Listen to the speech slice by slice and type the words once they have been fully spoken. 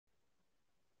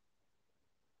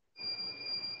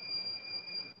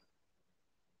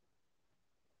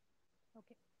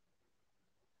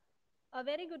A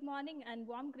very good morning and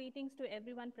warm greetings to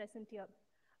everyone present here.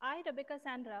 I, Rebecca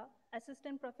Sandra,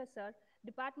 Assistant Professor,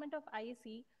 Department of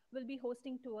ISE, will be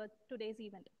hosting today's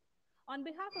event. On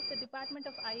behalf of the Department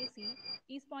of ISE,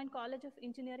 East Point College of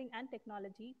Engineering and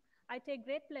Technology, I take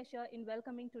great pleasure in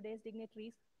welcoming today's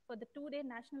dignitaries for the two-day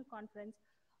national conference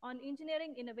on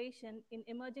engineering innovation in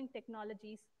emerging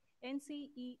technologies,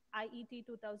 NCE-IET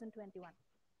 2021.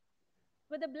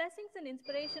 With the blessings and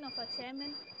inspiration of our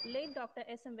chairman, late Dr.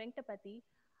 S.M. Venkatapati,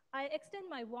 I extend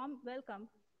my warm welcome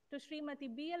to Srimati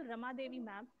B.L. Ramadevi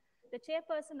ma'am, the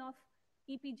chairperson of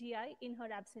EPGI in her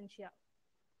absentia.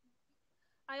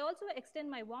 I also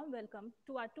extend my warm welcome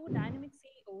to our two dynamic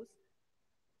CEOs,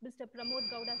 Mr.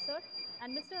 Pramod Gowda sir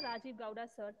and Mr. Rajiv Gowda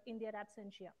sir in their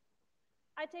absentia.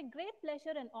 I take great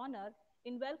pleasure and honor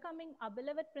in welcoming our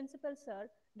beloved principal sir,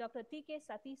 Dr. T.K.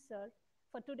 Satish sir,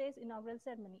 for today's inaugural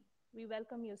ceremony. We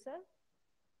welcome you, sir.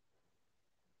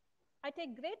 I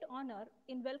take great honor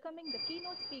in welcoming the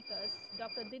keynote speakers,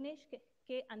 Dr. Dinesh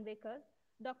K. Anvekar,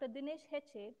 Dr. Dinesh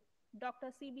Heche,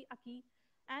 Dr. C.B. Aki,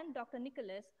 and Dr.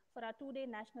 Nicholas for our two-day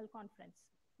national conference.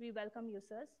 We welcome you,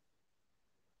 sirs.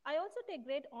 I also take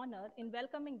great honor in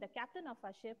welcoming the captain of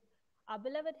our ship, our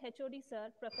beloved HOD sir,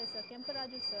 Professor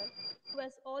Kemparaju sir, who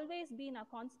has always been a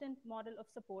constant model of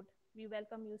support. We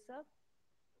welcome you, sir.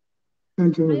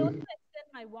 Thank I you. also extend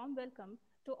my warm welcome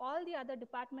to all the other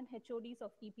department HODs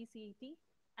of EPCET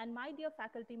and my dear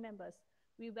faculty members.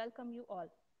 We welcome you all.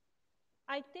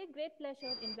 I take great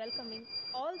pleasure in welcoming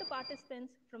all the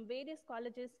participants from various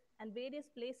colleges and various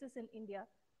places in India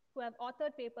who have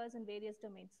authored papers in various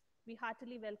domains. We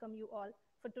heartily welcome you all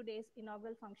for today's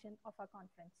inaugural function of our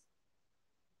conference.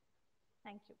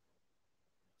 Thank you.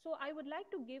 So I would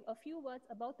like to give a few words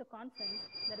about the conference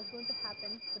that is going to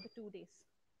happen for the 2 days.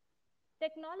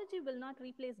 Technology will not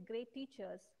replace great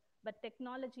teachers, but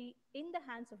technology in the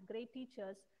hands of great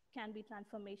teachers can be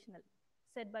transformational,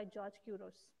 said by George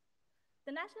Couros.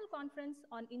 The National Conference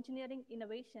on Engineering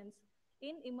Innovations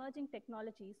in Emerging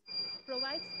Technologies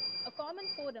provides a common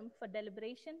forum for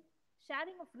deliberation,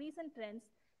 sharing of recent trends,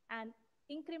 and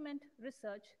increment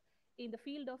research in the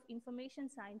field of information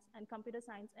science and computer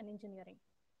science and engineering.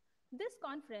 This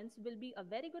conference will be a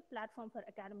very good platform for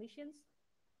academicians,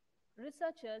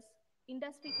 researchers,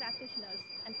 industry practitioners,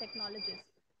 and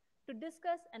technologists to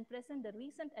discuss and present the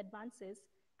recent advances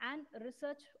and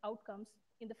research outcomes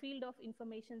in the field of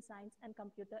information science and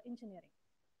computer engineering.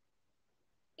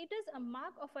 It is a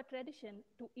mark of a tradition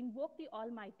to invoke the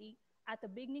Almighty at the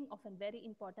beginning of a very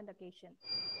important occasion.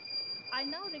 I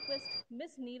now request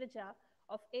Ms. Neeraja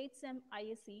of 8th SEM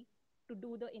ISE to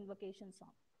do the invocation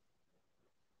song.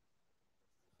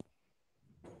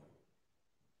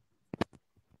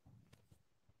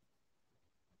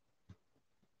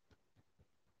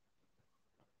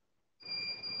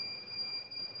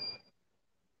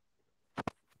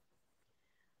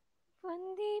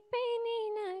 ವಂದಿಪೆ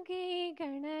ನಿನಗೆ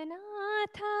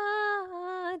ಗಣನಾಥ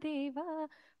ದೇವ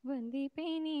ವಂದಿಪೆ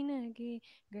ನಿನಗೆ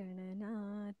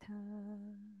ಗಣನಾಥ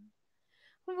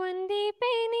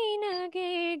ವಂದಿಪೆ ನಿನಗೆ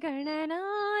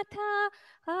ಗಣನಾಥ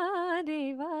ಆ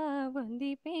ದೇವ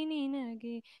ವಂದಿಪೆ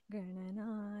ನಿನಗೆ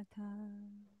ಗಣನಾಥ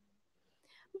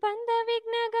ಬಂದ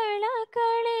ವಿಘ್ನಗಳ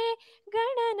ಕಳೆ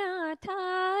ಗಣನಾಥ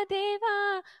ದೇವ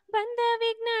ಬಂದ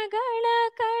ವಿಘ್ನಗಳ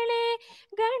ಕಳೆ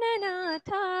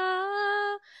ಗಣನಾಥ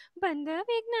ಬಂದ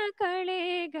ವಿಘ್ನ ಕಳೆ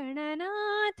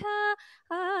ಗಣನಾಥ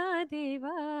ಆ ದೇವ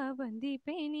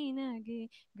ವಂದಿಪೆ ನಿನಗೆ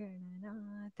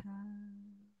ಗಣನಾಥ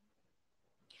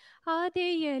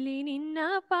ಆದಿಯಲ್ಲಿ ನಿನ್ನ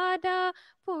ಪಾದ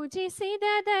ಪೂಜಿಸಿದ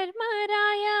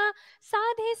ಧರ್ಮರಾಯ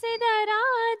ಸಾಧಿಸಿದ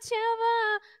ರಾಜ್ಯವ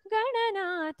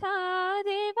ಗಣನಾಥ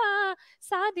ದೇವ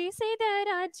ಸಾಧಿಸಿದ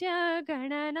ರಾಜ್ಯ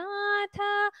ಗಣನಾಥ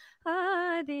ಆ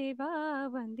ದೇವ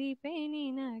ವಂದಿಪೆ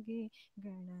ನಿನಗೆ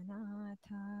ಗಣನಾಥ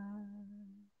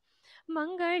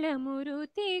ಮಂಗಳ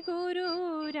ಮುರುತಿ ಗುರು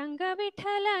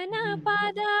ರಂಗವಿಠಲನ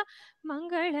ಪಾದ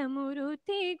ಮಂಗಳ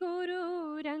ಮುರುತಿ ಗುರು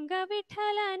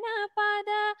ರಂಗವಿಠಲನ ಪಾದ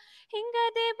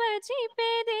ಹಿಂಗದೆ ಬಜಿಪೆ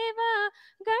ದೇವ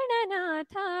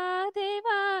ಗಣನಾಥ ದೇವ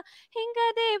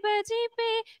ಹಿಂಗದೆ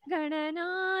ಬಜಿಪೆ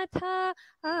ಗಣನಾಥ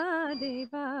ಆ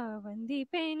ದೇವ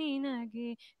ವಂದಿಪೆ ನಿನಗೆ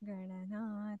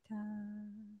ಗಣನಾಥ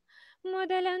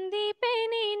ಮೊದಲೊಂದಿಪೆ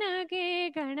ನಿನಗೆ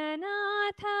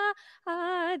ಗಣನಾಥ ಆ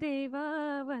ದೇವ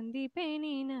ವಂದಿಪೆ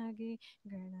ನಿನಗೆ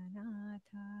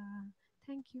ಗಣನಾಥ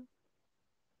ಥ್ಯಾಂಕ್ ಯು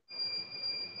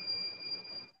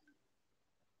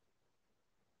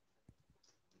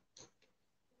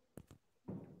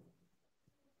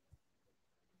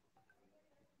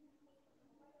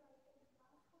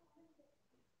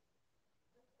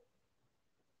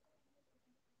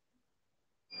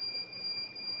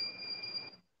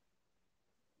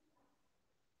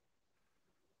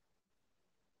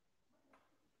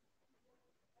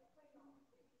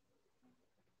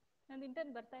ನಂದು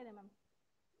ಇಂಟರ್ನ್ ಬರ್ತಾ ಇದೆ ಮ್ಯಾಮ್,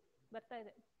 ಬರ್ತಾ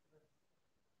ಇದೆ.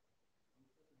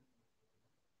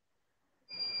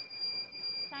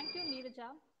 Thank you, Neeraja,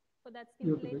 for that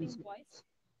scintillating voice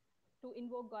to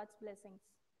invoke God's blessings.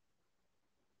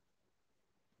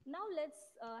 Now let's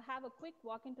have a quick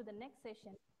walk into the next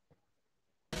session.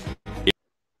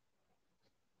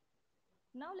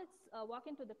 Now let's walk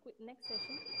into the next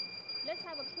session. Let's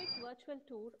have a quick virtual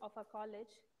tour of our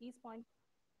college, East Point.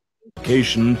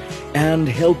 Education and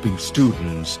helping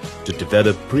students to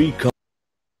develop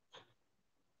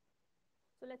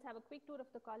So let's have a quick tour of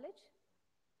the college.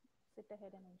 Sit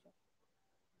ahead and enjoy.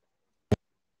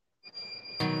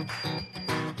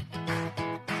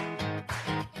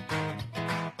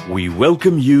 We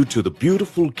welcome you to the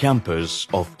beautiful campus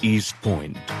of East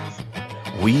Point.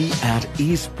 We at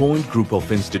East Point Group of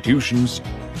Institutions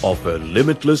offer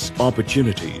limitless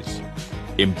opportunities,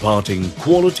 imparting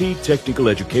quality technical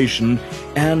education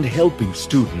and helping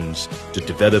students to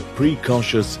develop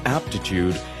precocious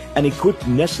aptitude and equip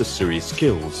necessary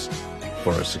skills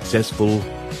for a successful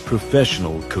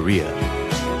professional career.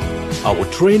 Our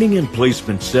training and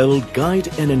placement cell guide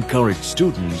and encourage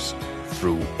students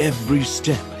through every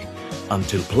step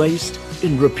until placed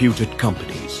in reputed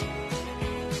companies.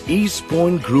 East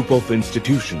Point Group of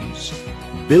Institutions,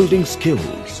 building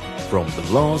skills from the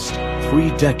last 3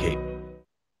 decades.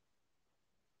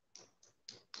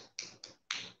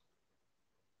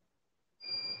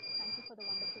 Thank you for the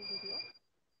wonderful video.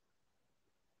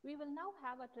 We will now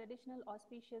have a traditional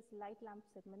auspicious light lamp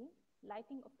ceremony,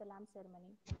 lighting of the lamp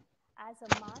ceremony, as a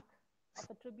mark of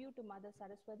a tribute to Mother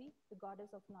Saraswati, the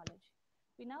goddess of knowledge.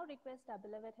 We now request our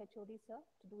beloved HOD sir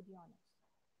to do the honors.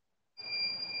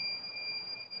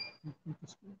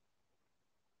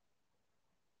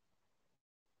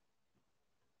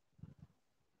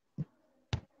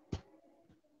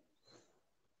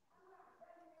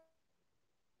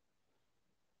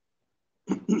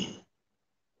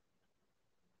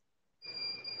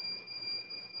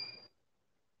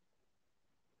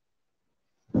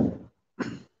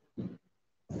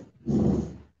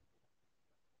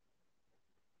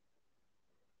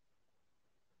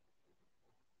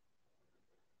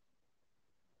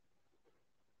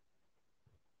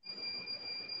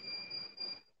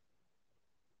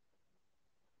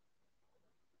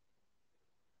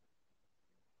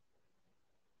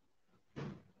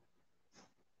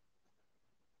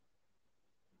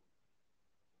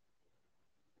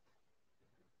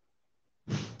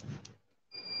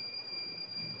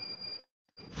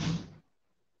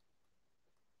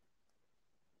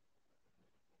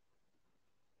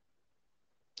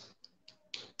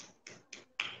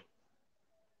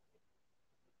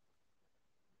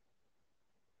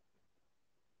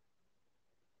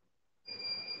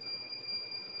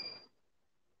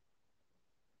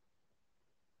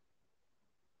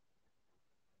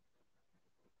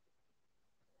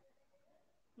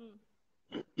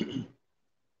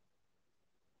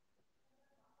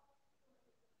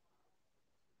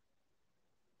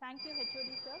 Thank you, HOD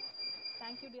sir.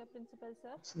 Thank you, dear principal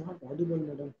sir. It's not audible,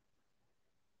 madam.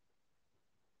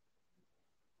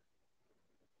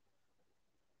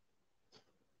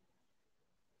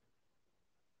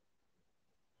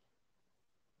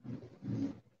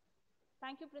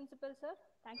 Thank you, principal sir.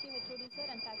 Thank you, HOD sir,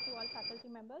 and thank you all faculty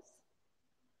members.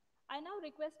 I now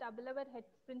request our beloved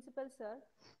principal sir,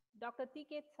 Dr.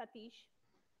 T.K. Satish,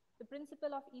 the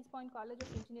principal of East Point College of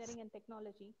Engineering and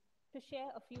Technology, to share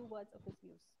a few words of his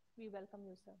views. We welcome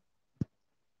you, sir.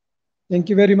 Thank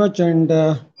you very much, and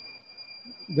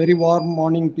very warm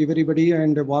morning to everybody,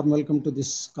 and a warm welcome to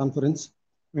this conference.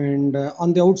 And on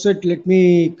the outset, let me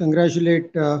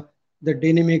congratulate the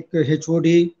dynamic HOD,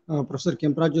 Professor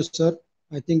Kempraju sir.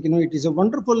 I think it is a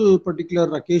wonderful particular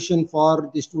occasion for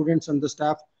the students and the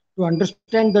staff to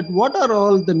understand that what are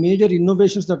all the major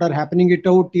innovations that are happening it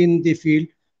out in the field,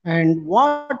 and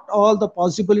what all the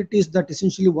possibilities that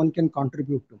essentially one can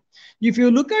contribute to. If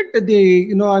you look at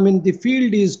the, the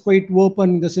field is quite open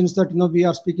in the sense that, we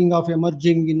are speaking of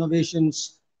emerging innovations,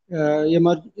 in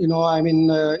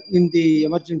the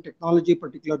emerging technology,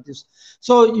 particular this.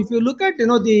 So if you look at,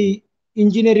 the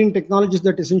engineering technologies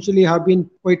that essentially have been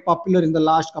quite popular in the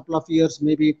last couple of years,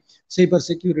 maybe cyber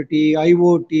security,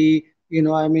 IoT,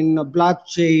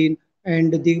 blockchain,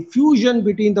 and the fusion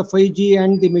between the 5G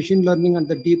and the machine learning and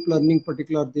the deep learning,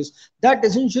 particular this, that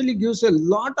essentially gives a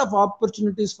lot of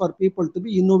opportunities for people to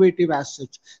be innovative as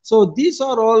such. So these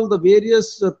are all the various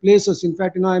places. In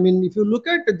fact, if you look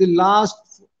at the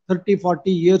last 30,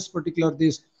 40 years, particular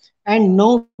this, and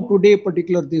now today,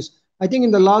 particular this, I think in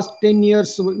the last 10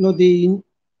 years, the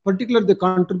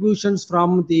contributions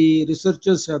from the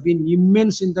researchers have been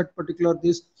immense in that particular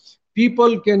this.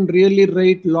 people can really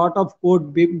write lot of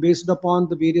code based upon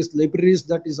the various libraries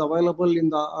that is available in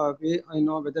the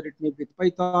whether it may be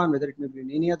Python, whether it may be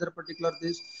in any other particular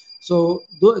this. So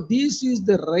this is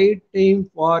the right time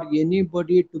for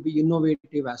anybody to be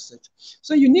innovative as such.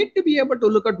 So you need to be able to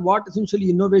look at what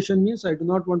essentially innovation means. I do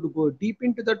not want to go deep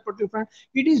into that particular front.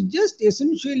 It is just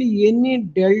essentially any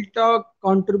delta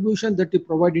contribution that you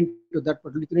provide into that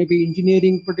particular. It may be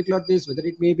engineering particular this, whether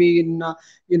it may be in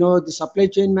the supply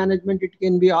chain management. It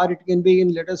can be, or it can be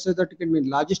in, let us say that it can be in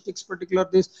logistics particular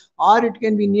this, or it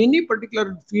can be in any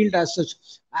particular field as such.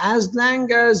 As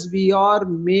long as we are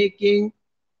making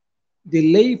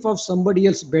the life of somebody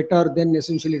else better, then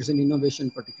essentially it's an innovation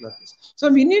particular case. So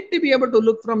we need to be able to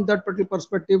look from that particular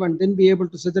perspective and then be able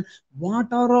to say that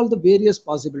what are all the various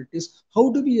possibilities,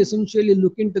 how do we essentially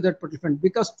look into that particular fund,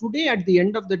 because today at the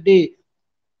end of the day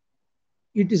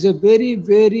it is a very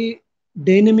very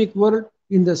dynamic world,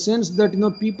 in the sense that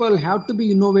people have to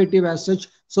be innovative as such.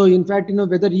 So in fact,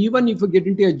 whether even if you get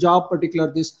into a job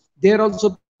particular this, there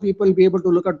also people be able to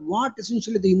look at what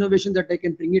essentially the innovation that I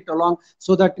can bring it along,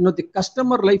 so that the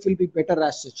customer life will be better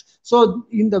as such. So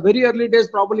in the very early days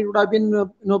probably would have been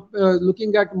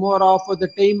looking at more of the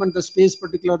time and the space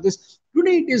particular this.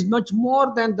 Today it is much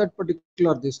more than that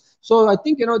particular this. So I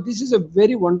think this is a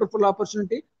very wonderful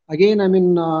opportunity. Again, I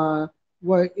mean, a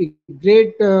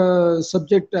great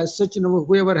subject as such.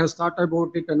 Whoever has thought about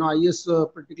it, IS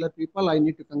particular people, I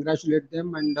need to congratulate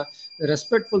them, and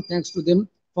respectful thanks to them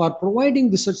for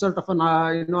providing this sort of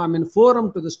an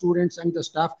forum to the students and the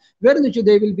staff, where in which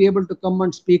they will be able to come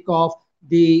and speak of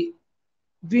the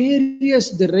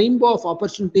the rainbow of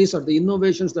opportunities or the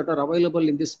innovations that are available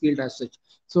in this field as such.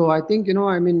 So I think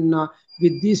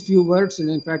with these few words, and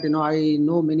in fact I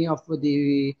know many of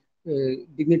the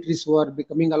dignitaries who are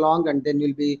coming along, and then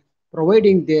will be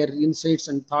providing their insights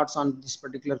and thoughts on this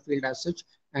particular field as such.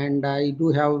 And I do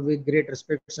have great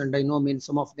respects, and I know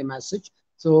some of them as such.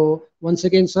 So once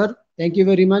again, sir, thank you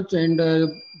very much, and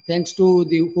thanks to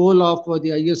the whole of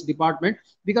the IS department,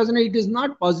 because it is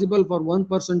not possible for one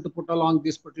person to put along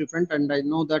this particular front. And I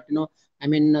know that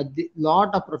the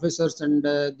lot of professors and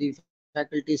the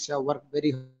faculties have worked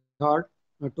very hard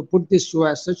to put this show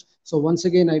as such. So once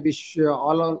again, I wish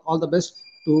all the best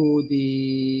to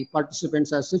the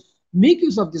participants as such. Make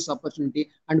use of this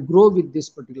opportunity and grow with this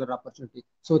particular opportunity.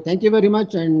 So thank you very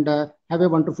much, and have a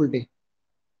wonderful day.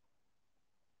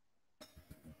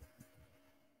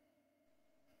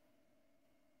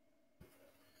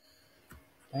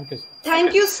 Thank you, sir.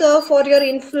 Thank you, sir, for your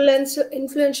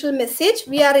influential message.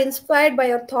 We are inspired by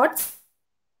your thoughts.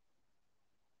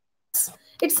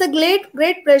 It's a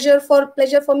great pleasure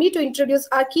for me to introduce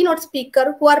our keynote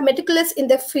speaker, who are meticulous in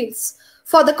their fields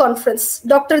for the conference.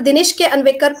 Dr. Dinesh K.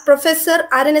 Anvekar, Professor,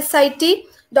 RNSIT,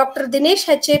 Dr. Dinesh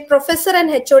H.A., Professor and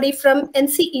HOD from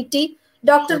NCET,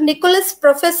 Dr. Nicholas,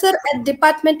 Professor at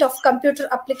Department of Computer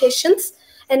Applications,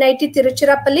 NIT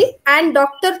Tiruchirappalli, and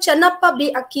Dr. Channappa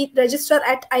B. Aki, Registrar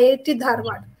at IIT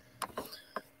Dharwad.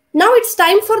 Now it's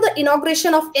time for the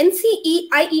inauguration of NCE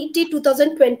IET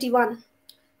 2021.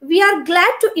 We are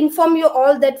glad to inform you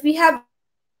all that we have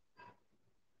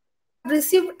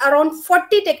received around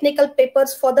 40 technical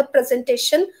papers for the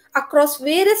presentation across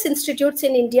various institutes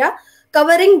in India,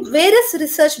 covering various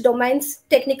research domains.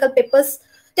 Technical papers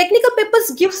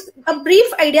gives a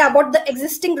brief idea about the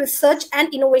existing research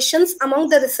and innovations among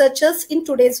the researchers in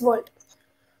today's world.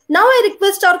 Now I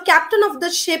request our captain of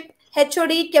the ship,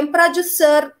 HOD Kemparaju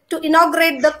sir, to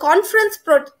inaugurate the conference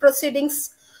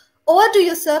proceedings. Over to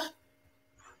you, sir.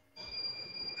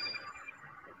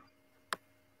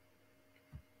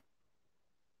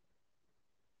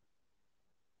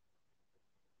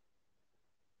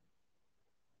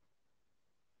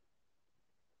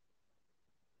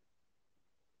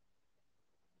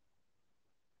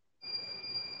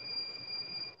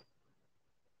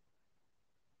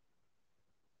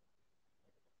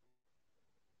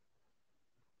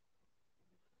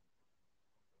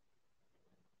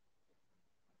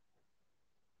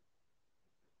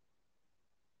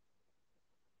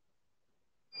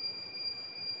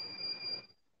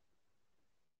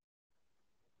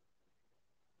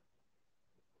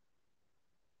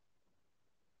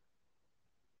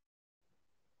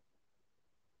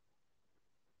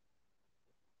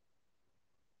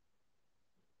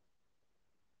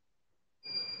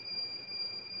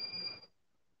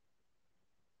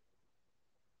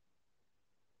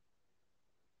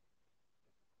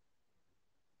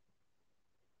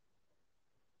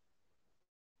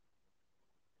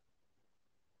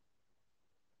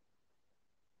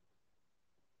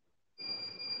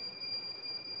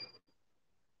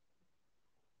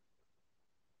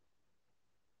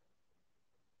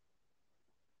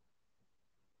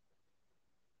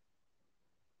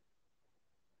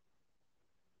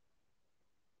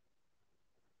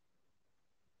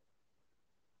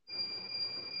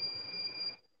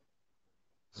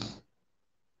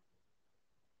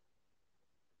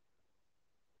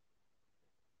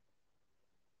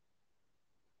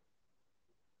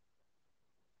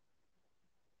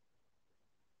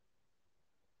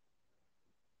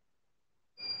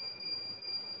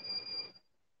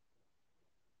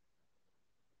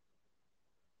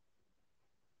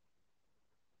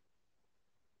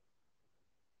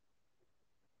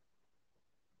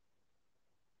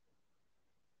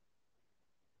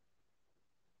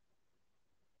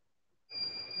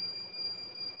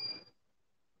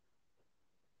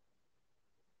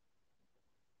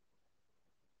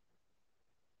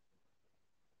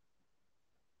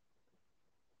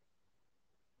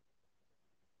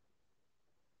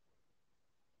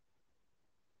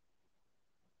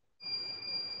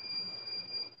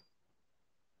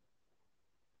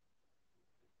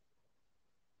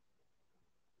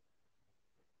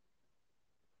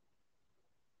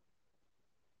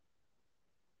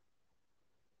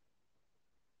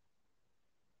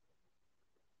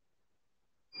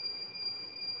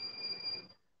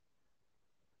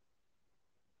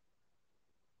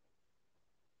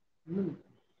 Okay.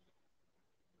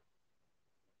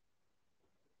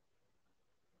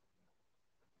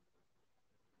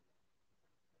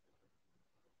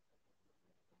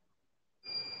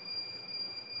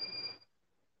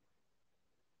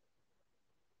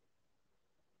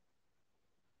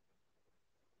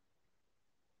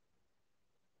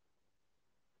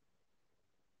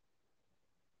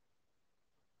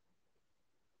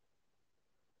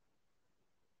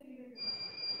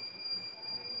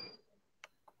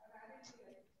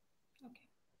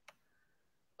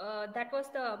 That was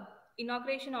the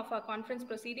inauguration of our conference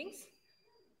proceedings.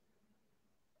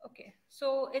 Okay,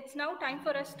 so it's now time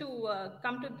for us to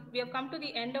we have come to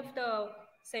the end of the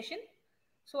session.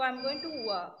 So I'm going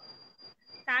to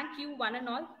thank you one and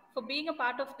all for being a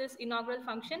part of this inaugural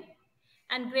function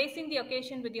and gracing the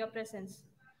occasion with your presence.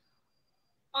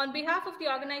 On behalf of the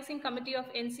organizing committee of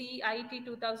NCE IET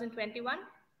 2021,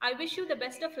 I wish you the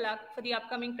best of luck for the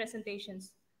upcoming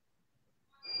presentations.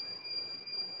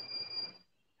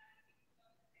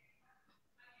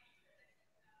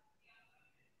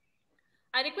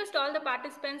 I request all the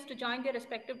participants to join their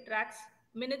respective tracks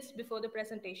minutes before the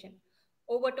presentation.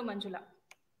 Over to Manjula.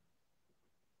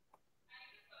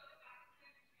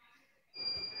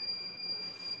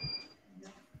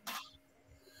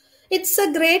 It's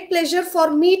a great pleasure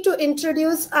for me to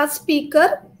introduce our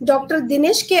speaker, Dr.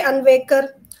 Dinesh K.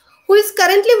 Anvekar, who is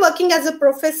currently working as a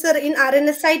professor in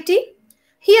RNSIT.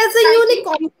 He has a unique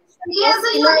combination of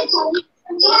innovation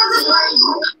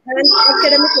and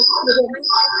academic experience.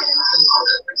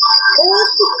 Over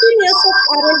 16 years of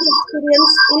R&D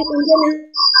experience in Indian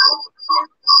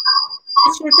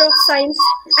Institute of Science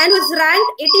and was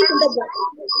ranked 18th in the world.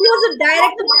 He was a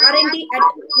director of R&D at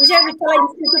Vijay Vithala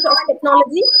Institute of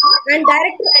Technology and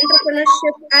director of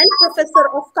entrepreneurship and professor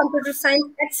of computer science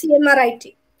at CMRIT.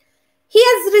 He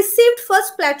has received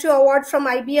first Plateau Award from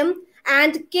IBM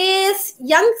and KS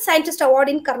Young Scientist Award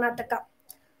in Karnataka.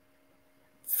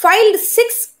 Filed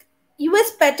 6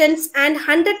 US patents and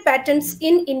 100 patents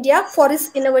in India for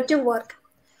his innovative work.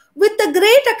 With the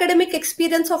great academic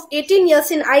experience of 18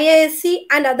 years in IISc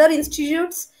and other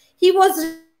institutes, he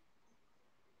was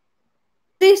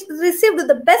received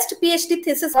the Best PhD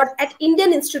Thesis Award at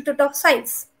Indian Institute of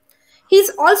Science. He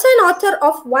is also an author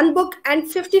of 1 book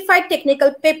and 55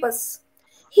 technical papers.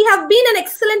 He has been an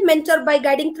excellent mentor by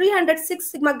guiding 300 Six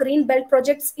Sigma Green Belt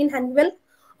projects in Honeywell.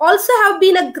 Also have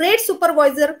been a great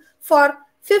supervisor for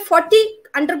 40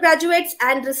 undergraduates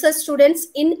and research students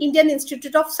in Indian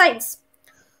Institute of Science.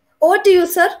 Over to you,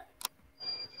 sir.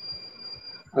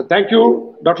 Thank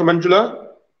you, Dr. Manjula.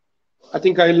 I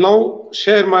think I'll now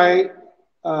share my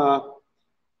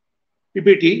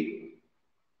PPT.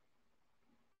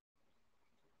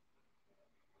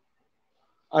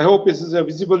 I hope this is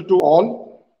visible to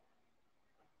all.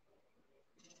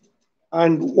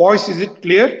 And voice, is it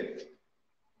clear?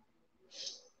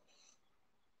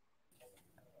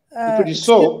 If it is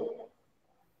so,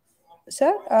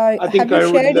 sir, I think have you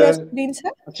I would shared your screen, sir?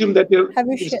 assume that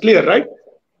it's clear, right?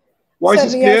 Voice sir,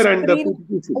 is clear and the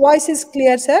PPT. Voice is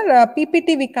clear, sir.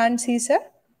 PPT we can't see, sir.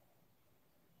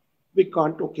 We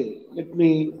can't. Okay. Let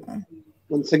me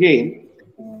once again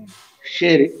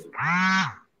share it.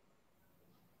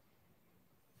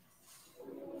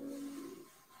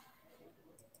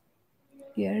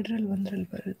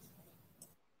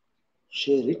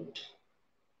 Share it.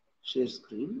 Share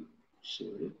screen. Share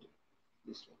it.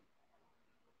 This one.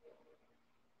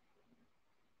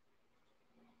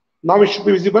 Now it should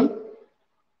be visible.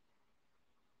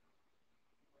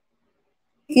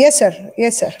 Yes, sir.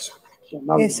 Yes, sir.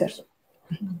 Yes, sir.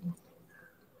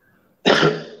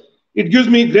 It gives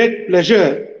me great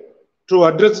pleasure to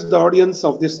address the audience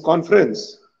of this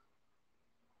conference,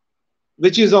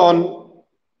 which is on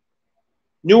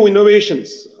new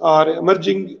innovations or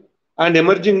emerging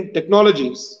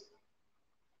technologies.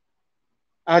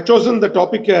 I have chosen the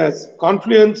topic as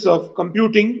confluence of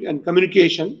computing and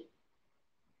communication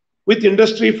with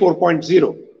Industry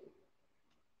 4.0.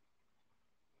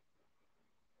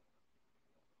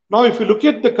 Now, if you look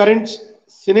at the current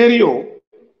scenario,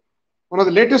 one of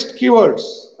the latest keywords,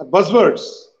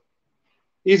 buzzwords,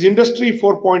 is Industry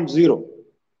 4.0.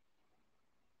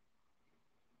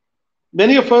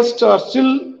 Many of us are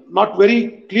still not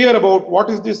very clear about what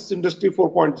is this Industry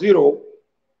 4.0,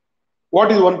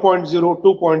 what is 1.0,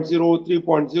 2.0,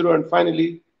 3.0, and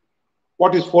finally,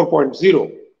 what is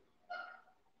 4.0.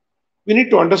 We need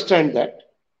to understand that.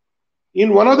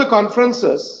 In one of the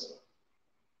conferences,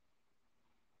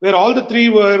 where all the three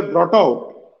were brought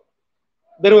out,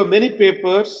 there were many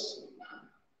papers,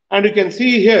 and you can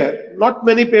see here, not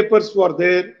many papers were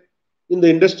there in the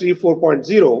Industry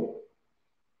 4.0.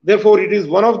 Therefore, it is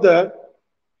one of the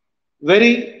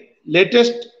very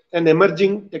latest and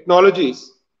emerging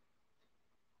technologies,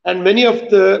 and many of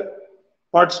the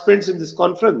participants in this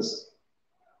conference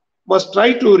must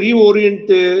try to reorient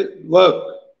their work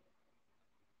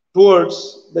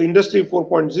towards the Industry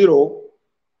 4.0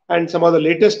 and some of the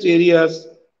latest areas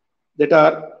that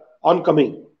are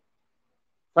oncoming.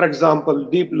 For example,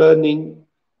 deep learning,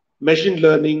 machine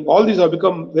learning, all these have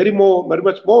become very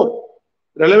much more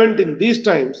relevant in these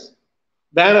times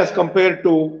than as compared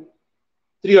to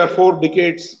 3 or 4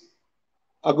 decades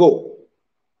ago.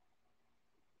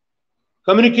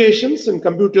 Communications and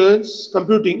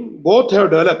computing both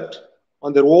have developed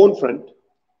on their own front.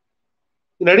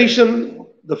 In addition,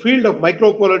 the field of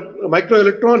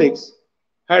microelectronics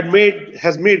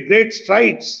has made great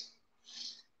strides,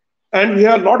 and we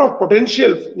have a lot of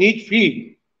potential in each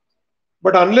field.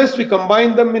 But unless we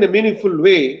combine them in a meaningful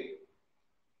way,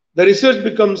 the research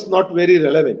becomes not very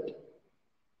relevant.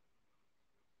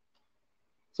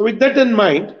 So with that in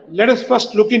mind, let us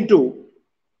first look into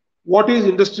what is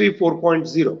Industry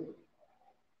 4.0.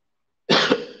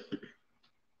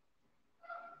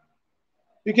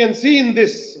 You can see in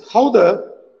this how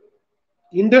the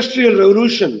industrial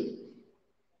revolution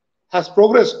has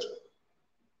progressed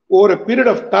over a period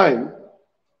of time,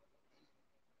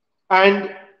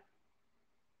 and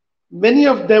many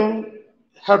of them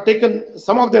have taken,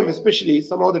 some of them especially,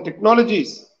 some of the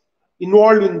technologies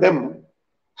involved in them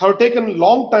have taken a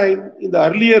long time in the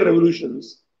earlier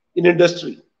revolutions in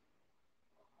industry.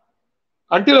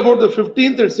 Until about the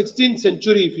 15th and 16th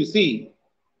century, if you see,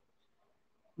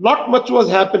 not much was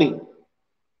happening.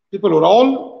 People were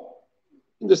all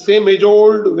in the same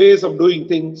age-old ways of doing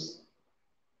things,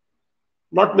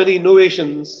 not many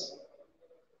innovations,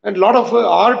 and a lot of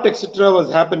art, etc.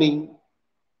 was happening.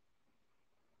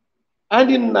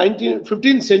 And in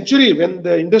 15th century, when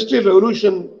the Industrial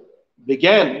Revolution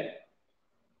began,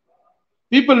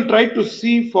 people tried to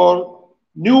see for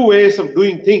new ways of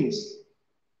doing things.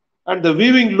 And the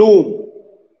weaving loom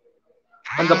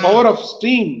and the power of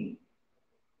steam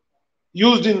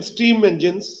used in steam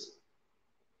engines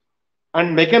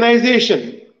and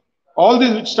mechanization, all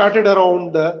these which started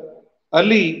around the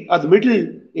early or the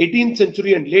middle 18th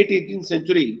century and late 18th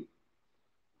century,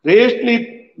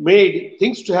 really made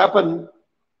things to happen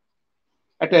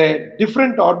at a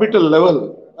different orbital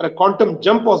level, or a quantum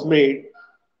jump was made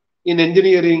in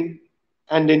engineering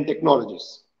and in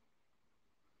technologies.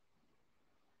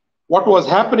 What was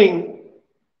happening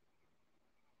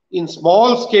in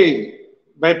small scale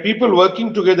by people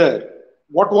working together,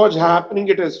 what was happening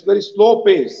at a very slow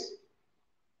pace,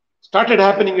 started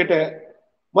happening at a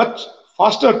much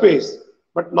faster pace,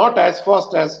 but not as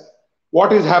fast as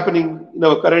what is happening in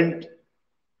our current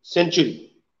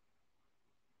century.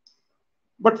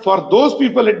 But for those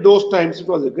people at those times, it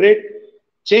was a great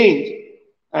change,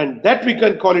 and that we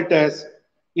can call it as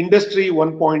Industry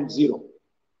 1.0.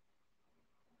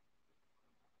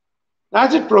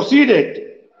 As it proceeded,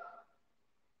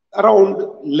 around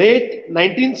late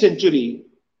 19th century,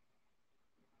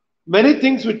 many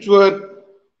things which were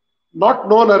not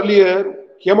known earlier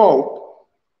came out.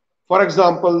 For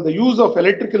example, the use of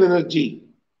electrical energy,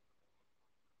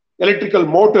 electrical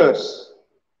motors,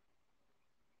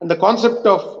 and the concept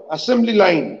of assembly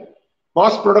line,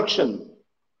 mass production,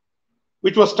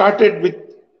 which was started with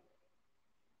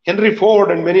Henry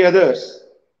Ford and many others,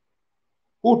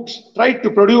 who tried to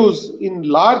produce in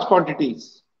large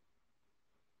quantities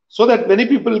so that many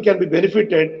people can be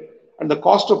benefited and the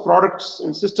cost of products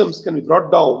and systems can be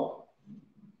brought down.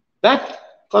 That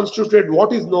constituted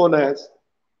what is known as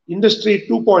Industry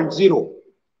 2.0.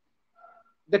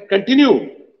 That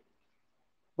continued,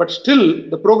 but still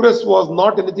the progress was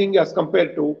not anything as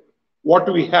compared to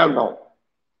what we have now.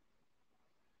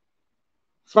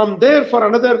 From there, for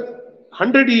another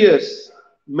 100 years,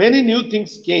 many new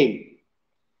things came,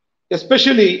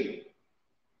 especially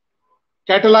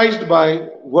catalyzed by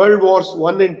World Wars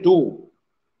I and II,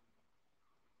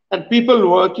 and people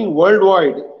working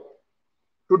worldwide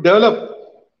to develop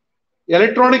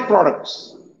electronic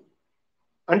products.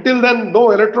 Until then,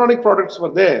 no electronic products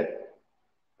were there,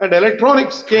 and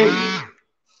electronics came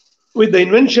with the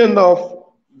invention of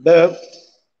the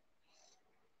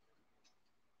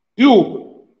tube,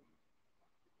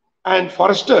 and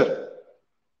Forrester,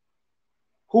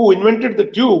 who invented the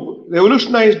tube,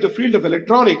 revolutionized the field of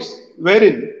electronics,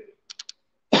 wherein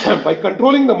by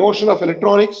controlling the motion of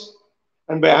electronics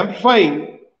and by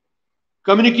amplifying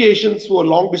communications over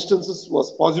long distances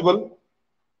was possible,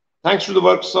 thanks to the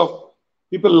works of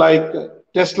people like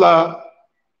Tesla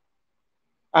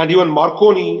and even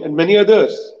Marconi and many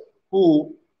others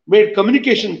who made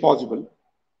communication possible.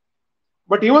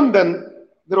 But even then,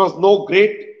 there was no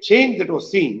great change that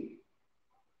was seen.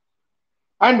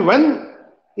 And when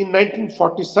in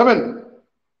 1947,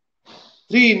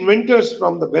 three inventors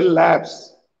from the Bell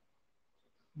Labs,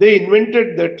 they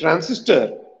invented the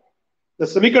transistor, the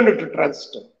semiconductor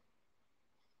transistor.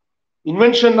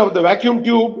 Invention of the vacuum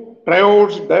tube,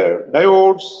 triodes,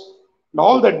 diodes, and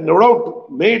all that no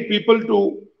doubt made people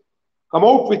to come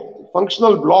out with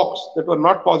functional blocks that were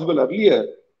not possible earlier.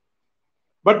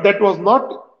 But that was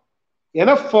not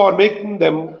enough for making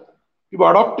them to be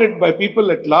adopted by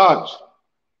people at large,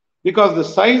 because the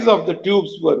size of the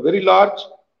tubes were very large.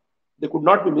 They could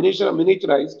not be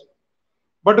miniaturized.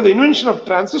 But with the invention of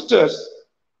transistors,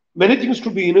 many things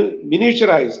could be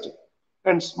miniaturized,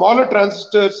 and smaller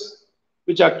transistors,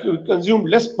 which consumed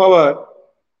less power,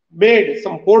 made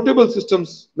some portable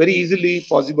systems very easily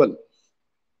possible.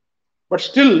 But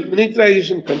still,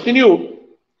 miniaturization continued.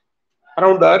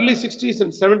 Around the early 60s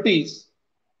and 70s,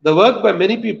 the work by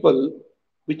many people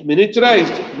which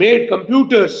miniaturized made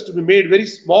computers to be made very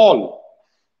small,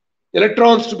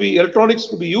 electronics to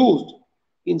be used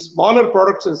in smaller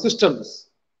products and systems.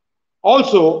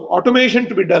 Also, automation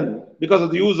to be done because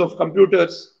of the use of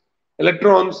computers,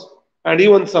 electrons, and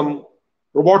even some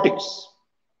robotics.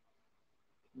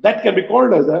 That can be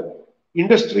called as a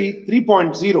Industry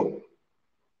 3.0.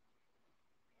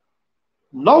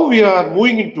 Now we are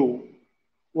moving into,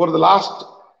 over the last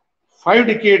 5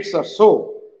 decades or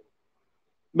so,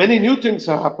 many new things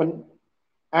have happened.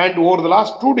 And over the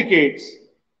last 2 decades,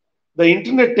 the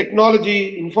internet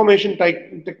technology, information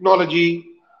technology,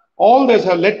 all this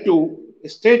have led to a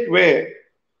state where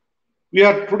we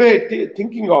are today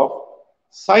thinking of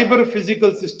cyber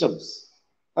physical systems.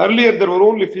 Earlier, there were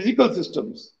only physical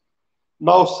systems.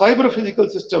 Now, cyber physical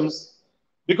systems,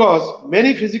 because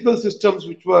many physical systems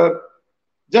which were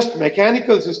just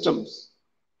mechanical systems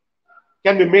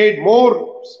can be made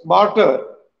more smarter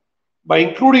by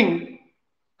including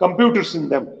computers in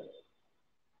them.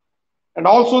 And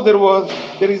also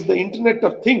there is the Internet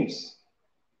of Things.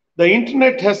 The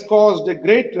Internet has caused a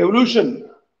great revolution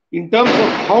in terms of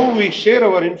how we share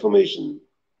our information,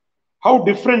 how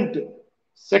different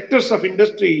sectors of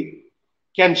industry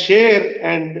can share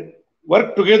and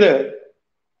work together.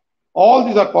 All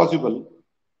these are possible.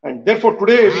 And therefore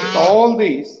today, with all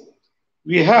these,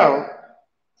 we have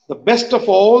the best of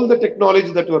all the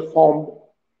technologies that were formed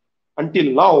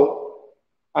until now,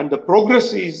 and the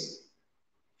progress is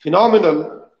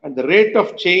phenomenal, and the rate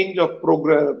of change of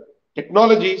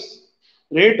technologies,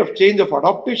 rate of change of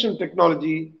adaptation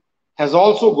technology has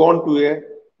also gone to a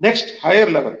next higher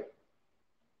level.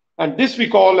 And this we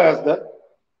call as the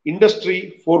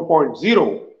Industry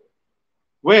 4.0,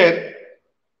 where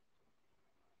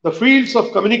the fields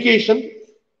of communication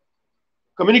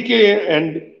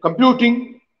and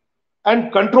computing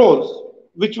and controls,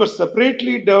 which were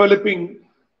separately developing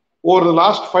over the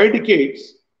last 5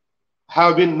 decades,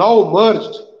 have been now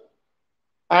merged,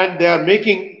 and they are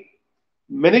making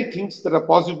many things that are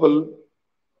possible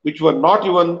which were not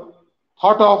even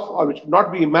thought of or which could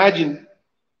not be imagined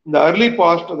in the early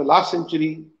part of the last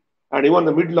century and even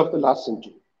the middle of the last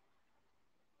century.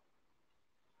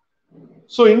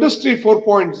 So Industry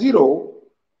 4.0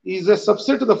 is a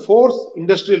subset of the fourth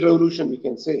industrial revolution, we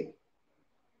can say.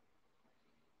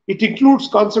 It includes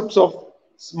concepts of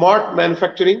smart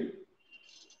manufacturing,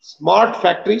 smart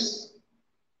factories,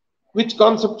 which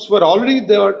concepts were already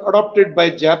adopted by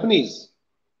Japanese.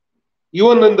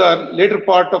 Even in the later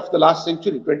part of the last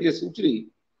century, 20th century,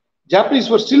 Japanese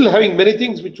were still having many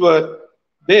things which were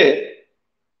there.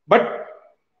 But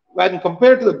when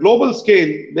compared to the global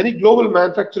scale, many global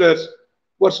manufacturers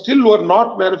were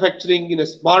not manufacturing in a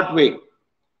smart way.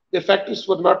 Their factories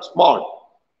were not smart.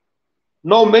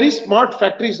 Now many smart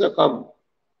factories have come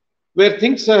where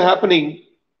things are happening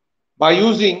by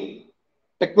using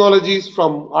technologies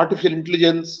from artificial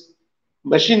intelligence,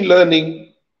 machine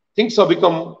learning. Things have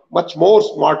become much more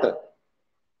smarter.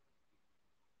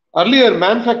 Earlier,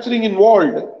 manufacturing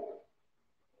involved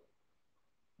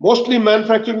mostly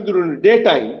manufacturing during the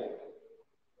daytime,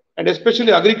 and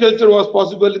especially agriculture was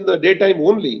possible in the daytime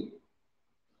only.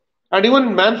 And even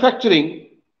in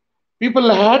manufacturing,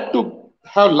 people had to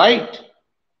have light.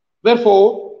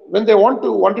 Therefore, when they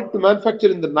wanted to manufacture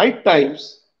in the night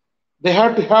times, they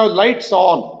had to have lights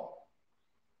on,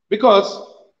 because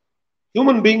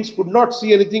human beings could not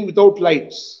see anything without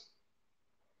lights.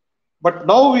 But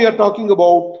now we are talking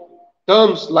about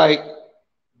terms like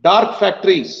dark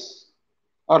factories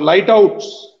or light out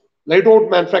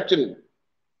manufacturing,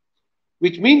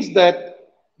 which means that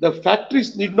the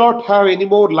factories need not have any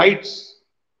more lights,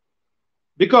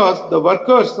 because the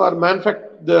workers are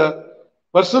the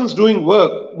persons doing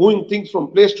work, moving things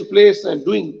from place to place and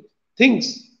doing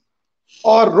things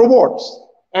or robots,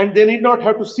 and they need not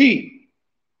have to see.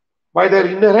 By their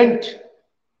inherent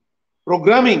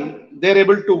programming, they're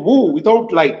able to move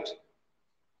without light.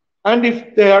 And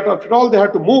if they are, if at all they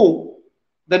have to move,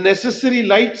 the necessary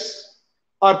lights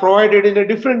are provided in a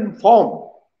different form.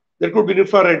 There could be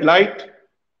infrared light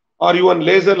or even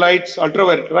laser lights,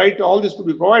 ultraviolet light, all this could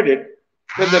be provided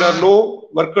when there are no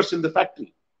workers in the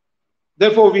factory.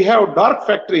 Therefore, we have dark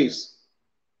factories,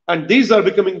 and these are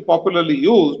becoming popularly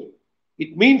used.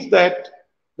 It means that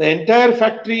the entire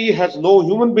factory has no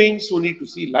human beings who need to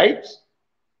see lights.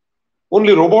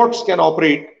 Only robots can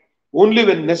operate only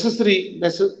when necessary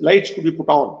lights could be put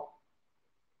on.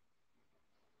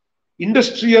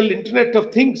 Industrial Internet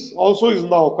of Things also is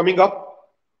now coming up,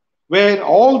 where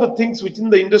all the things within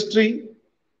the industry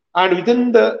and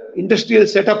within the industrial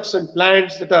setups and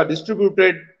plants that are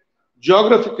distributed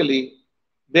geographically,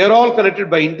 they are all connected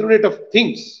by Internet of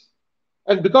Things.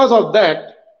 And because of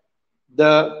that,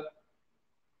 the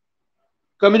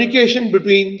communication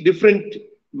between different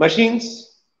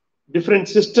machines, different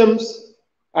systems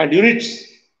and units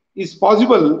is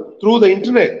possible through the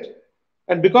internet.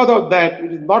 And because of that,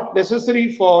 it is not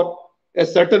necessary for a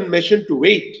certain machine to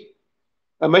wait.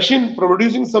 A machine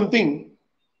producing something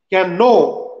can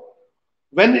know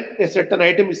when a certain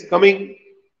item is coming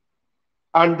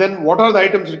and then what are the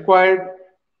items required,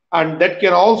 and that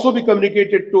can also be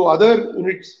communicated to other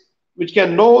units which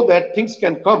can know that things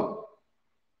can come.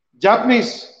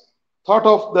 Japanese thought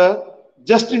of the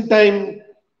just-in-time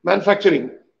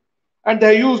manufacturing, and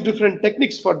they use different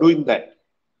techniques for doing that.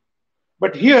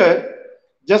 But here,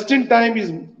 just-in-time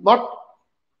is not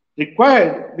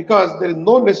required because there is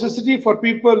no necessity for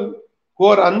people who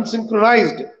are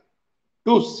unsynchronized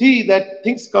to see that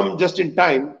things come just in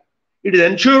time. It is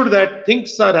ensured that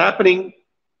things are happening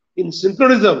in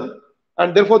synchronism,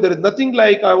 and therefore there is nothing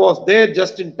like I was there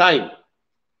just in time.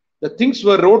 The things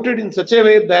were routed in such a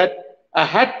way that I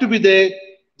had to be there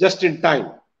just in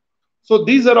time. So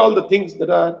these are all the things that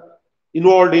are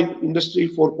involved in Industry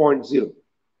 4.0.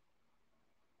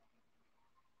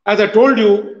 As I told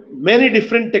you, many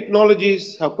different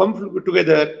technologies have come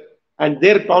together and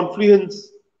their confluence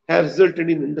has resulted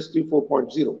in Industry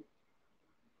 4.0.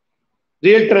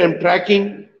 Real-time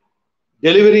tracking,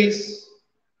 deliveries,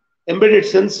 embedded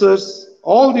sensors,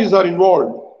 all these are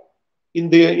involved in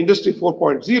the Industry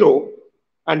 4.0,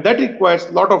 and that requires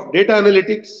a lot of data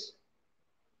analytics,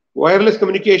 wireless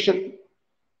communication,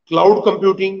 cloud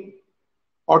computing,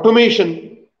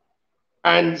 automation,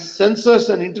 and sensors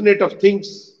and Internet of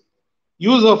Things,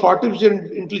 use of artificial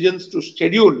intelligence to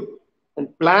schedule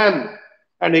and plan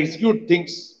and execute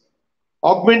things,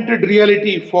 augmented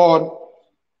reality for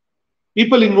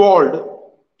people involved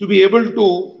to be able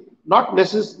to not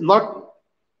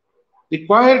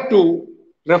required to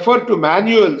refer to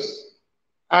manuals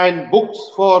and books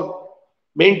for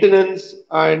maintenance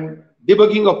and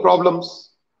debugging of problems.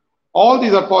 All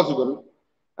these are possible.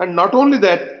 And not only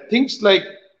that, things like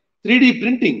 3D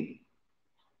printing,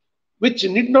 which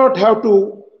need not have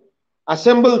to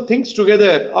assemble things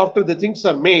together after the things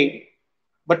are made,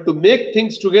 but to make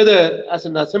things together as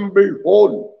an assembled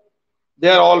whole, they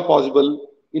are all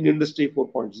possible in Industry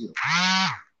 4.0.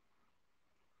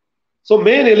 So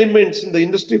main elements in the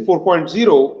Industry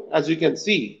 4.0, as you can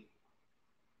see,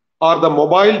 are the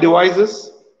mobile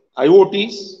devices,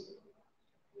 IoTs,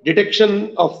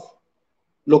 detection of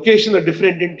location of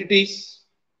different entities,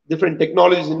 different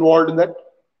technologies involved in that,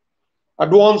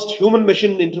 advanced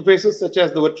human-machine interfaces such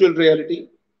as the virtual reality,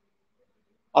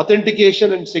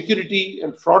 authentication and security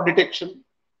and fraud detection,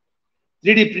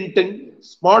 3D printing,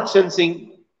 smart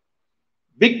sensing,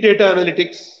 big data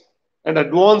analytics, and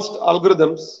advanced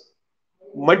algorithms,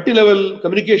 multi-level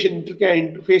communication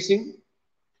interfacing,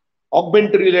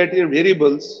 augmented reality and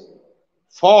variables,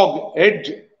 fog,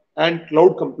 edge, and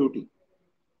cloud computing.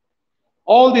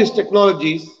 All these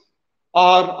technologies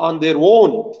are on their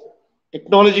own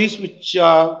technologies which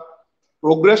are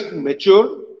progressed and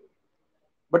matured,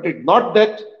 but it's not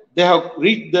that they have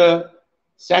reached the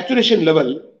saturation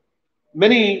level.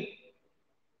 Many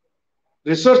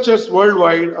researchers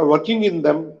worldwide are working in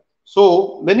them.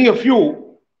 So many of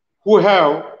you who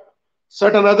have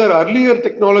certain other earlier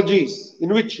technologies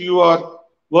in which you are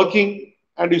working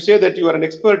and you say that you are an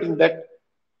expert in that.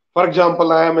 For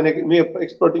example, I am an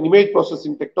expert in image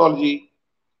processing technology.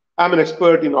 I'm an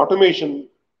expert in automation.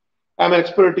 I'm an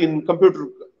expert in computer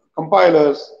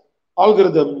compilers,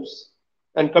 algorithms,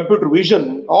 and computer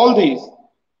vision. All these,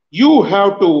 you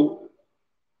have to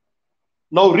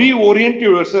now reorient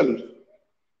yourself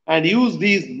and use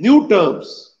these new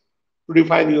terms to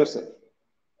define yourself.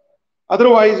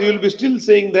 Otherwise, you will be still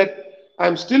saying that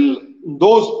I'm still in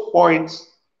those points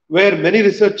where many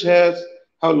researchers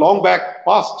have long back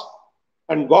passed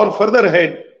and gone further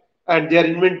ahead, and they are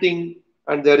inventing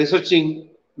and they are researching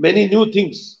many new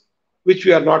things which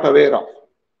we are not aware of.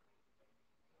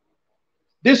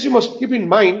 This you must keep in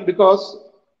mind, because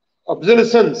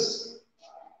obsolescence,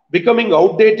 becoming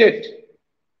outdated,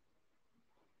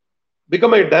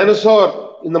 become a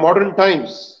dinosaur in the modern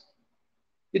times,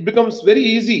 it becomes very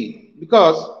easy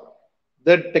because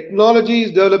the technology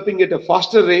is developing at a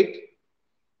faster rate,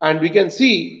 and we can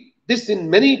see this in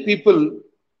many people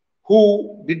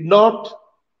who did not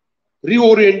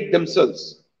reorient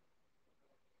themselves.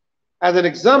 As an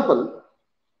example,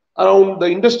 around the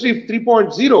industry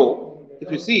 3.0,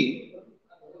 if you see,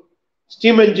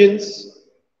 steam engines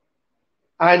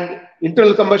and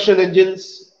internal combustion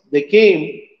engines, they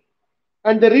came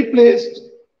and they replaced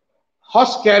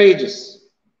horse carriages.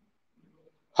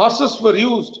 Horses were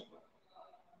used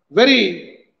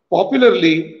very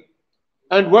popularly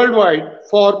and worldwide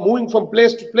for moving from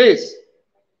place to place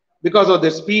because of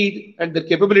their speed and their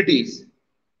capabilities.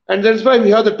 And that's why we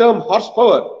have the term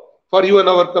horsepower for even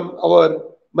our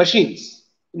machines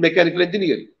in mechanical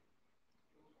engineering.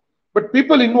 But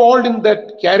people involved in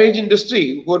that carriage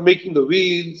industry who are making the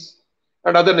wheels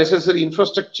and other necessary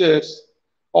infrastructures,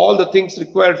 all the things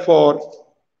required for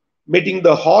mating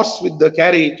the horse with the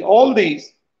carriage, all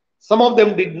these, some of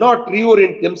them did not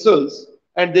reorient themselves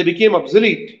and they became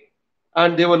obsolete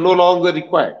and they were no longer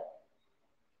required.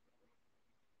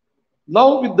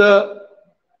 Now, with the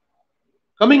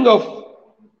coming of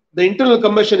the internal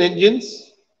combustion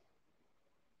engines,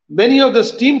 many of the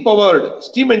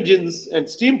steam engines and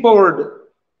steam powered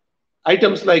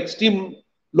items like steam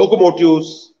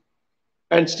locomotives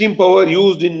and steam power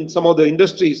used in some of the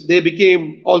industries, they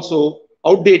became also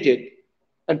outdated,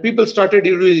 and people started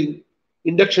using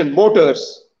induction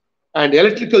motors and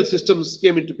electrical systems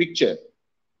came into picture.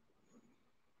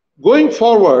 Going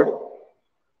forward,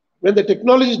 when the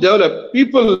technology developed,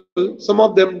 people, some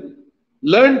of them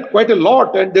learned quite a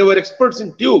lot and they were experts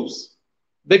in tubes.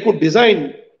 They could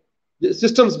design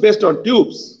systems based on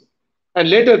tubes. And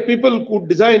later people could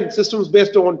design systems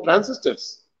based on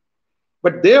transistors.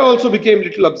 But they also became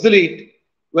little obsolete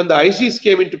when the ICs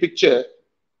came into picture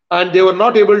and they were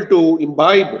not able to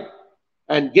imbibe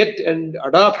and get and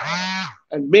adapt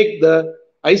and make the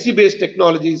IC-based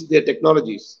technologies their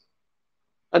technologies.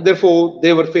 And therefore,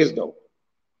 they were phased out.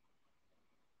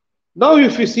 Now,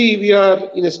 if you see, we are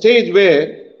in a stage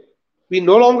where we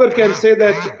no longer can say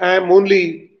that I am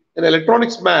only an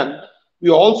electronics man. We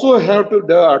also have to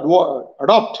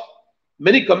adopt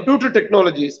many computer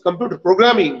technologies, computer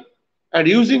programming, and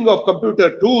using of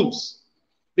computer tools,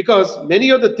 because many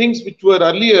of the things which were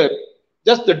earlier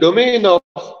just the domain of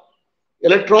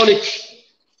electronics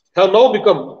have now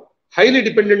become highly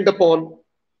dependent upon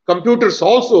computers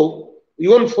also,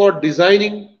 even for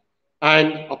designing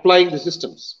and applying the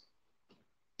systems.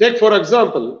 Take, for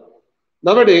example,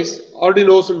 nowadays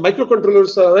Arduinos and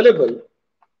microcontrollers are available,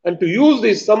 and to use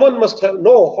this, someone must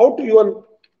know how to even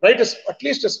write at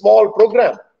least a small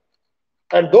program.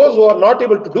 And those who are not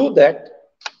able to do that,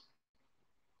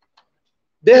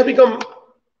 they have become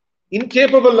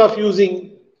incapable of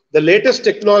using the latest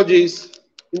technologies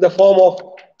in the form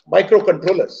of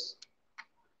microcontrollers.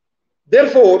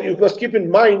 Therefore, you must keep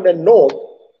in mind and note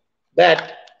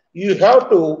that you have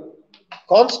to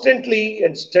constantly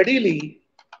and steadily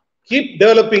keep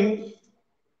developing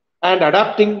and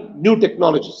adapting new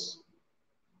technologies.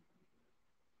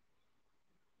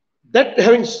 That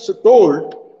having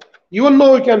told, even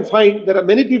though you can find there are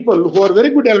many people who are very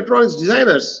good electronics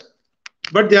designers,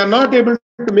 but they are not able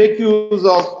to make use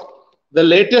of the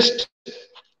latest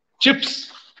chips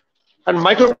and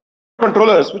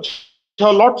microcontrollers, which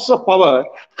have lots of power,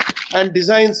 and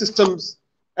design systems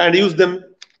and use them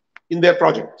in their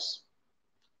projects.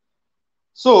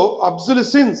 So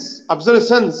obsolescence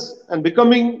and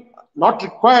becoming not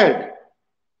required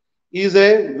is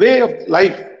a way of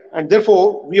life, and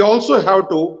therefore we also have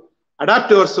to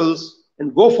adapt ourselves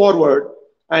and go forward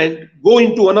and go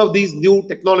into one of these new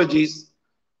technologies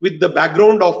with the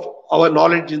background of our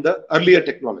knowledge in the earlier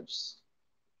technologies.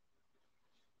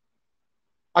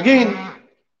 Again,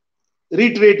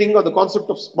 reiterating on the concept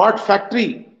of smart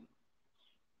factory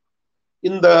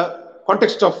in the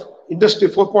context of Industry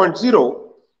 4.0,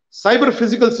 cyber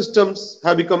physical systems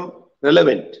have become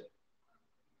relevant.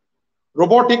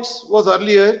 Robotics was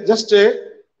earlier just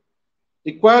a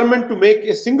requirement to make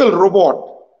a single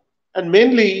robot, and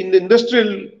mainly in the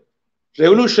industrial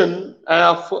revolution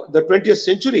of the 20th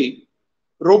century,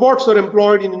 robots were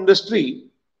employed in industry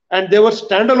and they were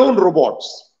standalone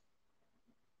robots.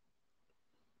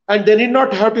 And they need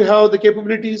not have to have the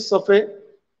capabilities of a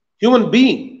human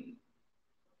being.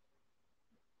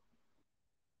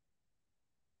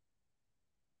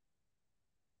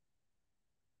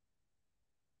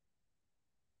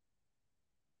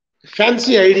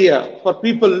 fancy idea for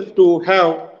people to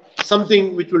have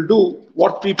something which will do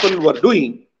what people were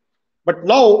doing. But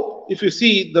now, if you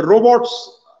see, the robots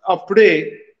of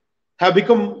today have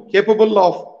become capable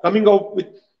of coming out with,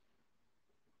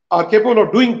 are capable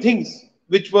of doing things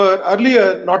which were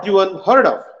earlier not even heard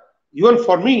of. Even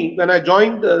for me, when I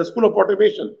joined the School of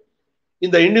Automation in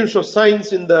the Indian Institute of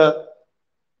Science in the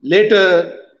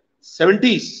later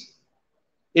 70s,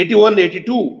 81,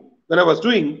 82, when I was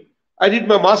doing, I did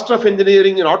my Master of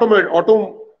Engineering in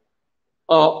auto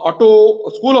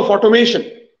School of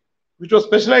Automation, which was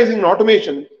specializing in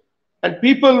automation, and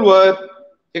people were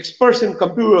experts in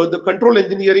computer, the control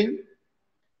engineering,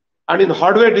 and in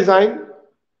hardware design,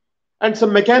 and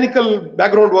some mechanical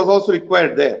background was also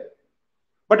required there.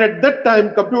 But at that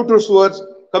time,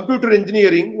 computer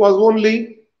engineering was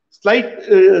only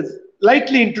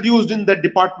lightly introduced in that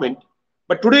department.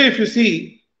 But today, if you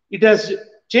see, it has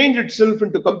changed itself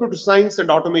into computer science and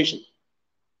automation.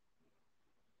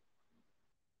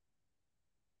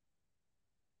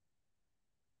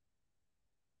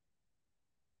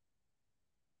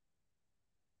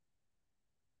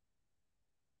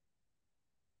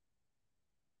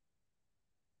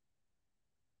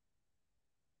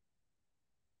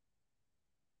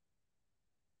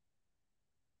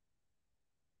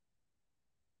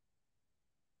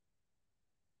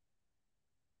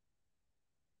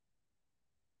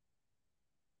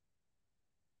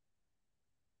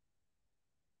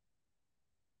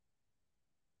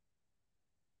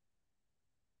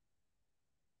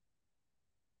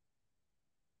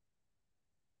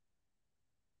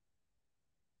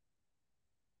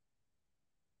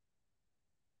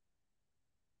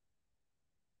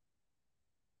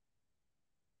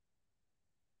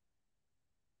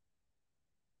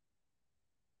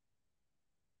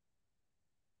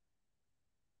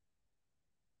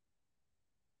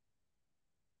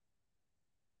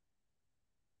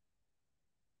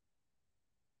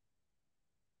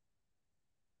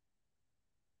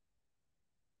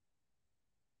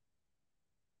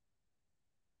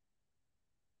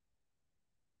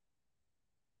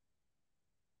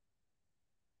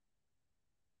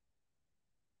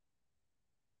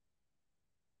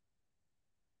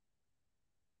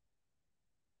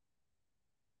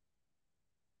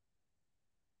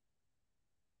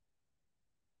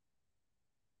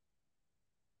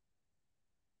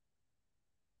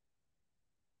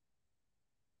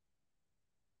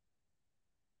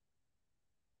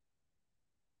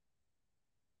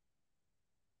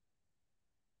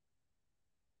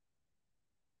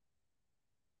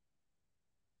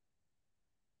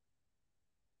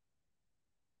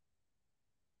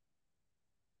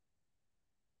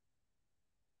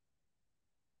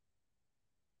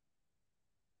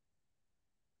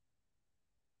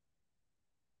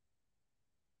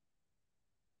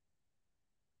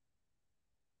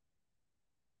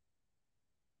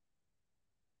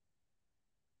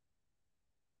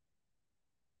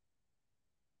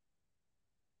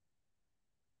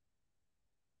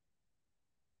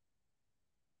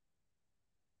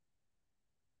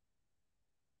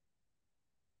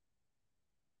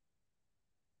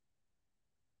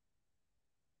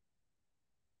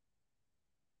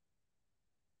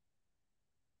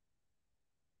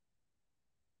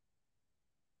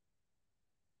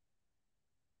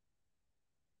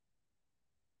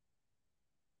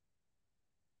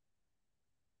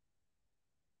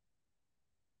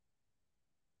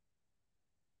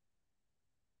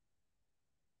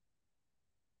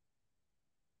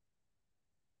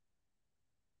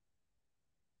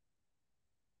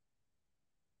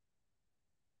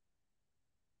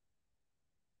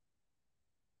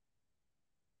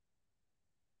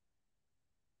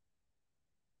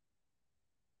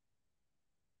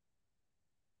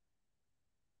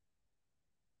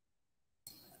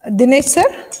 Dinesh sir?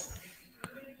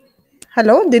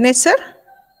 Hello, Dinesh sir?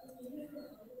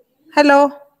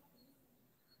 Hello?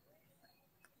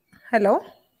 Hello?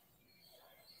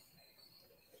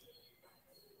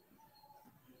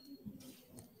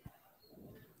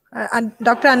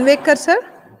 Dr. Anvekar sir?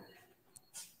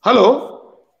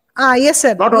 Hello? Yes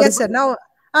sir. Not Yes sir. audible?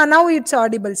 Now it's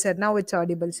audible sir. Now it's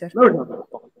audible sir. No, no,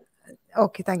 no.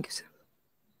 Okay, thank you sir.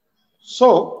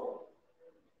 So,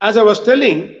 as I was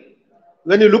telling,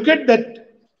 when you look at that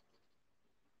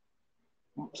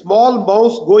small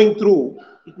mouse going through,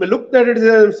 it may look that it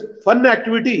is a fun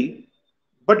activity,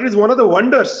 but it is one of the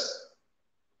wonders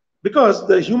because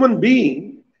the human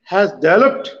being has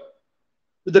developed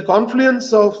with the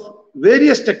confluence of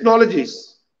various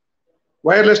technologies,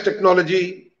 wireless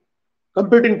technology,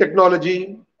 computing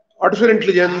technology, artificial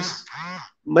intelligence,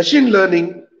 machine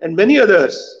learning, and many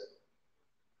others.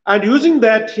 And using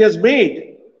that, he has made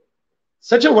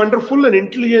such a wonderful and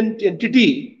intelligent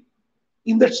entity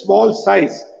in that small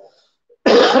size.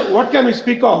 What can we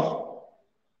speak of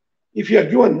if you are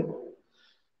given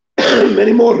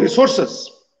many more resources?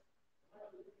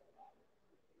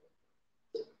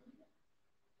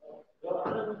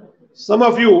 Some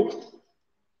of you,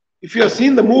 if you have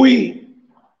seen the movie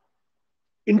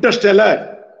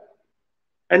Interstellar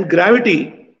and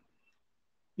Gravity,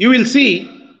 you will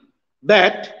see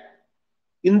that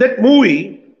in that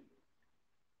movie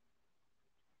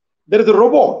there is a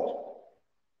robot,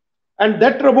 and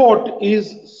that robot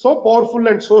is so powerful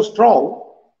and so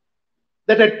strong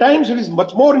that at times it is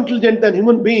much more intelligent than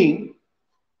human being,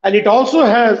 and it also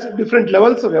has different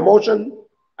levels of emotion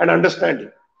and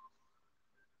understanding.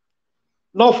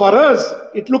 Now for us,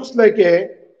 it looks like a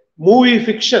movie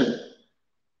fiction,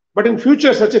 but in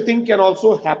future such a thing can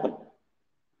also happen.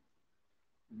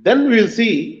 Then we will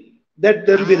see that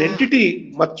there will be an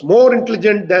entity much more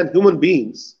intelligent than human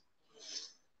beings,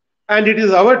 and it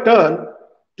is our turn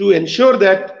to ensure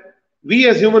that we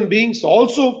as human beings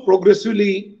also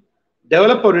progressively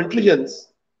develop our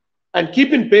intelligence and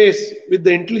keep in pace with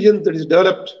the intelligence that is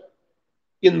developed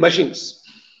in machines.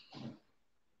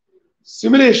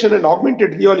 Simulation and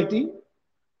augmented reality,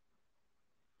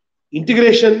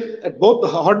 integration at both the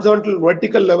horizontal and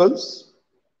vertical levels,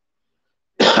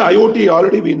 IoT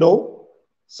already we know,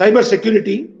 cyber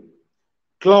security,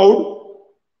 cloud,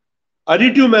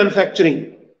 additive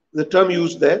manufacturing, the term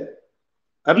used there.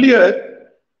 Earlier,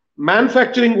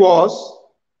 manufacturing was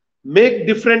make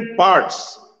different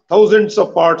parts, thousands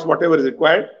of parts, whatever is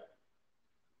required,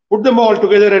 put them all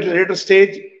together at a later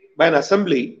stage by an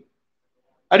assembly.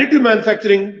 Additive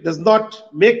manufacturing does not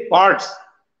make parts,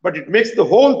 but it makes the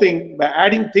whole thing by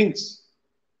adding things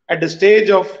at the stage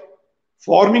of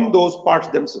forming those parts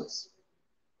themselves.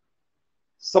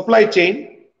 Supply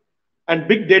chain and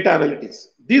big data analytics.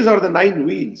 These are the 9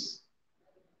 wheels.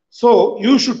 So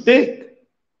you should take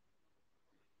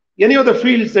any of the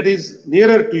fields that is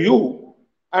nearer to you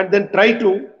and then try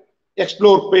to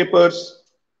explore papers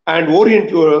and orient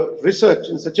your research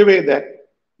in such a way that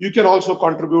you can also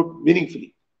contribute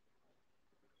meaningfully.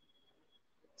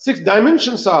 6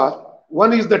 dimensions are,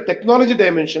 one is the technology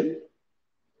dimension,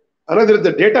 another is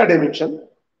the data dimension,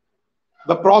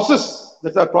 the process,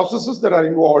 that are processes that are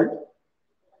involved,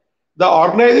 the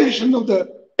organization of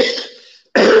the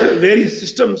various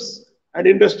systems and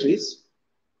industries,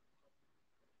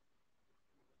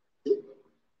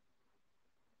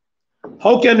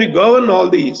 how can we govern all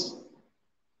these,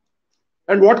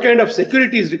 and what kind of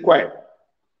security is required.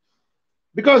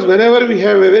 Because whenever we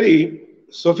have a very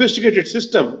sophisticated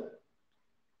system,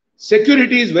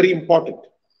 security is very important.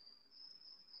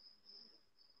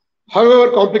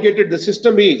 However complicated the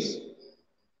system is,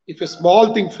 if a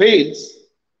small thing fails,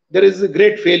 there is a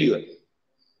great failure.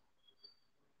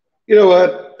 In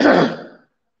our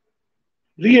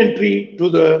re-entry to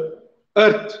the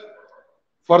Earth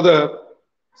for the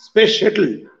space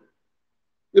shuttle,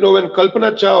 when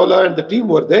Kalpana Chawla and the team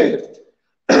were there,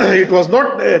 it was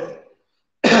not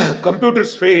that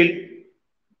computers failed,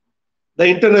 the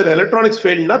internal electronics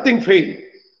failed, nothing failed.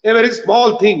 A very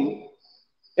small thing,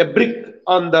 a brick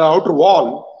on the outer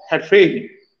wall had failed,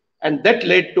 and that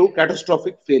led to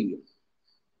catastrophic failure.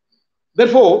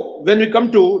 Therefore, when we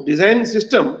come to designing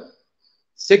system,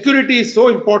 security is so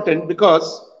important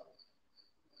because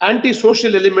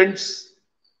anti-social elements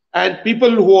and people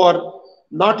who are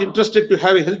not interested to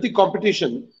have a healthy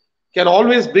competition can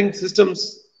always bring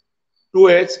systems to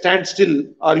a standstill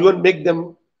or even make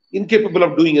them incapable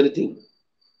of doing anything.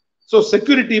 So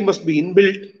security must be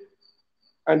inbuilt,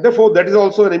 and therefore that is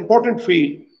also an important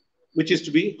field which is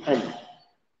to be handled.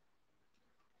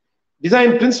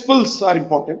 Design principles are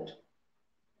important.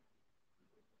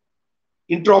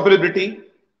 Interoperability,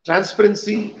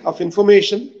 transparency of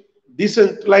information,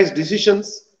 decentralized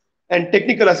decisions, and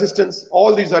technical assistance,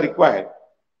 all these are required.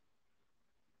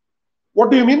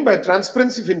 What do you mean by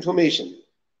transparency of information?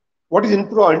 What is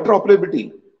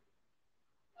interoperability?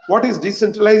 What is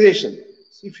decentralization?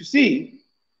 If you see,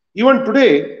 even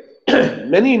today,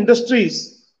 many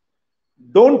industries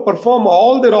don't perform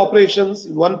all their operations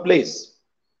in one place.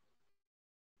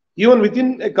 Even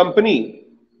within a company,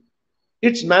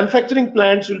 its manufacturing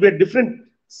plants will be at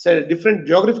different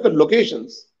geographical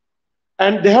locations,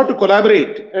 and they have to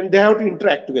collaborate and they have to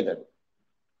interact together.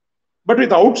 But with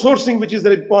outsourcing, which is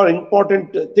the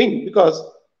important thing, because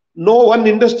no one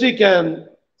industry can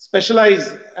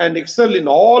specialize and excel in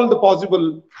all the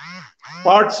possible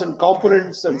parts and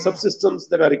components and subsystems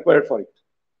that are required for it.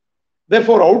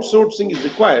 Therefore, outsourcing is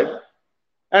required.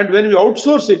 And when we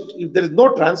outsource it, if there is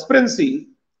no transparency,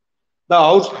 the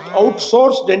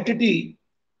outsourced entity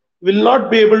will not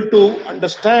be able to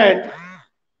understand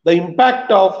the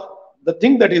impact of the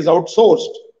thing that is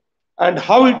outsourced and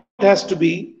how it has to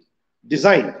be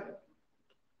designed.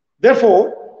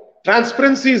 Therefore,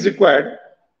 transparency is required,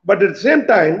 but at the same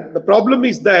time, the problem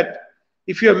is that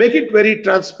if you make it very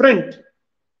transparent,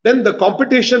 then the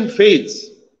competition fails.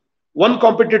 One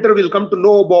competitor will come to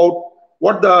know about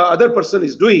what the other person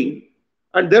is doing,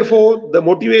 and therefore the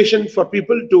motivation for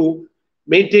people to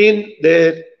maintain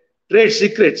their trade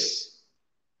secrets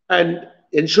and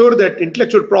ensure that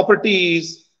intellectual property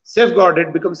is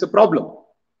safeguarded becomes a problem.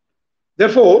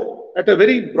 Therefore, at a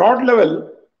very broad level,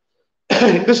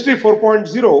 Industry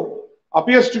 4.0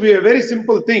 appears to be a very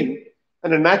simple thing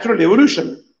and a natural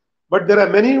evolution, but there are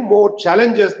many more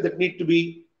challenges that need to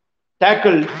be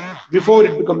tackled before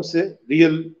it becomes a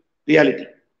real reality.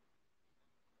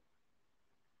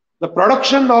 The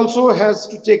production also has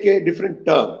to take a different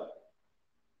turn.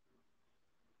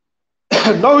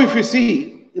 Now, if you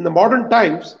see, in the modern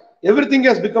times, everything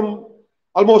has become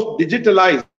almost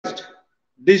digitalized,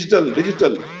 digital.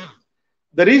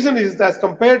 The reason is that as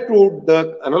compared to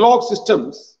the analog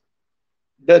systems,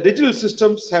 the digital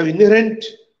systems have inherent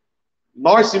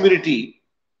noise immunity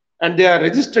and they are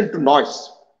resistant to noise.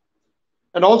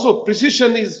 And also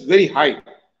precision is very high.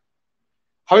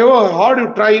 However hard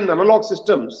you try in analog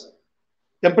systems,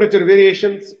 temperature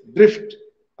variations, drift,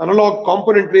 analog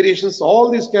component variations, all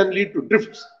these can lead to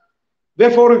drifts.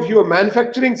 Therefore, if your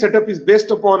manufacturing setup is based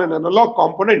upon an analog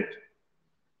component,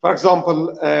 for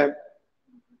example,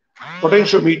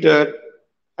 potentiometer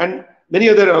and many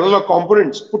other analog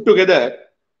components put together,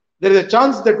 there is a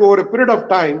chance that over a period of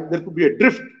time there could be a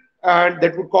drift and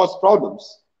that would cause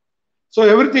problems. So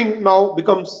everything now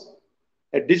becomes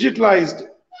a digitalized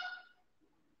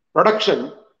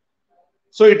production.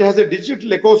 So it has a digital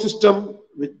ecosystem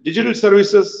with digital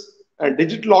services and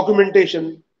digital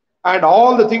augmentation, and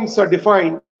all the things are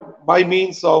defined by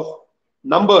means of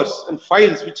numbers and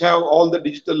files which have all the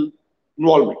digital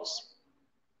involvements.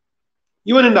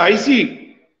 Even in the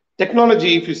IC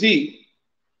technology, if you see,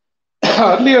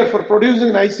 earlier for producing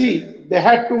an IC, they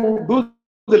had to do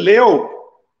the layout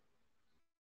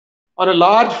on a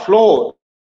large floor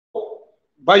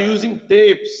by using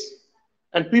tapes,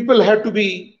 and people had to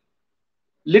be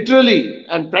literally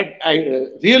and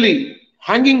really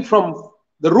hanging from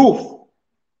the roof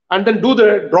and then do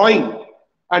the drawing,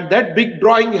 and that big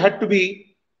drawing had to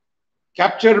be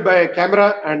captured by a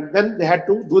camera, and then they had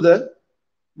to do the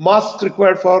masks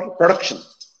required for production.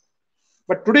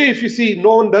 But today, if you see,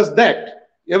 no one does that.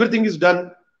 Everything is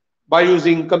done by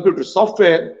using computer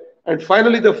software, and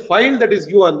finally the file that is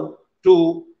given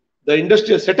to the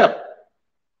industrial setup.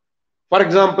 For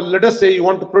example, let us say you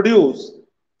want to produce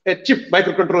a chip,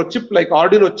 microcontroller chip like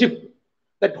Arduino chip.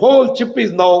 That whole chip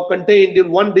is now contained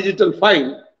in one digital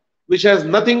file which has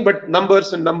nothing but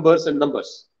numbers and numbers and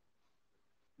numbers.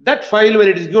 That file, when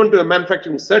it is given to a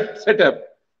manufacturing setup,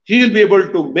 he will be able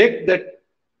to make that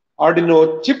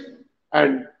Arduino chip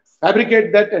and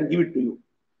fabricate that and give it to you.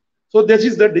 So this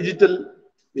is the digital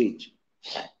age.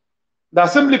 The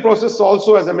assembly process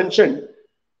also, as I mentioned,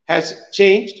 has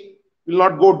changed. We will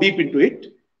not go deep into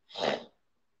it.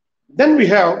 Then we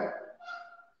have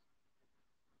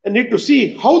a need to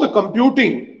see how the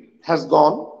computing has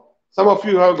gone. Some of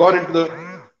you have gone into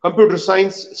the computer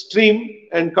science stream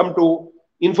and come to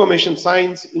information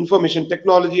science, information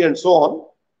technology, and so on.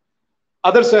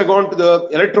 Others have gone to the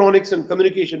electronics and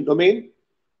communication domain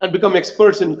and become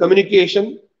experts in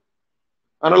communication,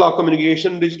 analog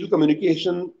communication, digital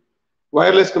communication,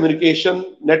 wireless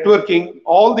communication, networking.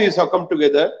 All these have come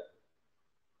together.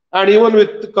 And even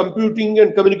with computing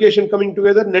and communication coming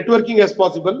together, networking is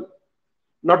possible.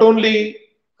 Not only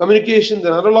communication in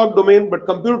the analog domain, but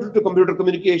computer-to-computer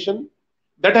communication.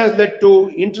 That has led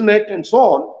to internet and so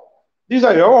on. These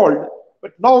are evolved.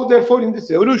 But now, therefore, in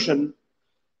this evolution,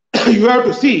 you have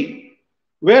to see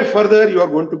where further you are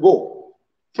going to go.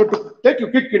 So to take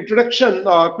a quick introduction,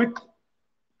 quick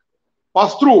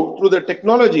pass through the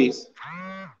technologies,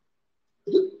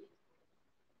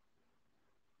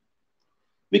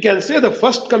 we can say the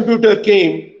first computer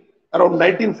came around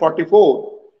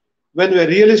 1944 when a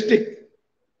realistic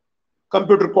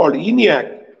computer called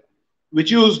ENIAC,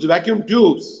 which used vacuum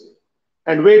tubes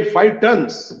and weighed 5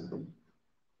 tons,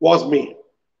 was made.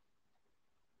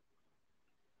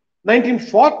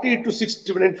 1940 to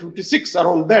 1956,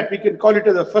 around that, we can call it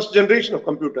as the first generation of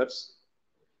computers.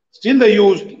 Still they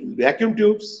used vacuum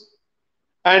tubes,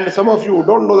 and some of you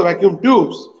don't know the vacuum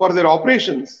tubes. For their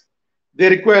operations, they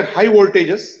require high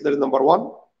voltages, that is number one.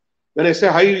 When I say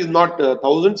high, is not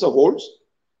thousands of volts,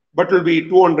 but will be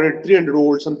 200, 300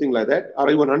 volts, something like that, or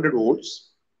even 100 volts.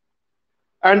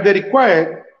 And they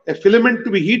require a filament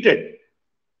to be heated,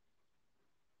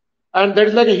 and that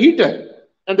is like a heater,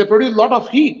 and they produce a lot of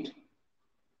heat,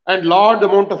 and large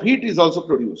amount of heat is also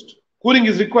produced. Cooling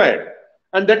is required,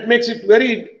 and that makes it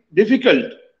very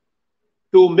difficult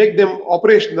to make them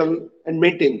operational and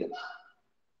maintain them.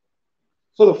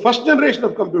 So the first generation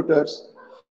of computers,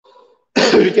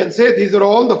 we can say these are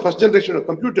all the first generation of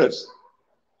computers.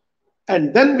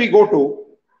 And then we go to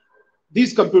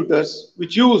these computers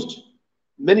which used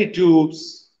many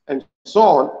tubes and so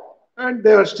on, and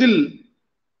they are still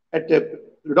at a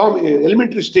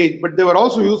elementary stage, but they were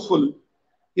also useful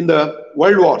in the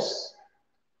world wars.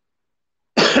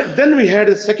 Then we had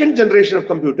a second generation of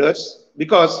computers,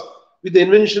 because with the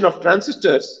invention of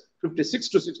transistors, 56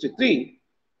 to 63,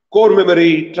 core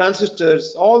memory,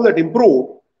 transistors, all that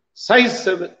improved, size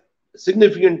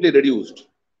significantly reduced.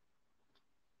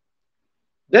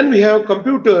 Then we have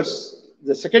computers,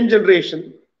 the second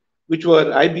generation, which were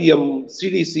IBM,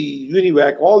 CDC,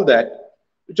 UNIVAC, all that,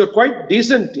 which are quite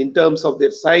decent in terms of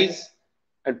their size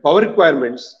and power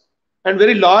requirements, and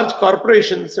very large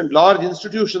corporations and large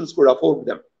institutions could afford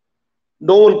them.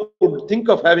 No one could think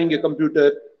of having a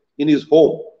computer in his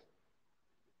home.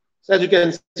 So as you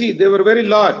can see, they were very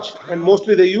large, and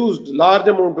mostly they used large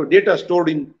amount of data stored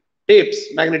in tapes,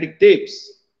 magnetic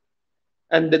tapes,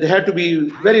 and they had to be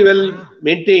very well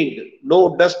maintained.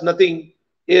 No dust, nothing,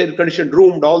 air-conditioned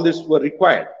room, all this were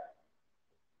required.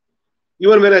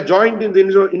 Even when I joined in the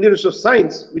Indian Institute of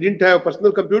Science, we didn't have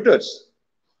personal computers,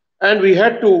 and we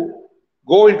had to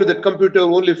go into that computer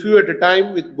only a few at a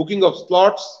time with booking of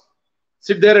slots,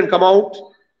 sit there and come out,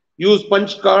 use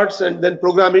punch cards and then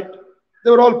program it. They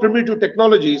were all primitive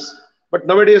technologies, but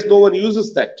nowadays no one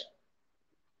uses that.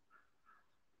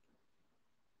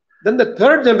 Then the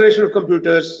third generation of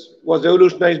computers was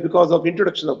revolutionized because of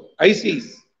introduction of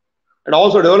ICs and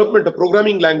also development of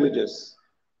programming languages.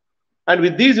 And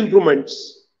with these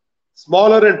improvements,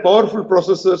 smaller and powerful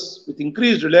processors with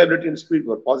increased reliability and speed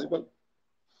were possible,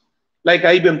 like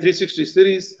IBM 360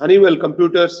 series, Honeywell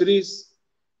computer series,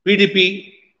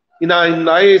 PDP. In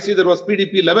IISc, there was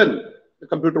PDP-11, the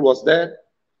computer was there.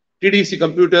 TDC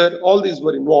computer, all these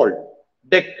were involved.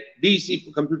 DEC,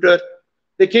 DC computer,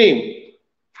 they came.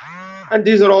 And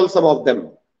these are all some of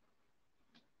them.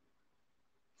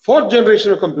 Fourth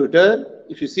generation of computer,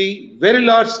 if you see, very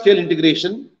large scale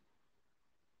integration,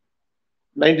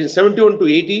 1971 to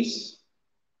 80s,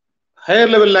 higher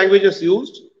level languages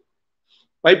used,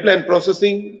 pipeline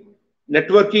processing,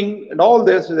 networking, and all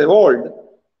this has evolved.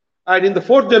 And in the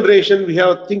fourth generation, we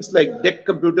have things like DEC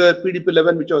computer,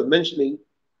 PDP-11, which I was mentioning,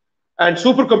 and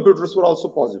supercomputers were also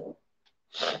possible.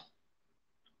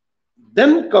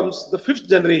 Then comes the fifth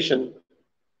generation,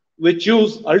 which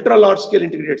use ultra-large scale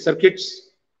integrated circuits,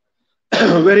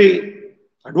 very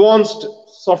advanced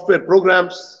software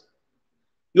programs,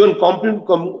 even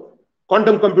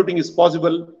quantum computing is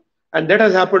possible, and that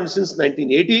has happened since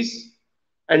 1980s.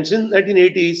 And since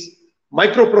 1980s,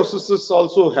 microprocessors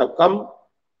also have come.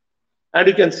 And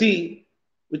you can see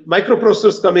with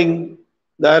microprocessors coming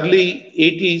the early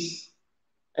 80s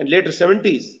and later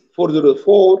 70s,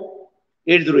 404,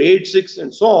 8086,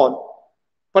 and so on,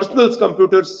 personal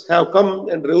computers have come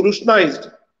and revolutionized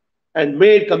and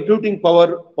made computing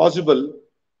power possible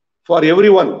for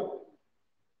everyone.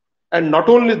 And not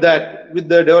only that, with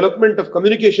the development of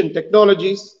communication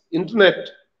technologies, internet,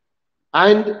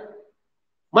 and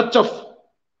much of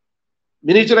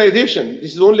miniaturization,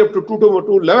 this is only up to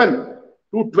 211,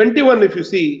 221 if you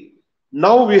see,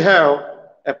 now we have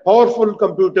a powerful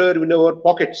computer in our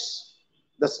pockets,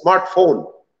 the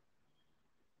smartphone,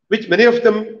 which many of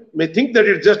them may think that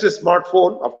it's just a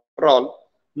smartphone after all.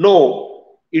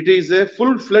 No, it is a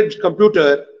full-fledged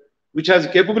computer which has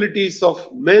capabilities of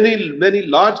many, many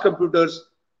large computers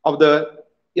of the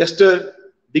yester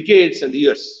decades and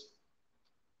years.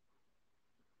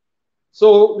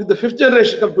 So with the fifth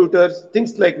generation computers,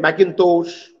 things like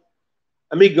Macintosh,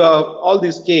 Amiga, all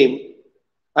these came.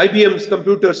 IBM's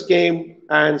computers came,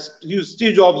 and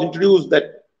Steve Jobs introduced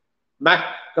that Mac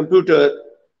computer.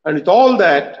 And with all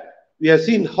that, we have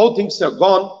seen how things have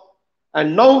gone.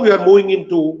 And now we are moving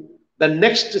into the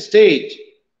next stage,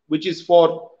 which is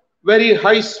for very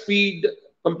high speed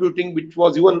computing, which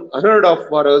was even unheard of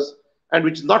for us, and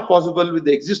which is not possible with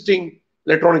the existing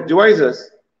electronic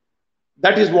devices.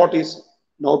 That is what is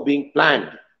now being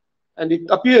planned. And it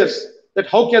appears that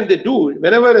how can they do it?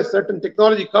 Whenever a certain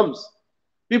technology comes,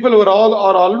 people are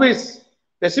always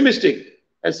pessimistic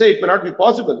and say it may not be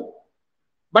possible.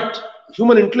 But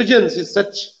human intelligence is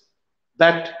such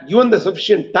that given the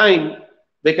sufficient time,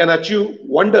 they can achieve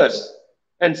wonders.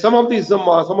 And some of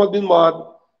them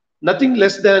are nothing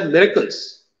less than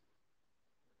miracles.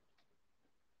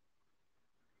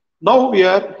 Now we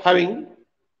are having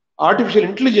artificial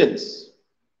intelligence,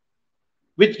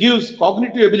 which gives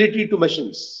cognitive ability to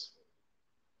machines,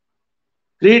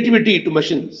 creativity to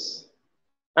machines,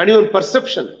 and even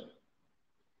perception.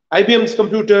 IBM's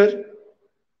computer,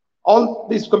 all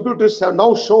these computers have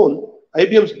now shown,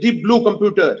 IBM's Deep Blue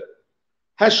computer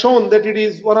has shown that it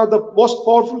is one of the most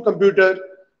powerful computer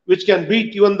which can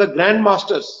beat even the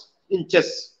grandmasters in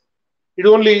chess. It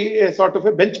is only a sort of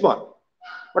a benchmark,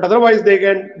 but otherwise they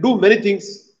can do many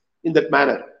things in that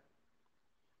manner.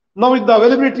 Now with the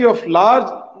availability of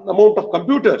large amount of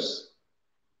computers,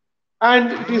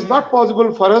 and it is not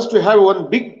possible for us to have one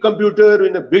big computer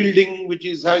in a building which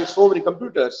is having so many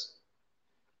computers.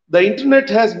 The internet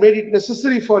has made it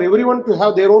necessary for everyone to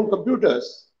have their own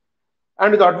computers.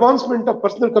 And with the advancement of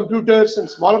personal computers and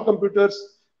smaller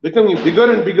computers becoming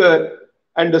bigger and bigger,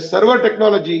 and the server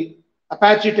technology,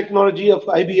 Apache technology of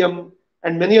IBM,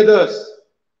 and many others,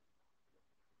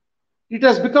 it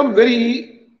has become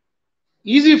very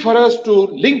easy for us to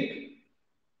link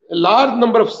a large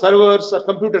number of servers or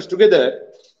computers together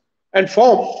and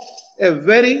form a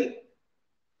very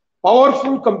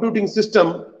powerful computing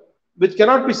system which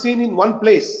cannot be seen in one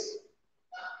place.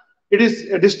 It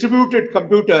is a distributed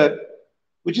computer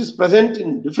which is present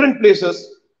in different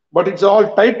places, but it's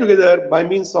all tied together by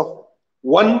means of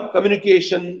one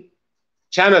communication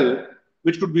channel,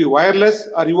 which could be wireless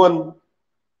or even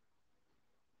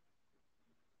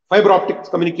fiber optic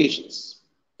communications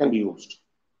can be used.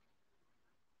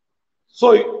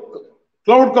 So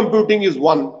cloud computing is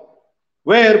one,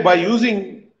 where by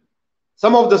using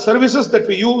some of the services that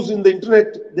we use in the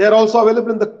internet, they are also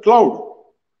available in the cloud.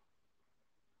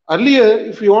 Earlier,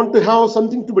 if we want to have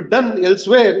something to be done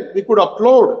elsewhere, we could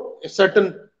upload a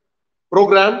certain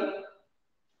program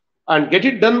and get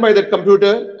it done by that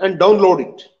computer and download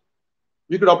it.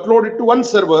 We could upload it to one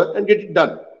server and get it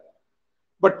done.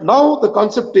 But now the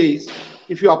concept is,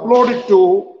 if you upload it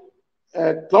to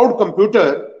a cloud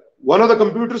computer, one of the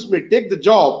computers may take the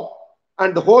job,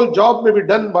 and the whole job may be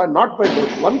done by not by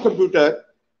one computer.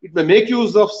 It may make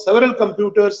use of several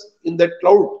computers in that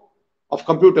cloud of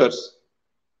computers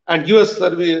and give us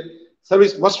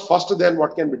service much faster than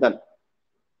what can be done.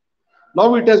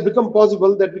 Now it has become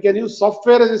possible that we can use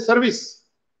software as a service.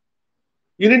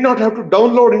 You need not have to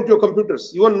download into your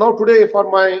computers. Even now today, for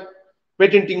my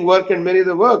patenting work and many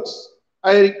other works,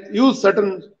 I use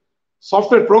certain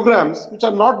software programs which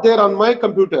are not there on my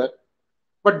computer,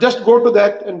 but just go to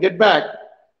that and get back,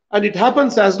 and it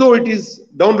happens as though it is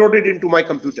downloaded into my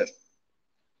computer.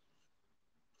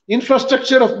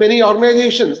 Infrastructure of many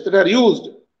organizations that are used,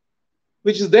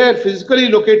 which is there physically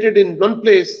located in one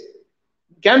place,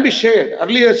 can be shared.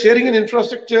 Earlier, sharing an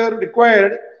infrastructure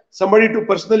required somebody to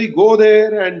personally go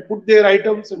there and put their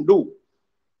items and do.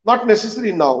 Not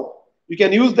necessary now. You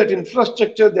can use that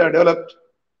infrastructure they are developed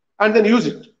and then use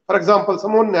it. For example,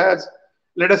 someone has,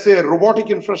 let us say, a robotic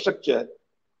infrastructure.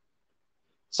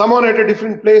 Someone at a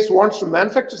different place wants to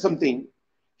manufacture something.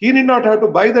 He need not have to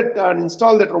buy that and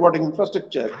install that robotic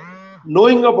infrastructure.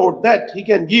 Knowing about that, he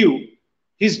can give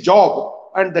his job,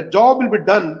 and the job will be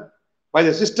done by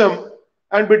the system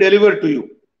and be delivered to you.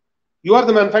 You are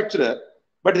the manufacturer,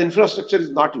 but the infrastructure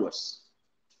is not yours.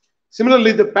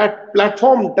 Similarly, the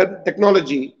platform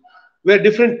technology, where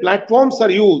different platforms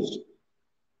are used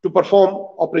to perform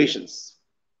operations.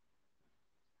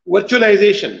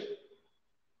 Virtualization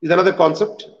is another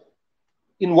concept.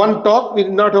 In one talk, we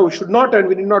should not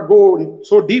go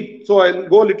so deep, so I'll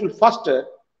go a little faster.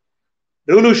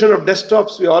 Revolution of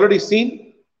desktops, we already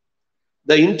seen.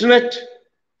 The internet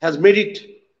has made it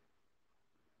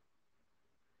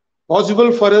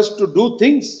possible for us to do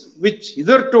things which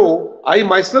hitherto I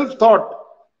myself thought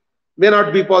may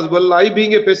not be possible. I,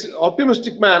 being an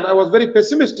optimistic man, I was very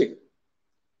pessimistic.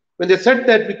 When they said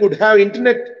that we could have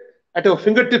internet at our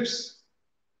fingertips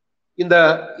in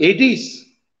the 80s,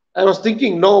 I was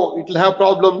thinking, no, it will have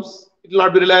problems, it will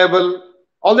not be reliable,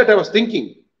 all that I was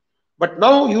thinking. But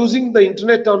now, using the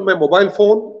internet on my mobile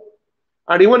phone,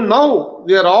 and even now,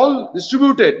 we are all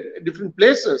distributed at different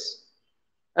places,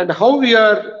 and how we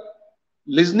are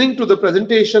listening to the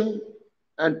presentation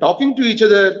and talking to each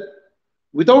other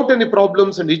without any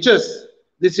problems and hitches,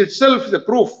 this itself is a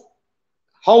proof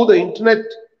how the internet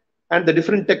and the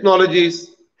different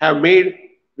technologies have made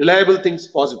reliable things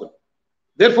possible.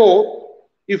 Therefore,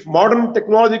 if modern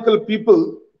technological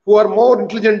people who are more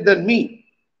intelligent than me,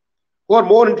 who are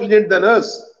more intelligent than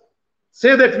us,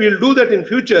 say that we will do that in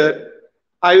future,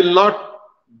 I will not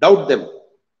doubt them.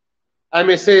 I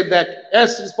may say that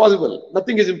yes, it is possible.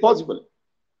 Nothing is impossible.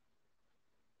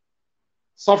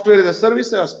 Software as a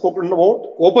service, I have spoken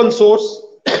about. Open source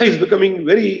is becoming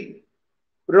very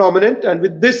predominant, and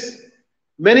with this,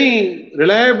 many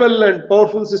reliable and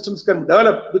powerful systems can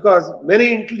develop because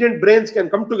many intelligent brains can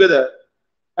come together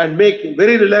and make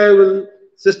very reliable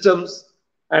systems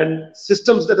and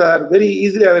systems that are very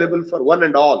easily available for one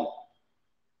and all.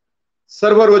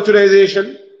 Server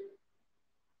virtualization,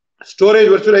 storage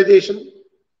virtualization.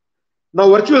 Now,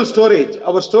 virtual storage,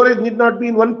 our storage need not be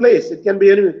in one place. It can be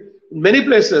in many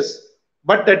places,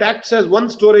 but that acts as one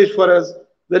storage for us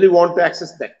when we want to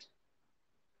access that.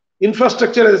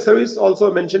 Infrastructure as a service,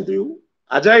 also mentioned to you.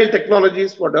 Agile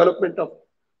technologies for development of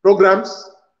programs,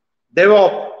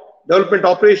 DevOps, development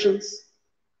operations,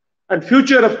 and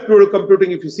future of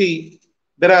computing. If you see,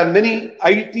 there are many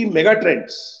IT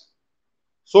megatrends: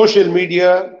 social media,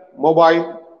 mobile,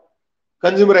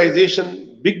 consumerization,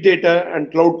 big data,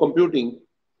 and cloud computing.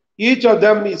 Each of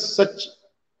them is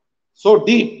so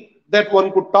deep that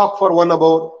one could talk for 1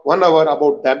 hour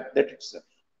about that itself.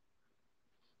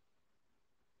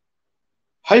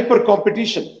 Hyper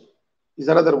competition is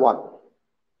another one.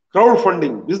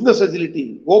 Crowdfunding, business agility,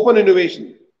 open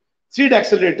innovation, seed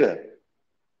accelerator.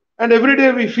 And every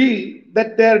day we feel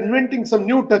that they are inventing some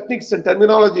new techniques and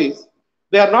terminologies.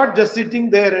 They are not just sitting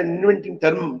there and inventing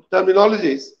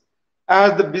terminologies.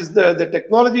 As the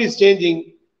technology is changing,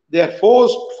 they are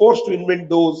forced to invent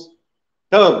those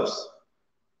terms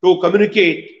to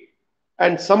communicate.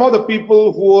 And some of the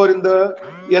people who are in the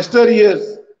yesteryears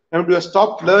and who have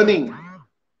stopped learning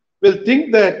will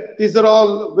think that these are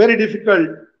all very difficult.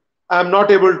 I am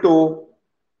not able to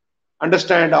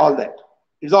understand all that.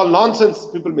 It's all nonsense,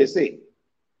 people may say.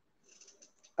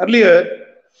 Earlier,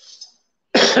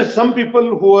 some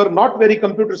people who are not very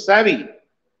computer savvy,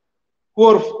 who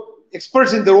are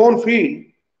experts in their own field,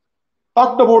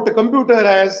 talked about a computer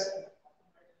as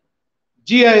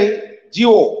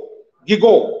GIGO,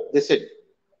 they said.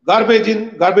 Garbage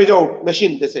in, garbage out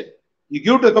machine, they said. You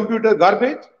give to the computer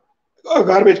garbage,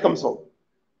 garbage comes out.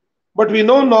 But we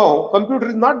know now, computer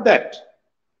is not that.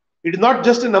 It is not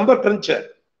just a number cruncher.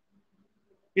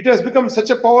 It has become such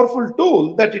a powerful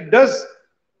tool that it does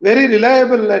very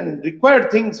reliable and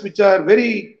required things which are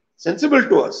very sensible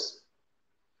to us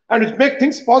and which make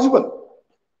things possible.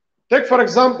 Take for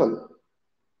example,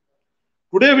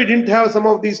 today we didn't have some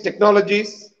of these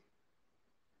technologies.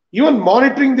 Even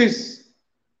monitoring this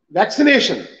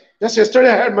vaccination. Just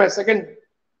yesterday I had my second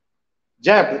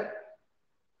jab.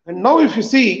 And now if you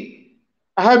see,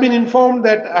 I have been informed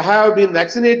that I have been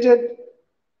vaccinated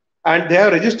and they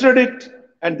have registered it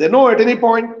and they know at any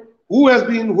point who has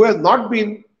been, who has not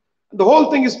been. The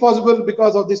whole thing is possible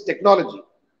because of this technology.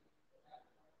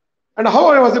 And how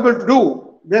I was able to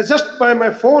do, just by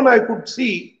my phone I could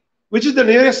see which is the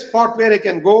nearest spot where I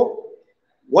can go,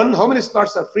 how many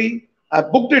slots are free. I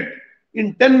booked it.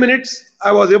 In 10 minutes,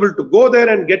 I was able to go there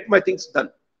and get my things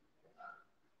done.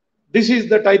 This is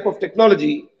the type of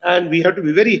technology, and we have to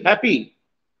be very happy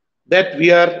that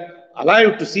we are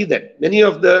alive to see that. Many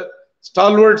of the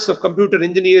stalwarts of computer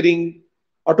engineering,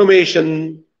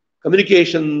 automation,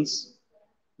 communications,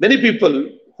 many people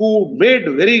who made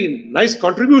very nice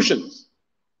contributions,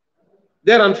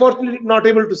 they are unfortunately not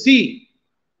able to see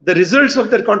the results of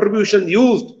their contribution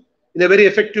used in a very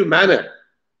effective manner.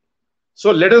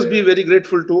 So let us be very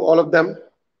grateful to all of them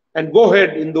and go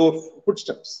ahead in those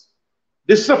footsteps.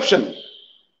 Disruption.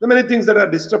 There are many things that are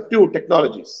disruptive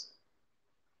technologies.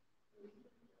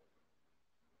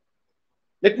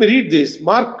 Let me read this.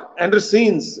 Mark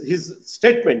Anderson's his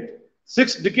statement: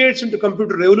 6 decades into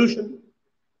computer revolution,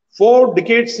 4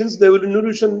 decades since the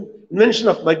invention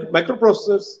of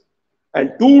microprocessors,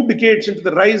 and 2 decades into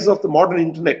the rise of the modern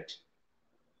internet.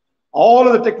 All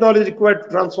of the technology required to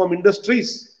transform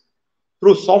industries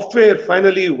through software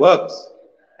finally works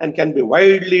and can be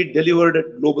widely delivered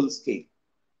at global scale.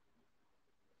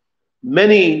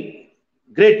 Many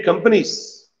great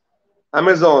companies,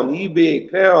 Amazon,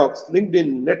 eBay, Crayox,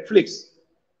 LinkedIn, Netflix,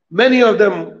 many of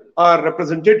them are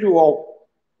representative of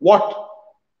what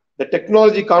the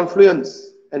technology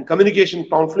confluence and communication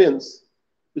confluence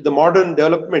with the modern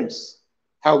developments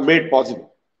have made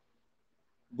possible.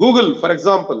 Google, for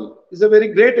example, is a very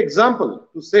great example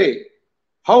to say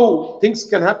how things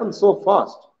can happen so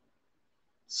fast.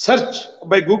 Search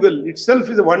by Google itself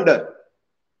is a wonder.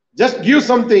 Just give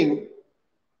something,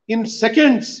 in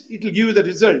seconds it will give you the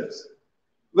results.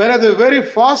 Whereas a very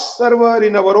fast server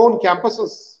in our own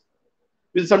campuses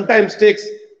will sometimes take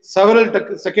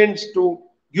several seconds to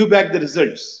give back the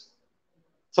results.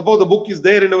 Suppose the book is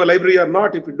there in our library or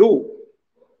not. If you do,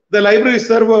 the library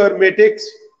server may take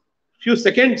few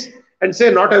seconds and say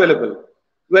not available.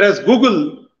 Whereas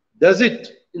Google does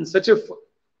it in such a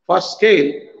fast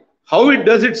scale, how it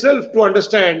does itself to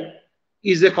understand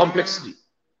is a complexity.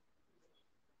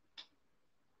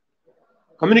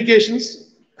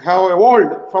 communications have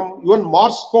evolved from even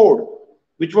Morse code,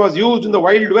 which was used in the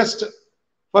Wild West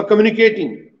for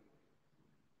communicating,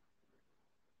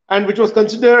 and which was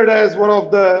considered as one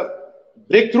of the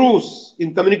breakthroughs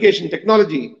in communication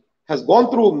technology, has gone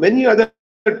through many other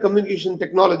communication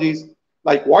technologies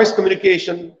like voice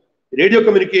communication, radio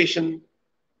communication,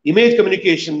 image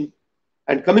communication,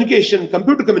 and communication,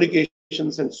 computer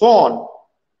communications, and so on,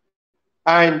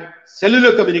 and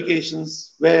cellular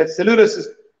communications, where cellular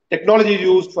technology is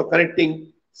used for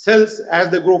connecting cells as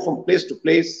they grow from place to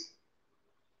place,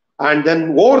 and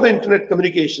then over the internet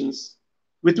communications,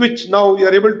 with which now we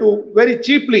are able to very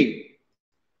cheaply,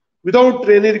 without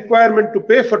any requirement to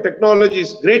pay for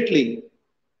technologies greatly,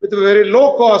 with a very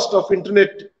low cost of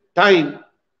internet time,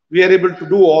 we are able to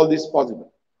do all this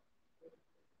possible.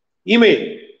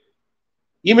 Email.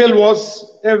 Email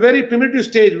was a very primitive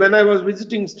stage when I was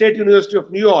visiting State University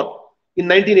of New York in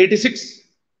 1986.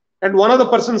 And one of the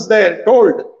persons there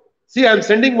told, see, I'm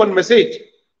sending one message.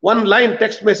 One line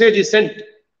text message is sent.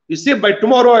 You see, by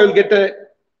tomorrow I will get a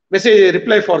message, a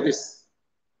reply for this.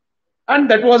 And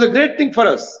that was a great thing for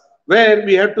us, where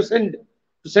we had to send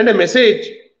a message.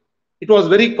 It was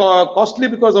very costly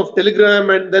because of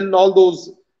telegram and then all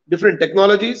those different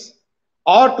technologies.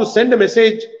 Or to send a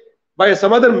message by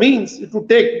some other means, it would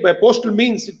take, by postal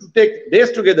means, it would take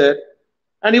days together.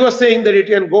 And he was saying that it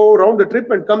can go round the trip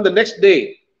and come the next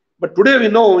day. But today we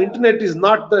know internet is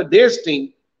not the days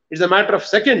thing. It's a matter of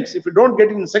seconds. If you don't get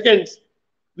it in seconds,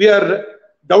 we are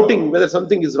doubting whether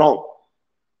something is wrong.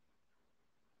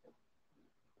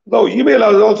 Now, email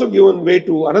has also given way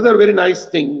to another very nice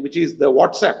thing, which is the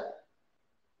WhatsApp.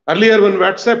 Earlier, when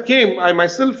WhatsApp came, I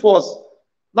myself was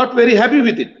not very happy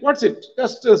with it. What's it?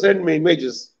 Just send me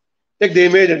images. Take the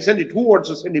image and send it. Who wants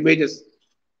to send images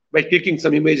by clicking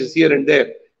some images here and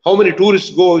there? How many tourists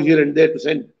go here and there to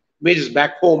send images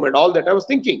back home and all that? I was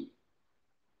thinking.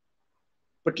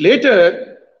 But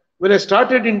later, when I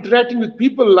started interacting with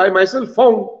people, I myself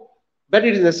found that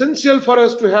it is essential for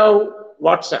us to have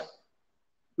WhatsApp.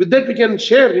 With that, we can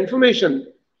share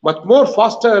information much more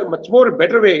faster, much more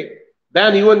better way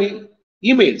than even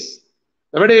emails.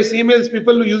 Nowadays, emails,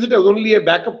 people use it as only a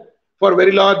backup for a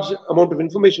very large amount of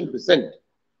information to be sent.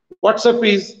 WhatsApp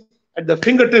is at the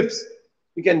fingertips.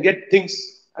 We can get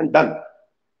things and done.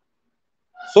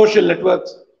 Social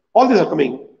networks, all these are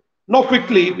coming. Now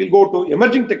quickly, we'll go to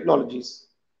emerging technologies.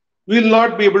 We will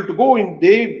not be able to go in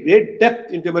great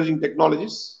depth into emerging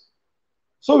technologies.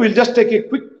 So we'll just take a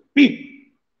quick peep.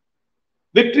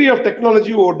 Victory of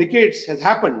technology over decades has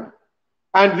happened,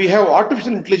 and we have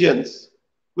artificial intelligence,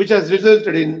 which has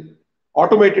resulted in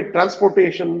automated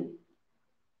transportation,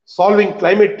 solving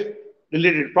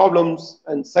climate-related problems,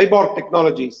 and cyborg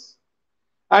technologies.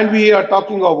 And we are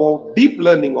talking about deep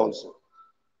learning also.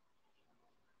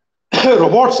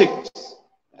 Robotics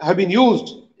have been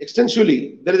used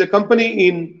extensively. There is a company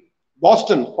in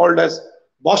Boston called as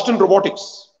Boston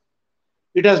Robotics.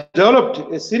 It has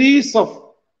developed a series of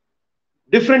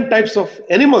different types of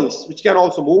animals which can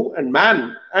also move, and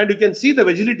man. And you can see the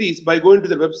agilities by going to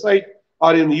the website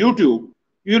or in YouTube.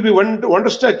 You will be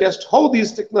wonderstruck as to how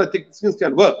these things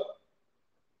can work.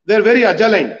 They are very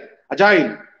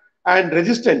agile and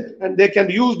resistant, and they can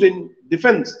be used in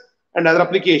defense and other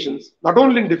applications. Not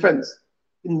only in defense,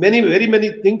 in very many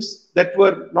things that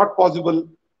were not possible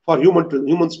for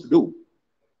humans to do.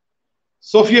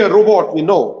 Sophia robot, we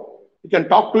know, you can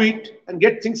talk to it and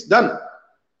get things done.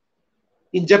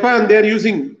 In Japan, they are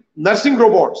using nursing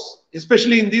robots,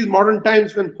 especially in these modern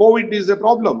times when COVID is a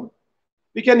problem.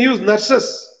 We can use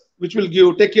nurses, which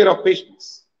will take care of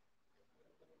patients.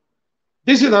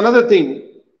 This is another thing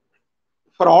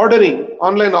for ordering,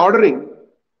 online ordering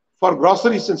for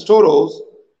groceries and stores.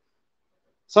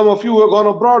 Some of you who have gone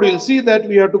abroad, you'll see that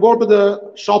we have to go to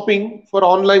the shopping for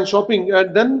online shopping,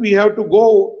 and then we have to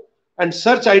go and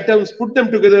search items, put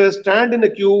them together, stand in a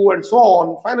queue, and so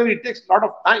on. Finally, it takes a lot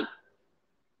of time.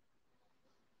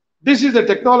 This is a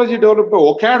technology developed by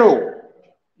Ocado,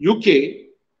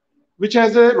 UK, which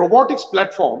has a robotics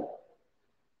platform.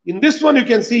 In this one, you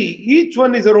can see each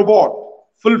one is a robot,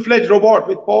 full-fledged robot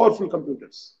with powerful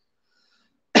computers.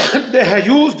 They have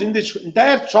used in this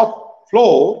entire shop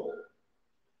floor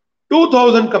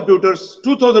 2,000 computers,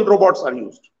 2,000 robots are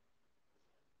used.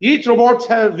 Each robot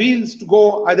has wheels to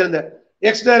go either in the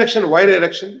X direction, Y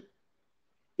direction.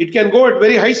 It can go at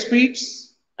very high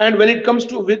speeds, and when it comes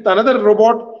to with another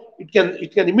robot, it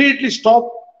can immediately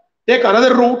stop, take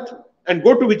another route, and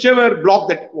go to whichever block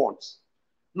that it wants.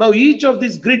 Now, each of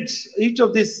these grids, each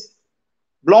of these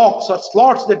blocks or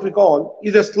slots that we call,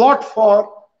 is a slot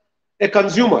for a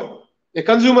consumer. A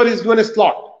consumer is given a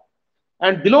slot,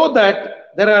 and below that,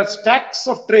 there are stacks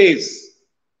of trays.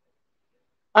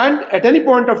 And at any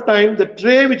point of time, the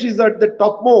tray which is at the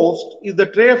topmost is the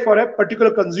tray for a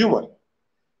particular consumer.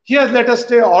 He has, let us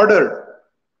say, ordered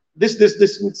this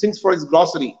things for his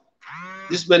grocery.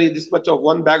 This much of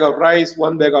one bag of rice,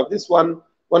 one bag of this one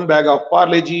bag of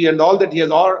Parle-G, and all that he has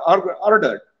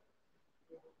ordered.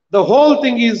 The whole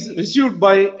thing is received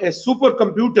by a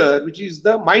supercomputer, which is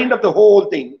the mind of the whole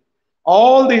thing.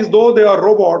 All these, though they are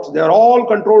robots, they are all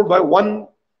controlled by one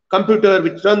computer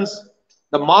which runs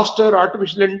the master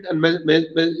artificial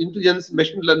intelligence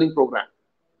machine learning program.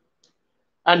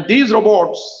 And these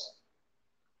robots,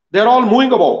 they are all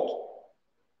moving about.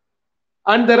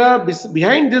 And there are,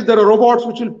 behind this, there are robots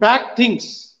which will pack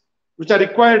things which are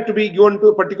required to be given to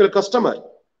a particular customer.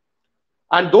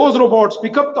 And those robots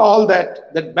pick up all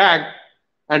that bag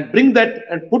and bring that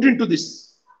and put into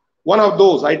this, one of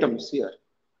those items here.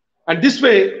 And this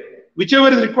way, whichever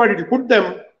is required, you put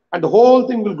them, and the whole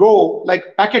thing will go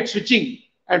like packet switching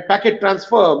and packet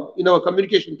transfer in our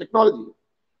communication technology.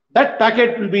 That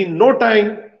packet will be in no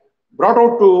time brought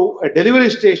out to a delivery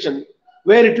station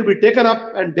where it will be taken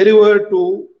up and delivered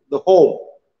to the home.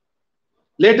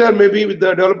 Later, maybe with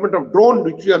the development of drone,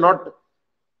 which we are not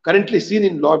currently seen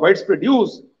in widespread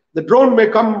use, the drone may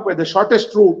come by the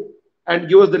shortest route and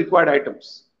give us the required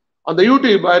items. On the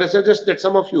YouTube, I suggest that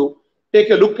some of you take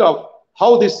a look of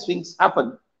how these things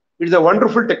happen. It is a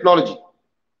wonderful technology.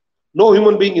 No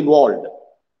human being involved.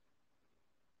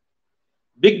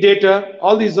 Big data,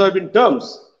 all these have been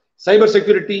terms.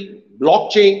 Cybersecurity,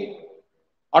 blockchain,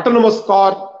 autonomous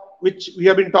car, which we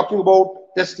have been talking about,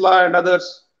 Tesla and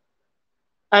others.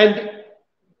 And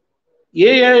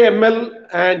AI, ML,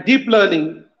 and deep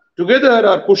learning together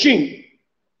are pushing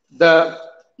the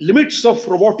limits of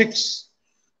robotics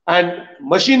and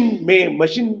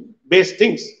machine-based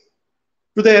things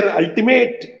to their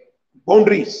ultimate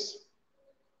boundaries.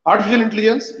 Artificial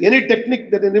intelligence, any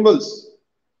technique that enables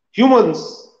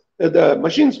humans, the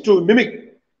machines to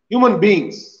mimic human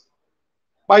beings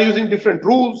by using different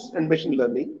rules and machine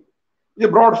learning, is a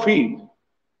broad field.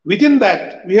 Within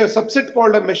that, we have a subset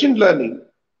called a machine learning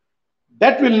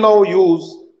that will now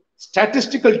use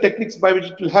statistical techniques by which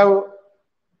it will have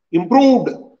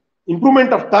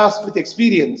improvement of task with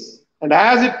experience. And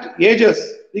as it ages,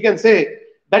 we can say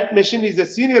that machine is a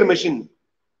senior machine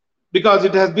because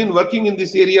it has been working in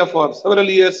this area for several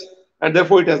years and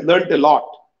therefore it has learned a lot.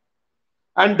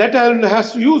 And that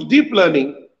has to use deep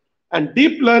learning. And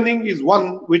deep learning is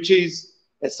one which is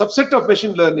a subset of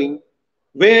machine learning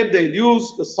where they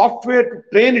use the software to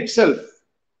train itself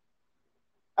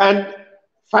and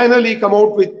finally come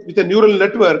out with a neural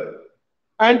network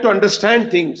and to understand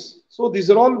things. So these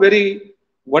are all very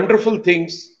wonderful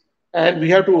things, and we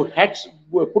have to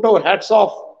put our hats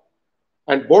off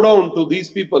and bow down to these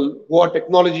people who are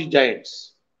technology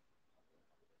giants.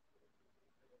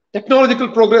 Technological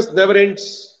progress never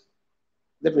ends,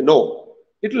 that we know.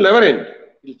 It will never end.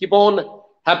 It will keep on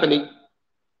happening.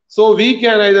 So we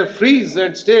can either freeze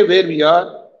and stay where we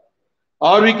are,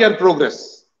 or we can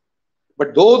progress.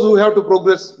 But those who have to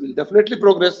progress will definitely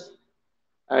progress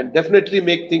and definitely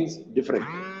make things different.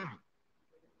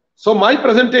 So my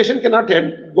presentation cannot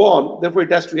go on, therefore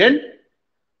it has to end.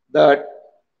 The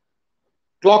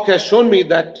clock has shown me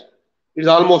that it is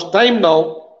almost time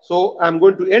now, so I'm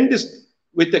going to end this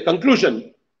with a conclusion.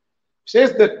 It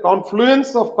says the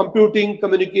confluence of computing,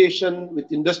 communication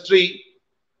with industry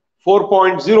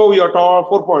 4.0 we are taught,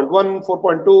 4.1,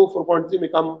 4.2, 4.3 may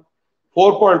come,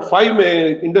 4.5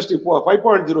 may, industry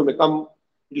 5.0 may come,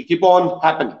 it will keep on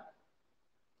happening.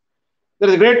 There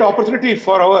is a great opportunity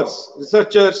for us,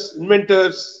 researchers,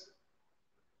 inventors,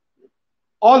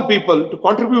 all people to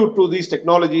contribute to these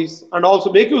technologies and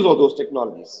also make use of those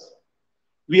technologies.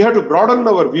 We have to broaden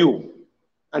our view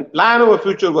and plan our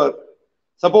future work.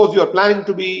 Suppose you are planning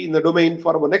to be in the domain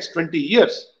for our next 20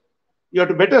 years, you have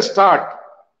to better start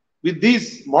with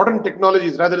these modern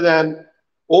technologies rather than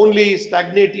only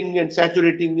stagnating and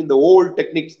saturating in the old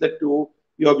techniques that you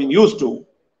have been used to,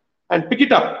 and pick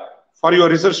it up for your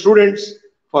research students,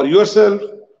 for yourself.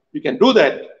 You can do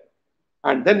that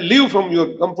and then leave from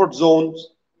your comfort zones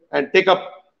and take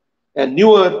up a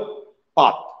newer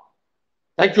path.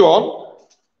 Thank you all.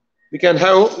 We can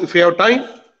have, if we have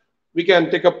time, we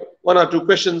can take up one or two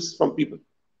questions from people.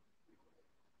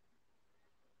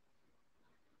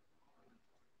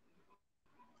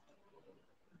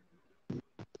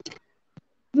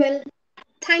 Well,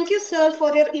 thank you, sir,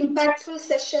 for your impactful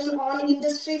session on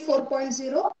Industry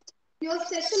 4.0. Your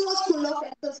session was full of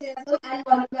enthusiasm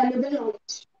and valuable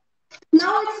knowledge.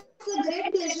 Now it's a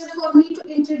great pleasure for me to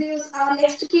introduce our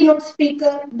next keynote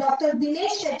speaker, Dr.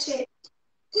 Dinesh Cheche.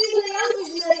 He He is a young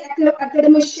visionary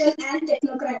academician and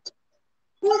technocrat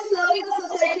who is serving the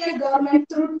society and government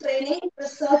through training,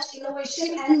 research,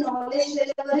 innovation, and knowledge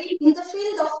delivery in the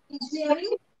field of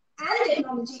engineering and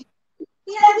technology.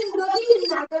 He has been working in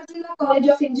Nagarjuna College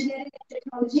of Engineering and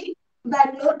Technology,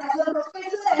 Bangalore, as a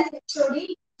professor and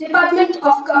HOD, Department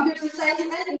of Computer Science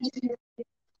and Engineering.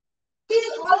 He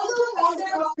is also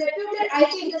founder of reputed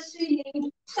IT industry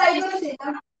named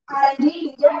CyberSena R&D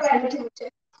India Private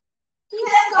Limited. He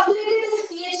has completed his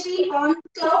PhD on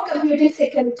cloud computing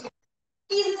security.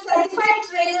 He is a certified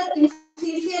trainer in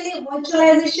CCNA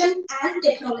virtualization and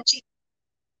technology.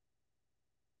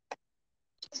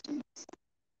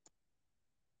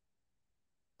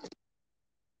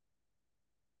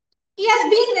 He has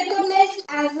been recognized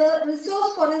as a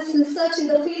resource for his research in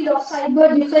the field of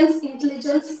cyber defense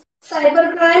intelligence,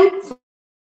 cybercrime,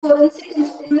 forensic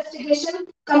investigation,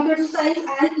 computer science,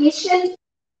 and Asian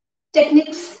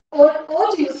techniques.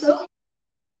 Over to you, sir.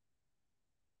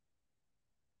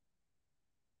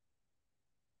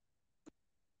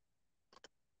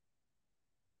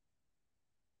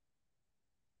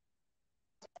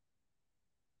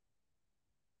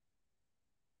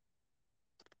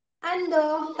 And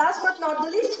last but not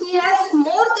the least, he has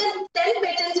more than 10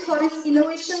 patents for his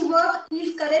innovation work. He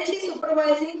is currently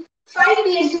supervising 5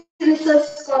 PhD research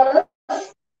scholars,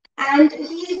 and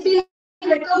he is being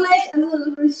recognized as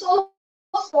a resource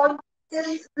for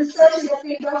his research in the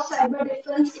field of cyber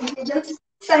defense intelligence,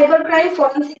 cybercrime,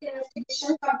 forensic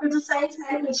investigation, computer science,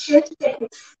 and ancient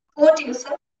techniques. Over to you,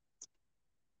 sir.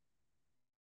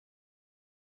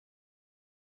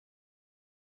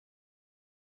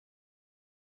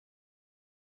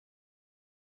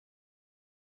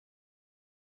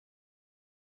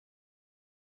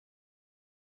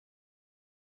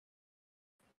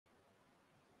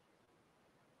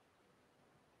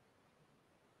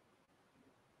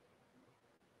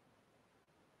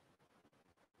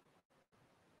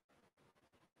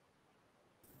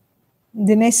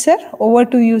 Dinesh sir, over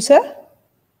to you, sir.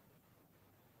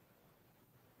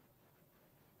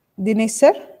 Dinesh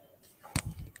sir?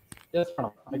 Yes,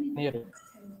 madam. I can hear you.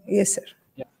 Yes, sir.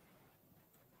 Yeah.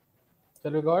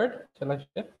 Shall we go ahead? Shall I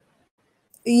share?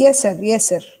 Yes, sir. Yes,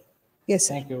 sir. Yes,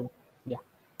 sir. Thank you. Yeah.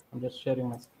 I'm just sharing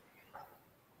my screen.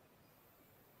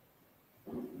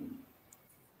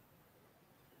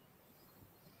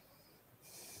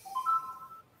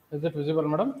 Is it visible,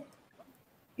 madam?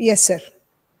 Yes, sir.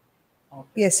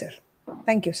 Okay. Yes, sir.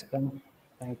 Thank you, sir.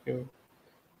 Thank you.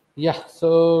 Yeah,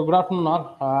 so good afternoon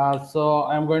all. So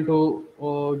I'm going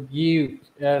to give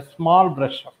a small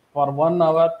brush up for 1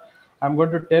 hour. I'm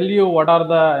going to tell you what are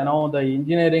the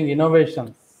engineering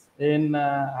innovations in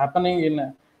happening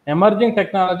in emerging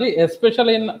technology,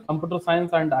 especially in computer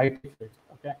science and IT field.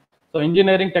 Okay, so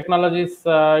engineering technologies,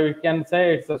 we can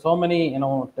say it's so many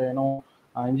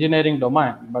engineering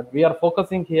domain, but we are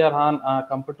focusing here on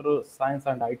computer science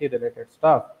and IT related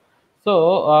stuff. So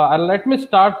let me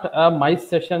start my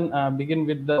session, begin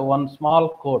with the one small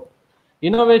quote.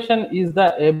 Innovation is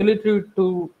the ability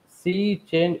to see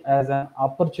change as an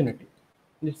opportunity.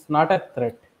 It's not a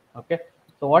threat. Okay.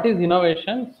 So what is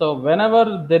innovation? So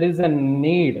whenever there is a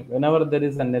need, whenever there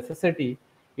is a necessity,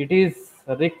 it is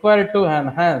required to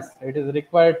enhance. It is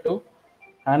required to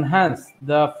enhance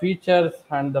the features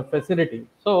and the facility.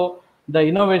 So the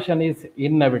innovation is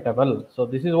inevitable. So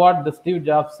this is what the Steve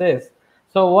Jobs says.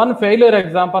 So one failure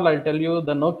example, I'll tell you,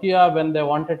 the Nokia, when they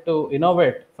wanted to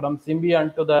innovate from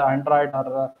Symbian to the Android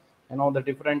or the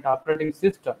different operating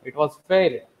system, it was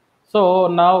failure. So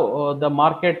now the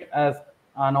market as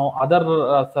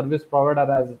other service provider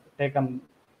has taken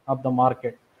up the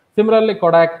market. Similarly,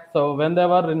 Kodak. So when they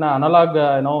were in analog,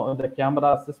 the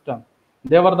camera system,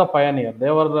 they were the pioneer.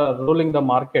 They were ruling the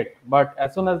market. But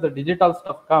as soon as the digital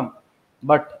stuff come,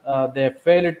 but they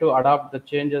failed to adopt the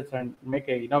changes and make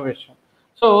a innovation.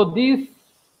 So these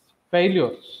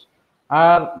failures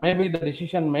are maybe the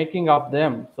decision making of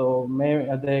them. So may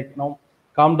they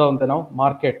calm down the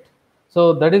market.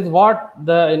 So that is what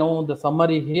the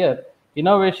summary here.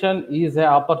 Innovation is an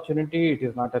opportunity. It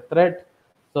is not a threat.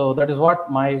 So that is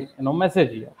what my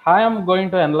message here. I am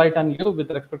going to enlighten you with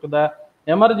respect to the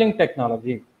emerging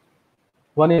technology.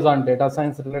 One is on data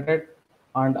science related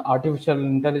and artificial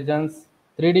intelligence,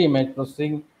 3D image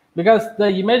processing. Because the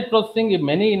image processing,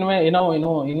 many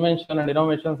invention and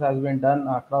innovations has been done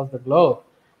across the globe,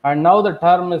 and now the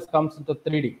term is comes into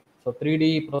 3D. So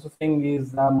 3D processing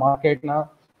is the market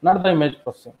now, not the image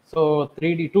processing. So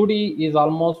 3D, 2D is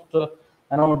almost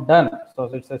done. So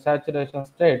it's a saturation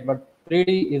state, but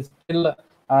 3D is still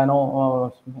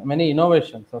many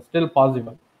innovations are still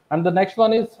possible. And the next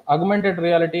one is augmented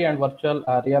reality and virtual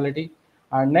reality.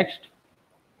 And next,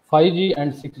 5G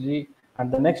and 6G,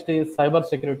 and the next is cyber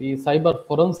security, cyber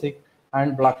forensic,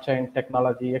 and blockchain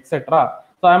technology, etc.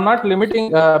 So I'm not limiting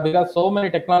because so many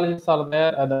technologies are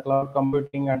there, the cloud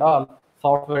computing and all,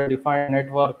 software-defined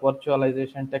network,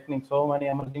 virtualization techniques, so many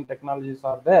emerging technologies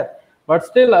are there. But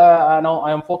still,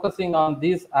 I am focusing on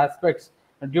these aspects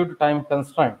due to time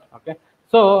constraint. Okay,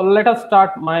 so let us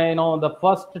start my the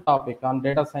first topic on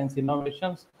data science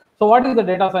innovations. So what is the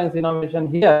data science innovation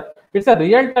here? It's a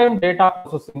real-time data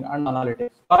processing and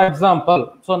analytics. For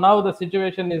example, so now the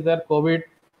situation is there, COVID.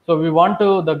 So we want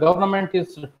to, the government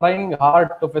is trying hard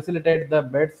to facilitate the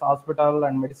beds, hospital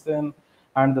and medicine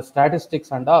and the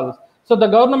statistics and all. So the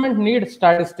government needs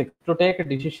statistics to take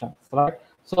decisions, right?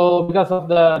 So because of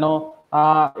the,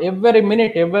 every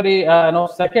minute, every,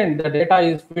 second, the data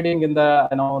is feeding in the,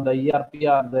 the ERP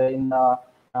or the, in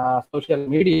the social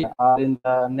media or in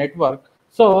the network.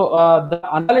 So the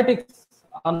analytics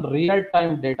on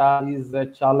real-time data is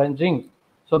challenging.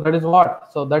 So that is what?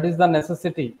 So that is the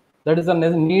necessity. That is the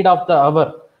need of the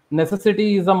hour.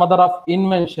 Necessity is the mother of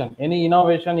invention. Any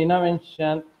innovation,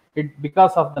 it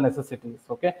because of the necessities.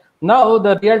 Okay. Now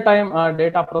the real-time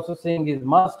data processing is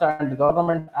must, and the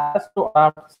government has to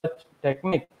adopt such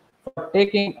technique for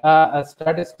taking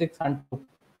statistics and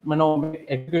make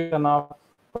execution of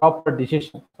proper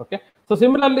decisions. Okay, so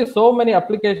similarly, so many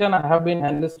applications have been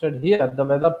enlisted here: the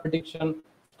weather prediction,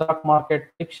 stock market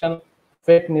prediction,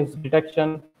 fake news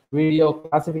detection, video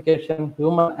classification,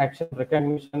 human action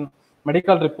recognition,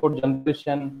 medical report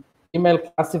generation, email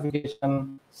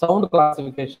classification, sound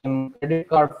classification, credit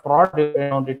card fraud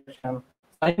detection,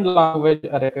 sign language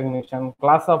recognition,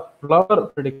 class of flower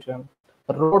prediction,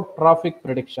 road traffic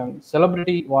prediction,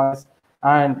 celebrity voice,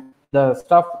 and the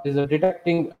stuff is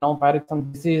detecting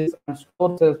Parkinson disease and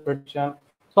store sales prediction.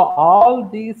 So all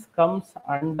these comes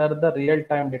under the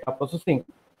real-time data processing.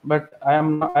 But I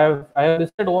have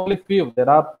listed only few. There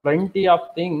are plenty of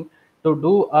things to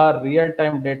do a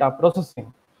real-time data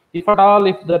processing. If at all,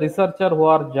 if the researcher who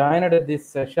are joined this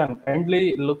session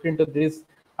kindly look into this,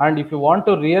 and if you want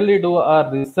to really do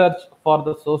a research for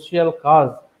the social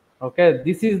cause, okay,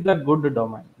 this is the good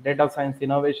domain. Data science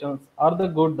innovations are the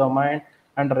good domain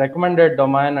and recommended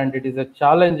domain, and it is a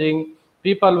challenging.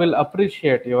 People will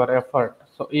appreciate your effort.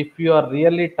 So if you are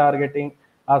really targeting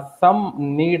some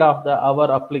need of the our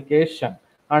application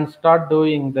and start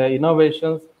doing the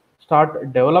innovations,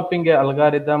 start developing a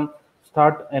algorithm,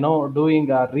 start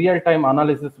doing a real-time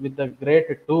analysis with the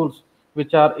great tools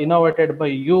which are innovated by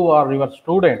you or your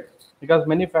students, because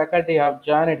many faculty have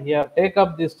joined here. Take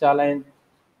up this challenge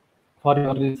for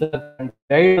your research and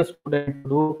guide the student to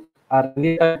do a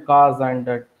real-time cause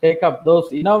and take up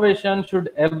those innovations should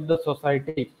help the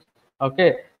society.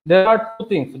 Okay, there are two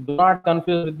things. Do not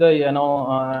confuse with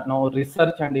the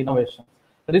research and innovation.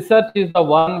 Research is the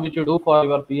one which you do for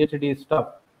your PhD stuff.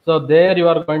 So there you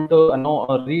are going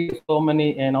to read so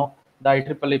many the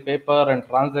IEEE paper and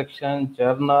transaction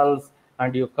journals,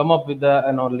 and you come up with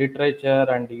the literature,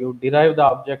 and you derive the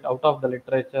object out of the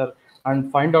literature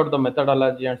and find out the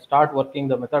methodology and start working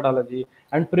the methodology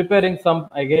and preparing some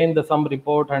again the some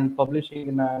report and publishing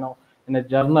in a in a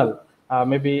journal,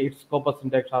 maybe it's Scopus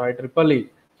Index or IEEE.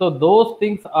 So those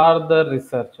things are the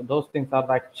research. Those things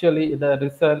are actually the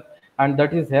research, and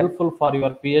that is helpful for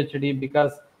your PhD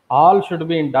because all should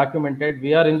be documented.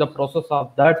 We are in the process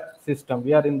of that system.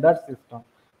 We are in that system.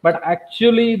 But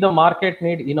actually, the market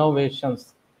need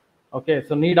innovations. Okay,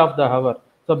 so need of the hour.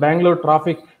 So Bangalore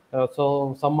traffic.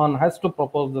 So someone has to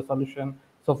propose the solution.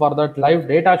 So for that, live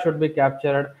data should be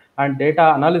captured and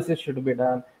data analysis should be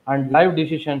done, and live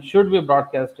decision should be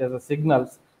broadcast as a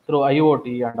signals through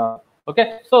IoT and all.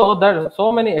 Okay, so there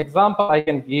so many example I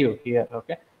can give here.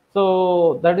 Okay,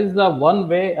 so that is the one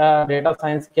way data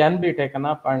science can be taken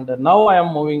up. And now I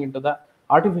am moving into the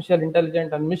artificial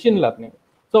intelligence and machine learning.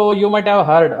 So you might have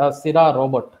heard Sira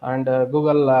robot and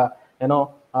Google,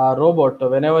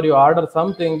 robot. Whenever you order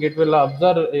something, it will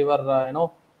observe your,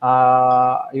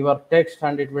 your text,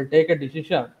 and it will take a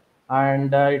decision,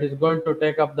 and it is going to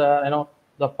take up the,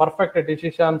 the perfect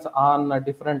decisions on a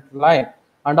different line.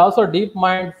 And also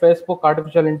DeepMind, Facebook,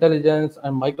 artificial intelligence,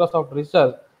 and Microsoft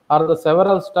Research are the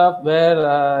several stuff where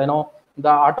the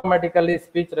automatically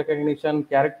speech recognition,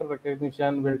 character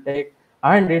recognition will take,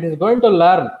 and it is going to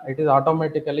learn. It is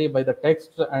automatically by the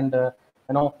text, and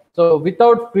so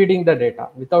without feeding the data,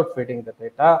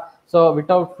 so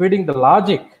without feeding the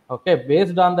logic. Okay,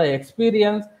 based on the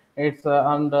experience, it's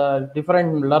on the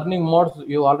different learning modes.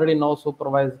 You already know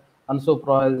supervised,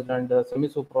 unsupervised, and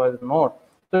semi-supervised mode.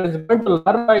 So it's going to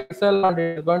learn by itself, and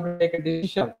it is going to take a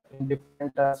decision in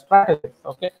different strategies.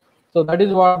 Okay, so that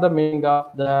is what the meaning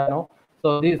of the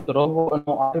So these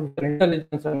artificial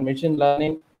intelligence and machine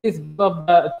learning, this give up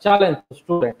the challenge to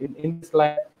student in this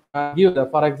line. Give the,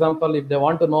 for example, if they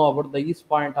want to know about the East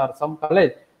Point or some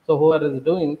college, so whoever is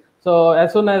doing, so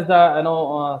as soon as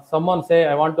the someone say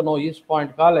I want to know East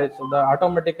Point College, so the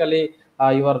automatically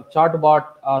your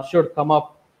chatbot should come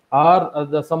up, or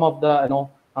the some of the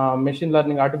machine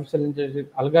learning artificial intelligence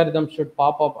algorithm should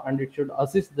pop up, and it should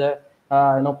assist the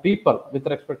people with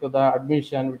respect to the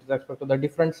admission, with respect to the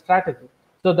different strategy.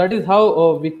 So that is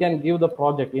how we can give the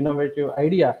project innovative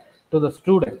idea to the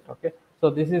student. Okay,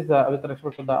 so this is with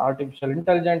respect to the artificial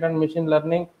intelligence and machine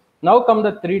learning. Now come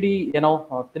the 3D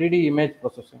 3D image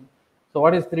processing. So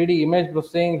what is 3D image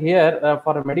processing here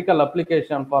for a medical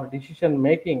application for decision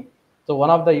making? So one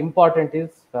of the important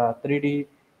is 3D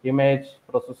image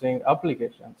processing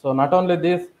application. So not only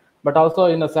this, but also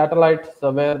in a satellite,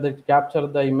 so where they capture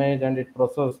the image and it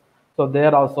process. So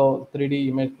there also 3D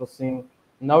image processing.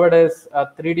 Nowadays,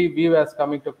 3D view is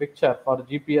coming to picture for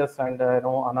GPS and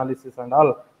analysis and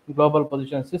all global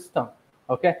position system.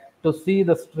 Okay, to see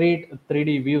the street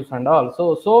 3D views and all.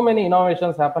 So many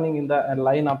innovations happening in the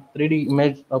line of 3D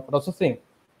image processing.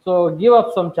 So give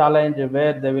up some challenge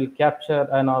where they will capture,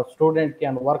 and our student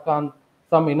can work on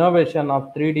some innovation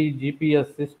of 3D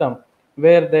GPS system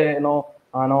where they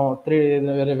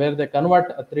where they convert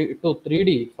to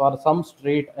 3D for some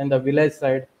street in the village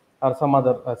side or some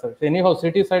other side. So anyhow,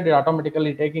 city side is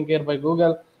automatically taken care by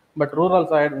Google, but rural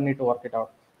side we need to work it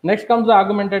out. Next comes the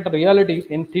augmented reality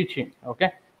in teaching.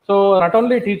 Okay, so not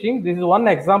only teaching, this is one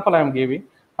example I am giving.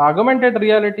 Augmented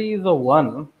reality is a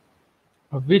one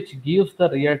which gives the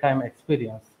real-time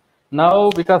experience. Now,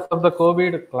 because of the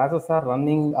COVID, classes are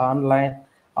running online.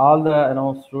 All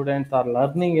the students are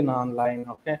learning in online.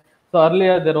 Okay, so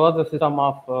earlier there was a system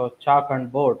of chalk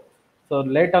and board. So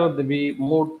later we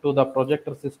moved to the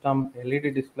projector system,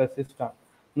 LED display system.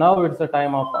 Now it's a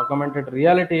time of augmented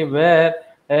reality where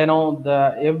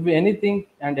anything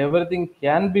and everything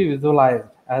can be visualized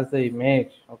as the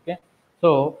image. Okay,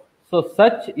 so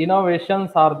such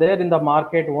innovations are there in the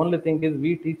market. Only thing is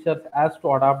we teachers has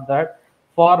to adapt that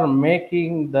for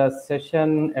making the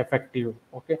session effective.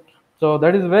 Okay, so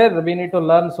that is where we need to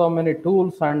learn so many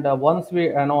tools, and once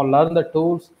we learn the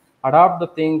tools, adapt the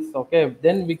things. Okay,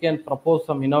 then we can propose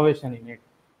some innovation in it.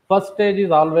 First stage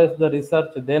is always the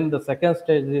research, then the second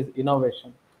stage is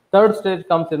innovation. Third stage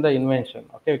comes in the invention.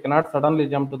 Okay, we cannot suddenly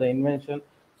jump to the invention.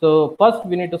 So first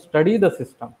we need to study the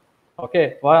system.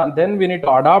 Okay, well, then we need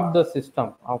to adopt the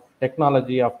system of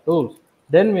technology of tools.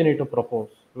 Then we need to propose.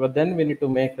 But then we need to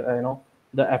make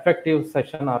the effective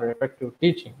session or effective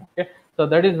teaching. Okay, so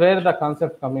that is where the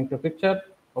concept coming to picture.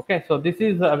 Okay, so this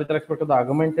is with respect to the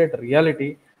augmented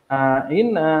reality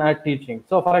in teaching.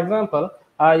 So for example,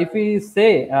 if we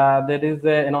say there is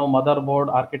a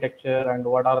motherboard architecture and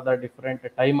what are the different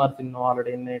timers involved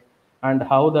in it, and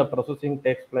how the processing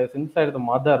takes place inside the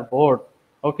motherboard.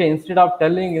 Okay, instead of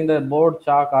telling in the board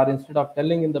chart, or instead of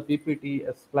telling in the PPT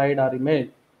a slide or image,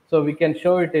 so we can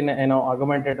show it in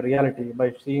augmented reality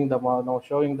by seeing the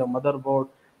showing the motherboard,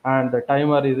 and the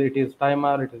timer is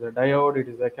timer, it is a diode, it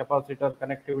is a capacitor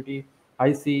connectivity,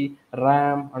 IC,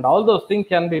 RAM, and all those things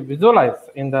can be visualized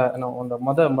in the on the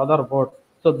motherboard.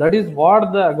 So that is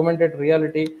what the augmented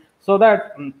reality, so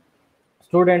that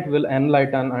student will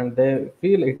enlighten and they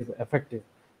feel it is effective.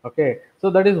 Okay,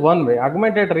 so that is one way.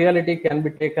 Augmented reality can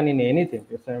be taken in anything.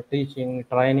 It's teaching,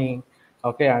 training,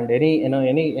 okay, and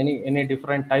any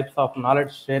different types of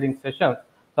knowledge sharing sessions.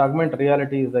 So augmented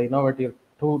reality is the innovative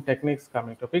two techniques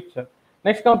coming to picture.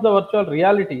 Next comes the virtual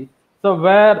reality. So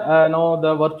where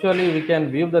the virtually we can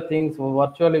view the things,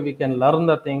 virtually we can learn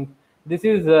the things. This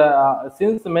is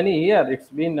since many years it's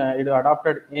been it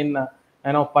adopted in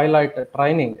pilot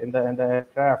training in the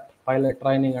aircraft pilot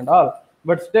training and all.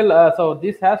 But still, so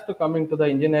this has to come into the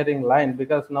engineering line,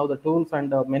 because now the tools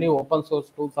and many open source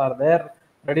tools are there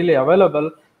readily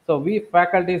available. So we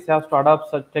faculties have to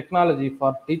adopt such technology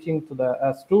for teaching to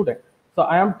the student. So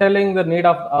I am telling the need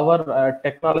of our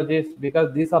technologies,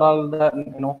 because these are all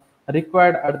the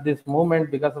required at this moment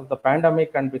because of the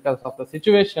pandemic and because of the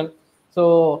situation.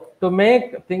 So to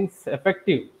make things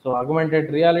effective, so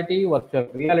augmented reality, virtual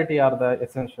reality are the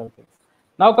essential things.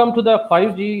 Now come to the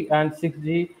 5G and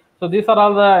 6G. So these are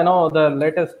all the the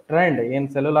latest trend in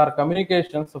cellular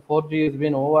communications. So 4G has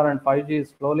been over and 5G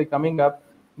is slowly coming up.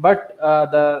 But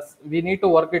we need to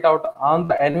work it out on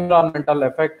the environmental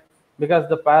effect, because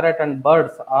the parrot and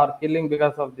birds are killing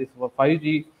because of this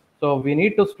 5G. So we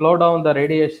need to slow down the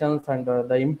radiations and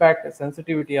the impact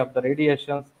sensitivity of the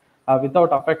radiations without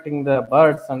affecting the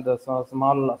birds and the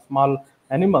small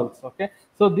animals. Okay,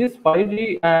 so this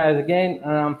 5G again,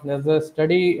 there's a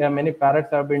study, many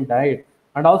parrots have been died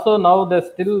And also now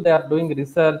they are doing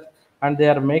research and they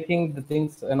are making the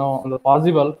things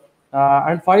possible.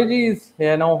 And 5G is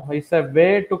it's a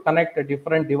way to connect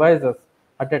different devices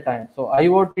at a time. So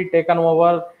IoT taken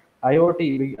over.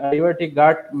 IoT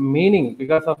got meaning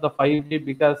because of the 5G,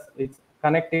 because it's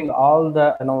connecting all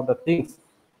the things.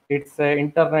 It's a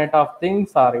internet of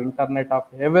things or internet of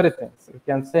everything, so you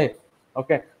can say.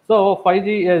 Okay, so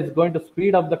 5G is going to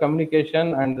speed up the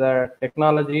communication and the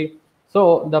technology.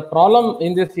 So the problem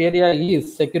in this area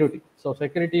is security. So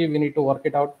security, we need to work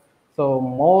it out. So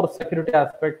more security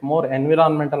aspect, more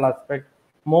environmental aspect,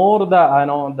 more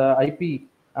the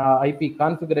IP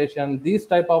configuration. These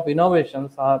type of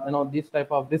innovations are these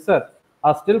type of research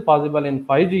are still possible in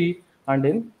 5G and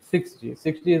in 6G.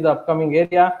 6G is the upcoming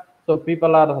area. So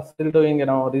people are still doing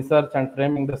research and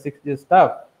framing the 6G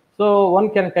stuff. So one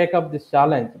can take up this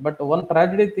challenge. But one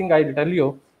tragedy thing I tell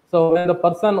you. So when the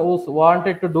person who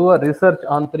wanted to do a research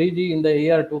on 3G in the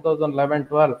year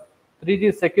 2011-12,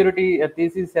 3G security a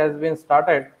thesis has been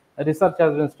started, a research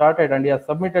has been started, and he has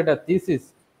submitted a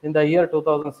thesis in the year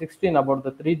 2016 about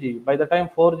the 3G. By the time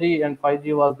 4G and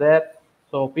 5G was there,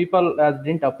 so people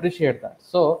didn't appreciate that.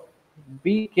 So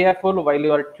be careful while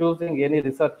you are choosing any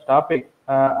research topic,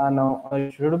 and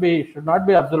it should not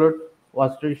be absolute,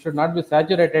 or it should not be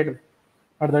saturated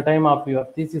at the time of your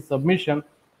thesis submission.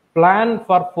 Plan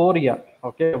for 4 years,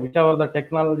 okay, whichever the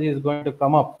technology is going to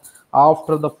come up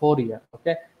after the 4 year,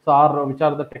 okay. So or which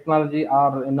are the technology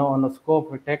are on the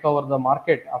scope we take over the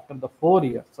market after the 4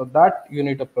 years, so that you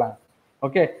need to plan,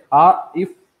 okay. If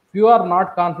you are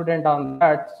not confident on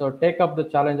that, so take up the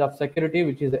challenge of security,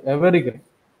 which is evergreen.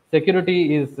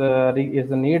 Security is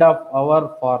a need of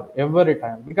our for every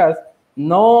time, because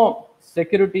no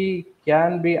security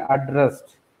can be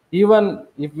addressed. Even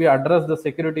if we address the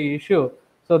security issue,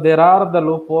 so there are the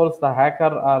loopholes. The hacker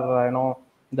or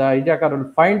the hijacker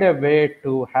will find a way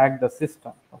to hack the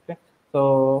system, okay.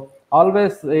 So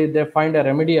always they find a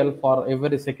remedial for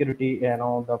every security,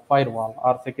 the firewall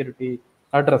or security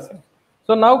addressing.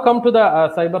 So now come to the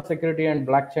cyber security and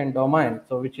blockchain domain,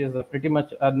 so which is pretty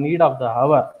much a need of the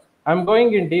hour. I'm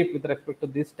going in deep with respect to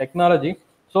this technology.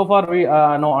 So far we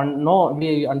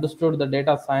we understood the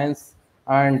data science,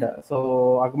 and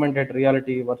so augmented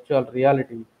reality, virtual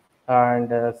reality, and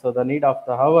so the need of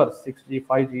the hour, 6G,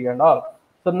 5G, and all.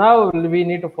 So now we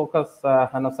need to focus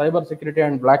on cyber security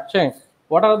and blockchain.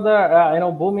 What are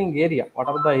the booming area? What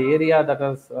are the area that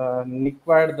has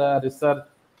required the research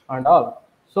and all?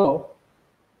 So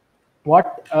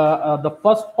what the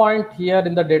first point here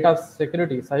in the data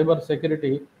security, cyber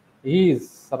security,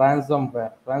 is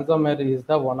ransomware. Ransomware is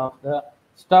the one of the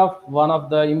stuff, one of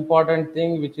the important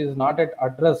thing which is not yet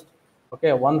addressed.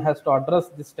 Okay, one has to address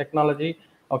this technology.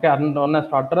 Okay, and one has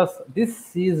to address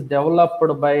this is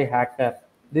developed by hacker.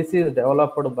 This is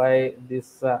developed by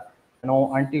this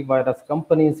antivirus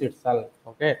companies itself.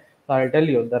 Okay, so I'll tell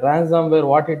you the ransomware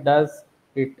what it does.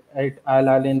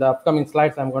 I'll in the upcoming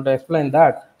slides I'm going to explain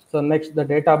that. So next, the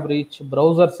data breach,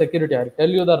 browser security. I'll tell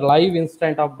you the live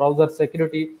instant of browser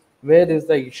security, where is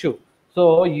the issue.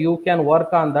 So you can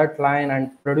work on that line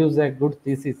and produce a good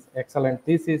thesis, excellent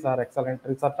thesis or excellent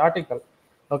research article.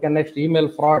 Okay, next, email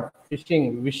fraud,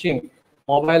 phishing, wishing,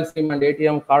 mobile SIM and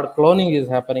ATM card cloning is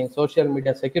happening, social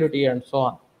media security, and so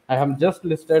on. I have just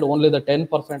listed only the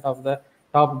 10% of the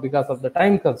top because of the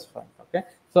time constraint. Okay,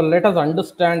 so let us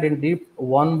understand in deep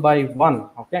one by one.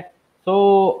 Okay,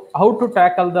 so how to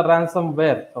tackle the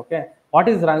ransomware? Okay, what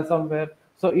is ransomware?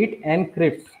 So it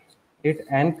encrypt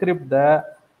the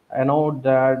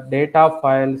the data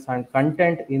files and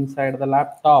content inside the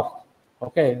laptop.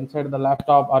 Okay, inside the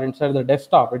laptop or inside the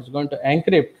desktop, it's going to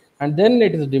encrypt, and then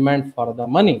it is demand for the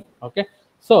money. Okay,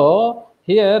 so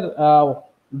here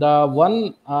the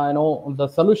one the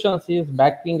solutions is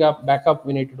backup.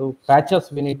 We need to do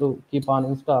patches, we need to keep on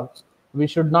install. We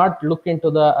should not look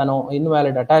into the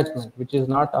invalid attachment, which is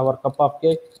not our cup of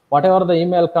cake. Whatever the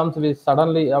email comes, we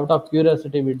suddenly out of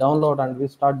curiosity we download and we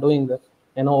start doing the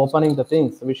opening the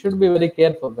things. We should be very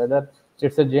careful whether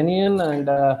it's a genuine and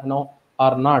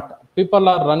or not. People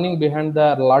are running behind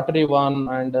the lottery one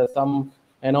and some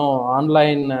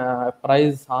online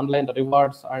prize, online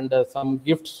rewards, and some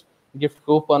gift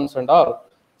coupons and all.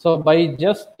 So by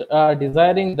just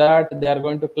desiring that, they are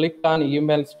going to click on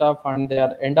email stuff and they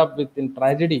are end up with in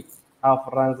tragedy of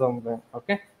ransomware.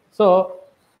 Okay, so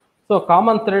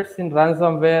common threats in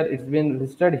ransomware, it's been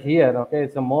listed here. Okay,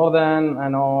 it's more than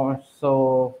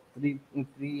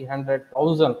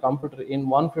 300,000 computer in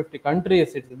 150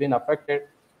 countries. It's been affected.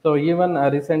 So even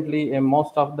recently,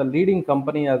 most of the leading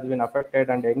company has been affected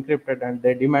and encrypted, and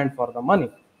they demand for the money.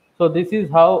 So this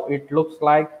is how it looks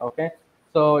like. Okay,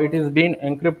 So it is being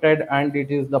encrypted and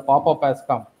it is the pop-up has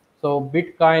come. So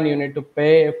Bitcoin you need to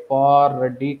pay for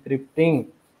decrypting.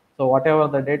 So whatever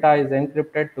the data is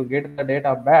encrypted, to get the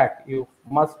data back, you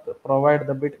must provide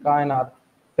the Bitcoin or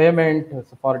payment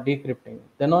for decrypting.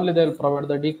 Then only they will provide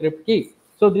the decrypt key.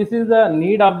 So this is the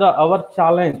need of the our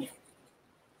challenge.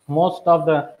 Most of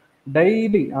the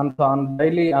daily and on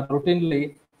daily and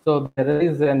routinely, so there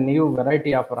is a new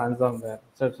variety of ransomware.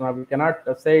 So it's not, we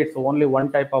cannot say it's only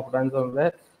one type of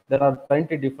ransomware. There are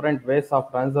plenty different ways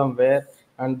of ransomware,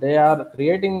 and they are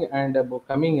creating and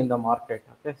coming in the market.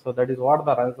 Okay, so that is what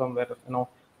the ransomware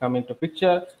coming to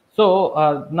picture.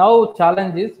 So now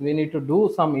challenge is we need to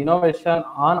do some innovation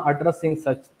on addressing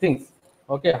such things.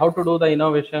 Okay, how to do the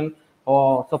innovation?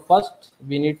 So first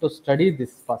we need to study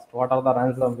this first. What are the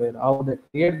ransomware? How they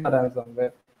create the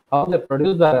ransomware? How they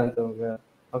produce the ransomware?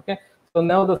 Okay. So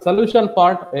now the solution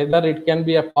part, either it can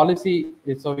be a policy,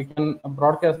 so we can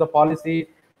broadcast the policy,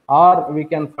 or we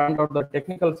can find out the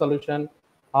technical solution,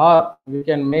 or we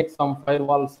can make some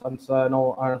firewalls and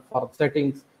and for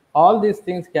settings. All these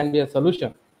things can be a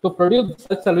solution. To produce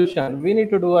such solution, we need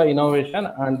to do a innovation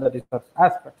and the research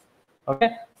aspects.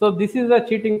 Okay, so this is a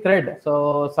cheating thread.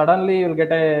 So suddenly you'll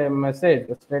get a message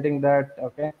stating that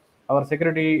okay, our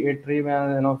security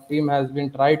team has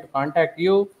been tried to contact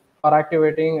you for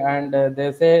activating, and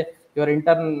they say your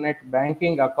internet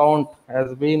banking account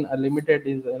has been limited,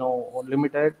 is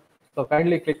limited. So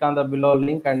kindly click on the below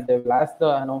link, and they will ask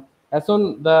the as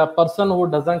soon the person who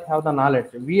doesn't have the knowledge.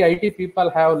 We IT people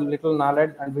have little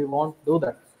knowledge and we won't do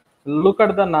that. Look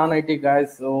at the non-IT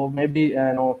guys, or maybe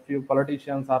few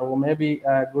politicians, or who maybe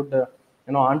a good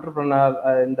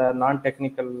entrepreneur in the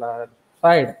non-technical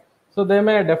side. So they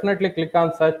may definitely click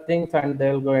on such things, and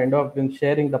they'll go end up in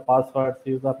sharing the passwords,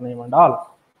 username, and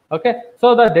all. Okay,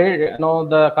 so the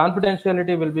the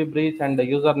confidentiality will be breached, and the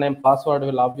username password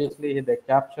will obviously they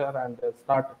capture and they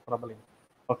start troubling.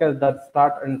 Okay, that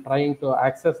start and trying to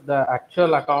access the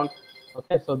actual account.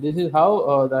 Okay, so this is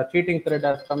how the cheating thread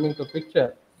has come into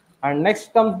picture. And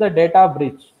next comes the data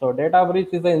breach. So data breach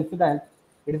is an incident.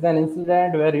 It is an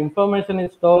incident where information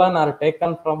is stolen or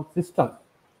taken from system.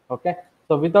 Okay,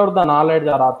 so without the knowledge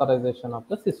or authorization of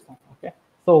the system. Okay,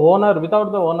 so owner,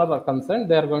 without the owner consent,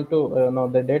 they are going to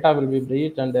the data will be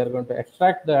breached, and they are going to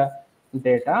extract the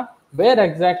data. Where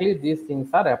exactly these things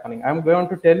are happening, I'm going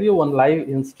to tell you one live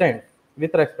instant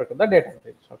with respect to the data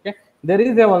breach. Okay, there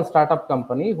is a one startup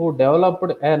company who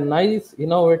developed a nice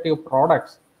innovative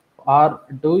products are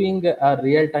doing a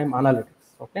real-time analytics.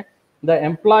 Okay, the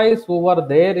employees who were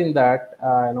there in that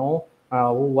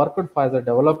who worked as a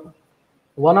developer,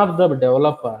 one of the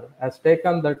developer has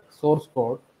taken that source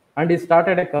code and he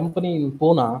started a company in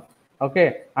Pune.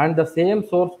 Okay, and the same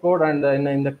source code, and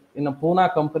in a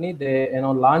Pune company, they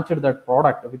launched that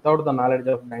product without the knowledge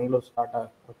of Bangalore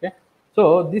startup. Okay,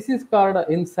 so this is called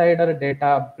insider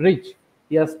data breach.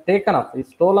 He has taken up, he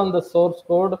stolen the source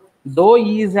code. Though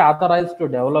he is authorized to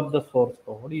develop the source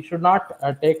code, he should not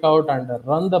take out and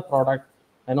run the product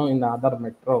in the other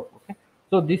metro. Okay,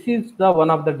 so this is the one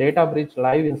of the data breach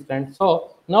live instance.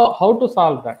 So now how to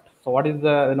solve that? So what is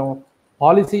the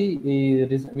policy?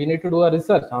 We need to do a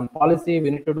research on policy. We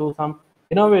need to do some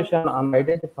innovation on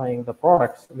identifying the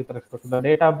products with respect to the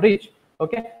data breach.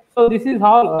 Okay, so this is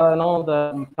how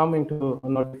the come into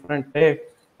different take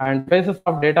and phases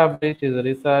of data breach is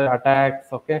research, attacks,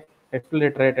 okay,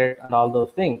 exfiltrated, and all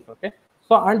those things. Okay,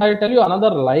 so and I'll tell you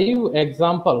another live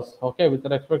examples. Okay, with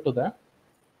respect to that.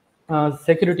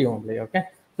 Security only. Okay,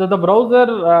 so the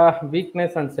browser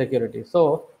weakness and security.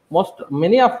 So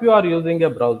many of you are using a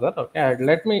browser. Okay,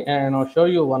 let me show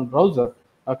you one browser.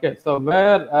 Okay, so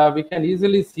where we can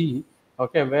easily see,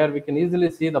 okay, where we can easily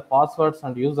see the passwords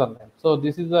and username. So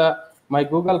this is my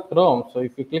Google Chrome. So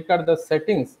if you click at the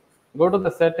settings, go to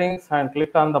the settings and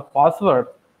click on the password.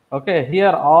 Okay,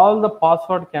 here all the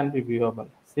password can be viewable.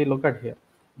 See, look at here,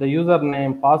 the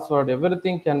username, password,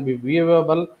 everything can be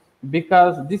viewable,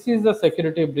 because this is a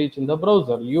security breach in the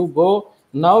browser. You go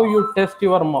now, you test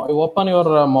your you open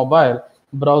your mobile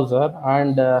browser,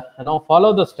 and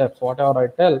follow the steps whatever I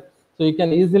tell. So you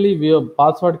can easily view,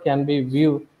 password can be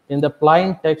viewed in the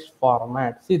plain text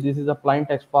format. See, this is a plain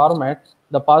text format.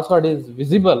 The password is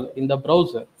visible in the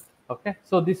browser. Okay,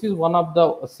 so this is one of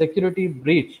the security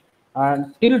breach,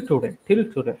 and till today,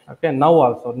 okay, now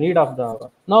also need of the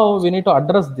hour. Now we need to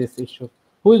address this issue.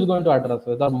 Who is going to address?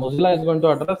 Whether Mozilla is going to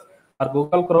address, or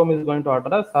Google Chrome is going to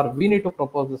address, or we need to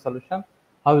propose the solution?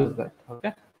 How is that?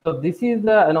 Okay, so this is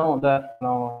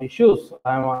the issues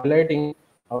I am highlighting.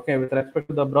 Okay, with respect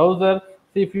to the browser,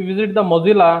 see, if you visit the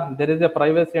Mozilla, there is a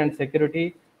privacy and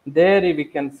security. There we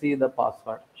can see the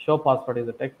password. Show password is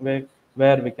a text way.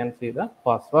 where we can see the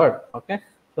password. Okay,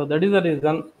 so that is the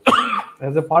reason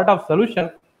as a part of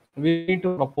solution we need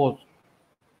to propose,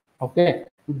 okay,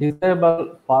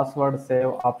 disable password save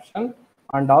option,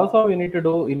 and also we need to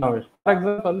do innovation. For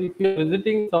example, if you are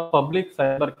visiting some public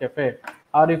cyber cafe,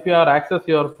 or if you are access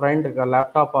your friend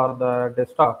laptop or the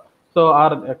desktop, so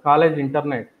or college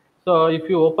internet, so if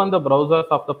you open the browsers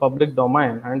of the public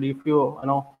domain, and if you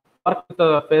know work with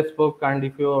Facebook, and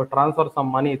if you transfer some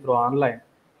money through online,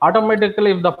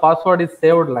 automatically if the password is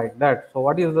saved like that, so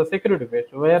what is the security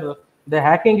patch where the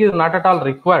hacking is not at all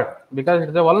required, because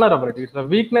it's a vulnerability, it's a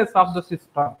weakness of the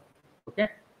system. Okay,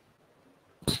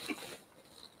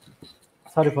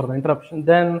 sorry for the interruption.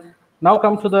 Then now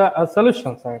come to the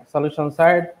solution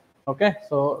side. Okay,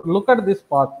 so look at this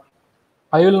path.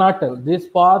 I will not tell. This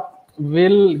path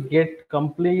will get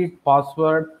complete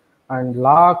password and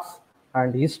logs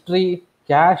and history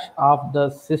cache of the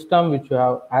system which you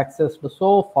have accessed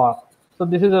so far. So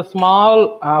this is a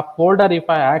small folder. If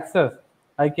I access,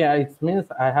 I can. It means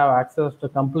I have access to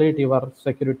complete your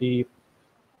security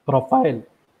profile,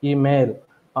 email,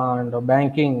 and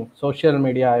banking, social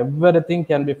media, everything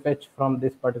can be fetched from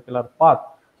this particular path.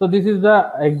 So this is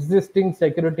the existing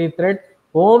security threat.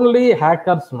 Only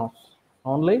hackers knows.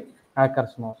 Only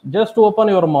hackers knows. Just open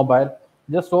your mobile.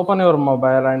 Just open your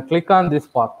mobile and click on this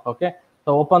path. Okay.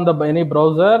 So open the any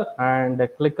browser and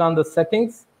click on the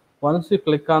settings. Once you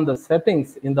click on the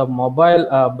settings in the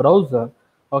mobile browser,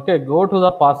 okay, go to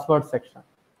the password section.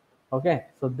 Okay,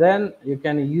 so then you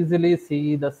can easily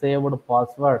see the saved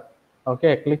password.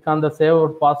 Okay, click on the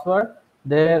saved password.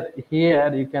 There,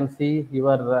 here you can see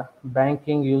your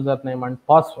banking username and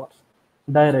passwords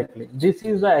directly. This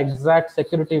is the exact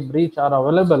security breach are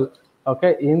available,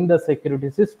 okay, in the security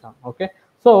system. Okay,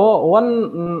 so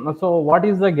so what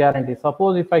is the guarantee?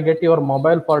 Suppose if I get your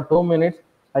mobile for 2 minutes,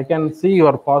 I can see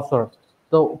your password.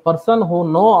 So person who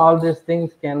know all these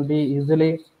things can be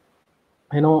easily,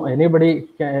 anybody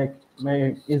can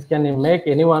make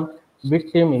anyone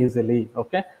victim easily.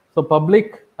 Okay, so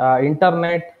public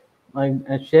internet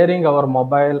sharing our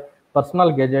mobile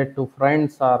personal gadget to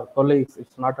friends or colleagues,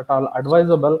 it's not at all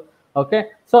advisable. Okay,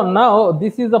 so now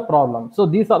this is the problem. So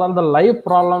these are all the live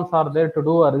problems are there to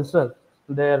do a research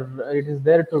there. It is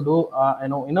there to do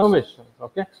innovation.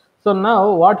 Okay, so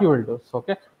now what you will do?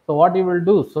 Okay, so what you will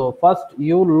do, so first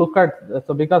you look at,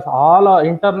 so because all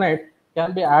internet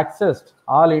can be accessed,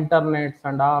 all internets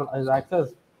and all is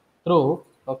accessed through,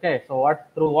 okay, so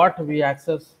through what we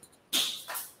access,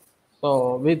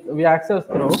 so we access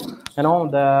through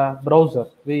the browser,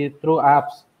 we through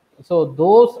apps. So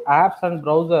those apps and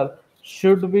browser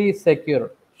should be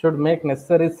secure, should make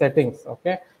necessary settings.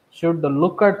 Okay, should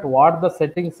look at what the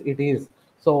settings it is.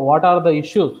 So what are the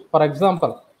issues? For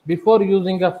example, before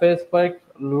using a Facebook,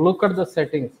 look at the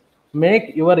settings,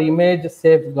 make your image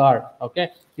safeguard. Okay,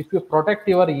 if you protect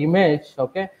your image,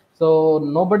 okay, so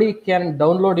nobody can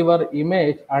download your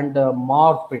image and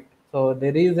morph it. So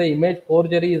there is a image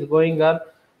forgery is going on.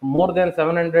 More than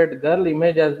 700 girl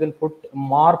image has been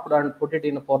morphed and put it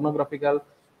in a pornographical.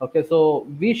 Okay, so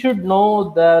we should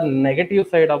know the negative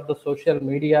side of the social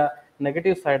media,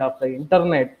 negative side of the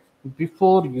internet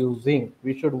before using.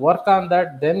 We should work on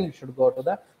that. Then you should go to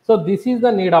the. So this is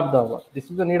the need of the hour. This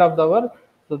is the need of the hour.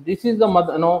 So this is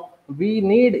the we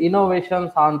need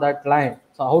innovations on that line.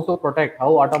 So how to protect,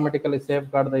 how automatically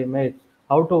safeguard the image,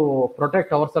 how to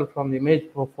protect ourselves from the image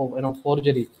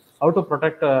forgery, how to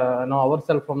protect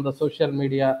ourselves from the social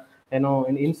media in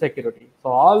insecurity. So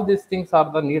all these things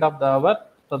are the need of the hour.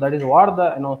 So that is what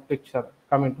the picture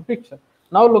coming to picture.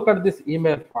 Now look at this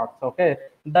email box. Okay,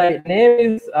 the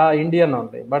name is Indian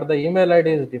only, but the email ID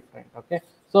is different. Okay,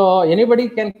 so anybody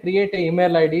can create an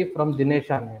email ID from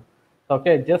Dinesha name.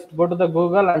 Okay, just go to the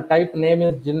Google and type name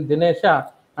is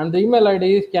Dinesha, and the email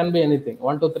ID can be anything,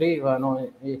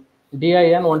 123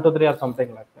 DIN 123 or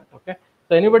something like that. Okay,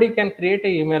 so anybody can create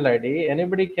an email ID,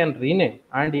 anybody can rename,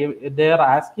 and if they are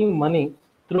asking money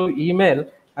through email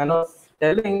and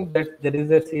telling that there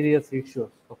is a serious issue.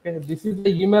 Okay, this is the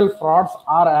email frauds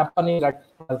are happening at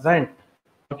present.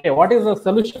 Okay, what is the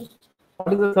solution?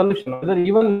 What is the solution? Whether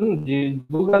even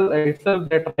Google itself,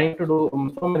 they're trying to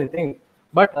do so many things,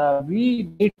 but we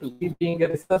need to, we being a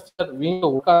researcher, we need to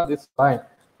work on this line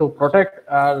to protect,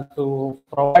 to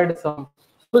provide some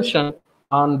solution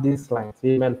on these lines,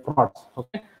 email frauds.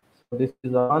 Okay, so this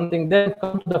is one thing. Then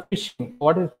come to the phishing.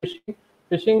 What is phishing?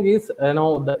 Phishing is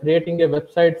the creating a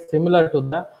website similar to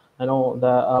the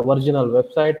the original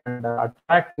website and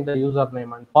attracting the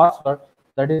username and password.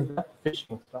 That is the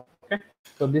phishing stuff. Okay,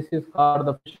 so this is called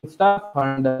the phishing stuff,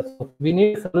 and so we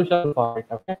need a solution for it.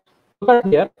 Okay, look at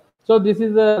here. So this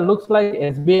is looks like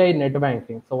SBI net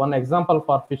banking. So one example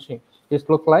for phishing. This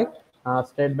looks like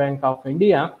State Bank of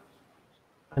India,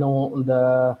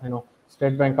 the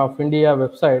State Bank of India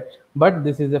website, but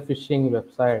this is a phishing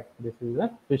website. This is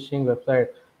a phishing website.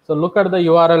 So look at the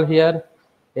URL here,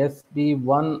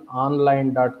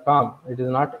 sb1online.com. It is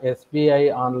not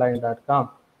sbionline.com.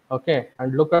 Okay,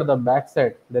 and look at the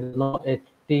backside. There is no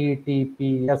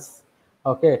https.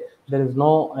 Okay, there is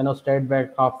no State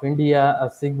Bank of India a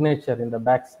signature in the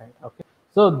backside. Okay,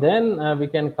 so then we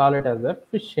can call it as a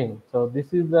phishing. So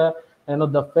this is the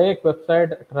the fake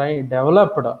website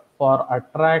developed for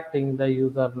attracting the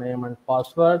username and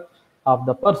password of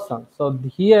the person. So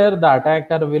here the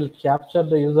attacker will capture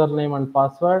the username and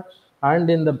password, and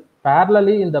in the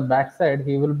parallelly in the backside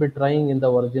he will be trying in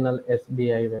the original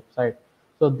SBI website.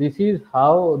 So this is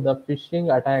how the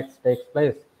phishing attacks takes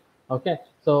place. Okay,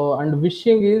 so and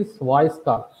phishing is voice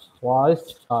call.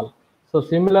 So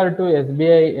similar to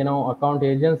SBI, account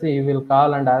agency, you will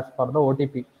call and ask for the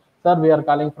OTP. Sir, we are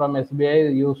calling from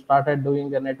SBI. You started doing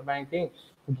the net banking.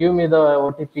 Give me the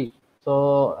OTP.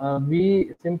 So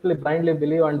we simply blindly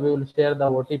believe and we will share the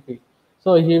OTP.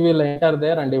 So he will enter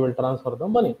there and he will transfer the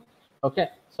money. Okay,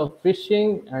 so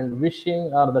phishing and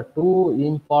wishing are the two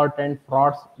important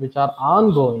frauds which are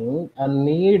ongoing and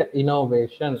need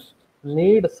innovation,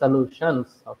 need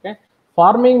solutions. Okay,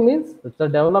 farming means it's a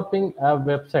developing a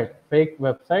website, fake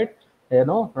website,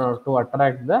 to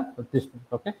attract the this thing.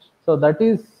 Okay, so that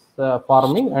is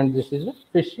farming, and this is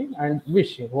phishing and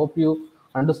wishing. Hope you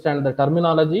understand the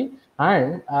terminology.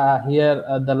 And here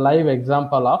the live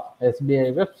example of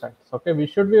SBI websites. Okay, we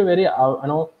should be very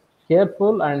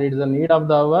careful, and it is a need of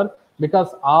the hour,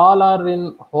 because all are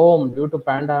in home due to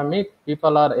pandemic.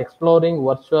 People are exploring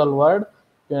virtual world.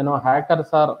 Hackers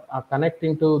are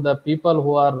connecting to the people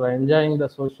who are enjoying the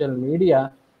social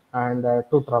media and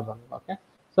to trouble. Okay,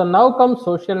 so now comes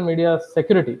social media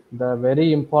security, the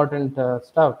very important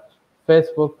stuff.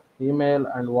 Facebook, email,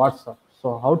 and WhatsApp.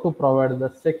 So how to provide the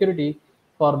security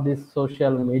for these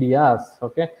social medias?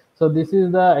 Okay, so this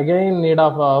is the again need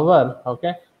of our.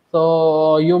 Okay,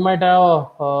 so you might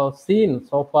have seen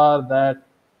so far that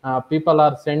people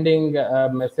are sending a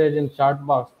message in chat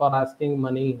box for asking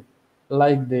money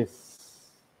like this.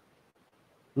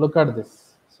 Look at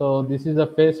this. So this is a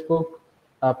Facebook.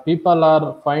 People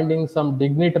are finding some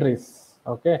dignitaries.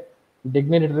 Okay,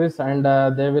 dignitaries, and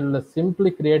they will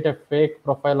simply create a fake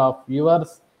profile of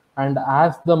yours and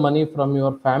ask the money from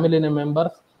your family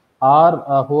members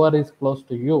or whoever is close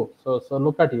to you. So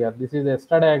look at here. This is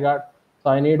yesterday I got. So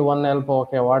I need one help.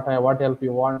 Okay, what help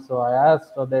you want? So I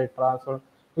asked. So they transferred,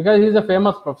 because he's a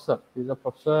famous professor. He's a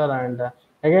professor, and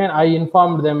again I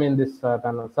informed them in this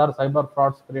panel. Sir, cyber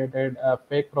frauds created a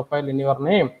fake profile in your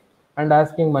name and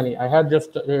asking money. I had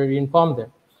just informed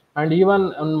them, and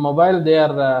even on mobile they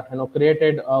are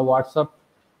created a WhatsApp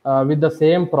with the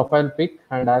same profile pic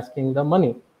and asking the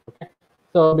money. Okay,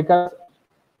 so because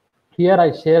here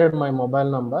I shared my mobile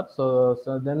number. So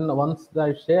then once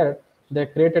I shared, they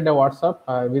created a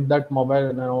WhatsApp with that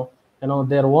mobile,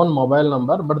 their own mobile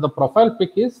number, but the profile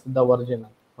pic is the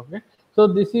original. Okay, so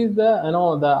this is the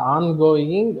the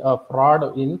ongoing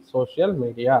fraud in social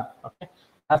media. Okay,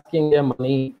 asking a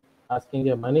money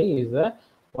is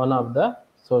one of the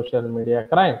social media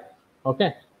crime.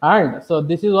 Okay, and so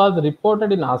this is was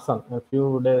reported in Assam a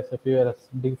few years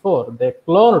before. They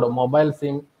cloned mobile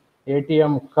SIM,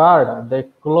 ATM card, they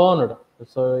cloned.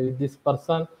 So this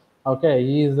person, okay,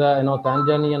 he is a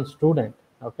Tanzanian student.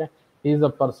 Okay, he is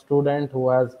a student who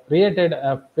has created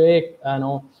a fake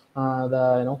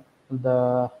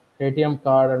the ATM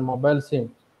card and mobile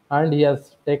SIM, and he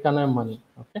has taken a money.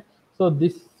 Okay, so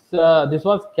this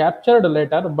was captured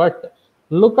later, but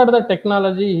look at the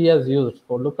technology he has used.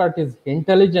 So look at his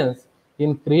intelligence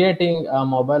in creating a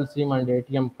mobile SIM and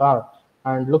ATM card,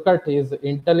 and look at his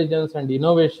intelligence and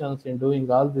innovations in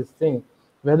doing all these things.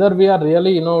 Whether we are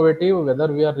really innovative, whether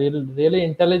we are really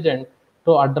intelligent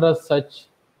to address such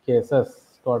cases.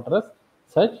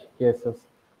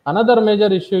 Another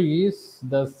major issue is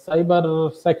the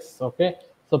cyber sex. Okay,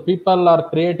 so people are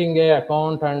creating a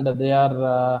account and they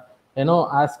are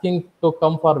asking to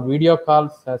come for video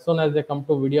calls. As soon as they come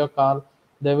to video call,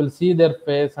 they will see their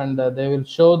face, and they will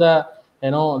show the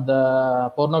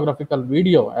the pornographical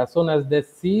video. As soon as they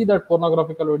see that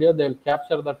pornographical video, they will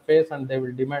capture that face and they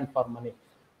will demand for money.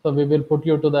 So we will put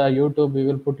you to the YouTube, we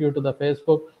will put you to the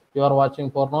Facebook, you are watching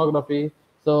pornography,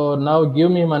 so now give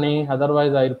me money,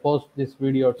 otherwise I will post this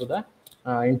video to the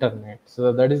internet.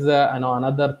 So that is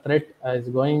another threat is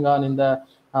going on in the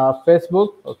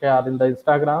Facebook, okay, or in the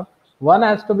Instagram. One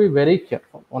has to be very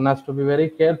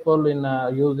careful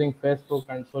in using Facebook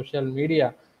and social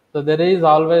media, So there is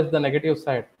always the negative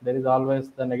side. There is always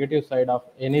the negative side of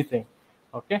anything.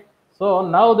 Okay. So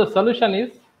now the solution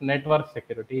is network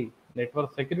security.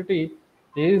 Network security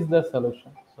is the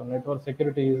solution. So network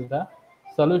security is the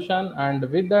solution, and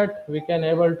with that we can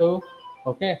able to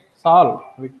solve.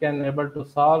 We can able to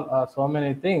solve so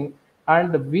many things,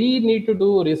 and we need to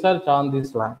do research on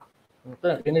this line.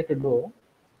 Okay, we need to do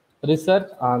research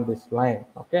on this line.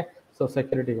 Okay, so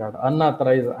security guard,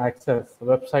 unauthorized access,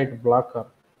 website blocker,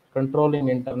 controlling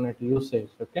internet usage.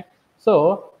 Okay,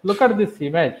 so look at this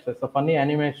image. It's a funny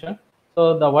animation.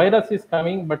 So the virus is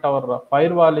coming, but our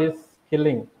firewall is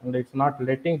killing, and it's not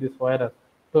letting this virus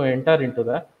to enter into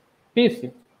the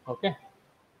PC. Okay,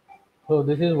 so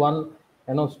this is one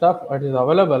stuff that is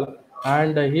available,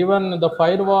 and even the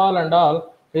firewall and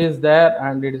all is there,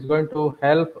 and it is going to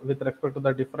help with respect to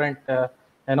the different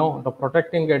the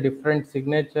protecting a different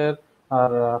signature,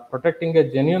 or protecting a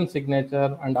genuine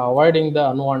signature and avoiding the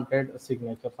unwanted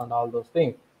signatures and all those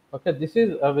things. Okay, this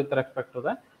is with respect to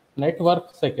the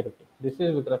network security. This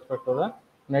is with respect to the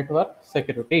network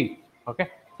security. Okay,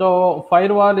 so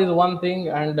firewall is one thing,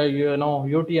 and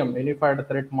UTM, unified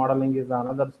threat modeling, is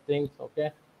another thing.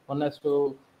 Okay, one has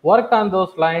to work on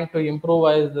those lines to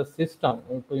improvise the system,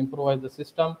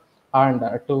 and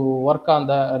to work on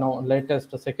the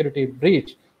latest security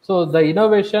breach. So the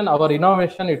innovation, our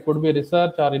innovation, it could be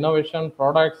research or innovation,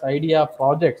 products, idea,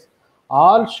 projects,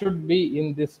 all should be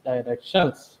in this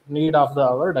directions, need of the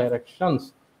our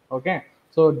directions. Okay,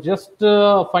 so just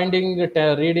finding it,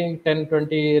 reading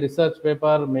 10-20 research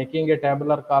paper, making a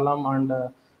tabular column,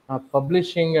 and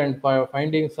publishing and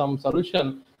finding some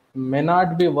solution may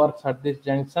not be works at this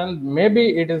junction.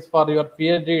 Maybe it is for your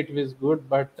PhD, it is good,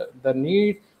 but the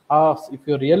need of, if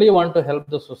you really want to help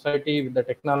the society with the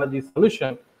technology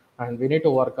solution, and we need to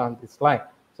work on this line.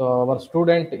 So our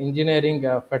student engineering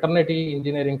fraternity,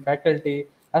 engineering faculty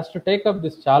has to take up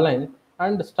this challenge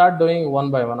and start doing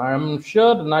one by one. I am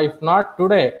sure now, if not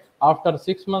today, after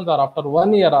 6 months or after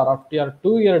 1 year or after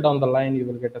 2 years down the line, you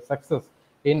will get a success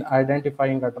in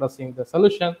identifying, addressing the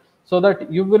solution, so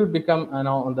that you will become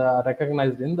the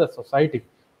recognized in the society.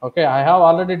 Okay, I have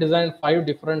already designed 5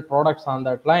 different products on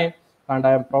that line, and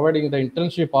I am providing the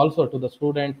internship also to the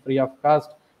student free of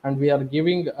cost, and we are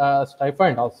giving a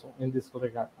stipend also in this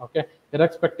regard. Okay,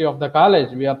 irrespective of the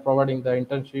college, we are providing the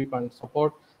internship and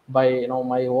support by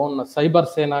my own cyber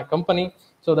sena company.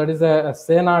 So that is a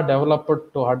sena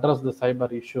developed to address the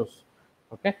cyber issues.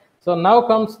 Okay, so now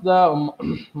comes the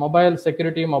mobile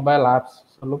security, mobile apps.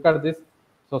 So look at this.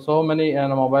 So many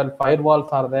mobile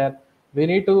firewalls are there. We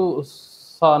need to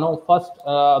first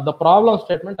the problem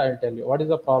statement. I'll tell you what is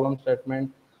the problem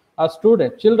statement. A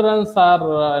student, children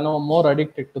are more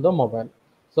addicted to the mobile.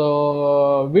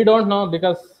 So we don't know,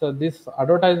 because this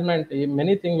advertisement,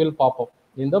 many things will pop up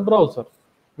in the browser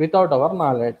without our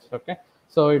knowledge. Okay,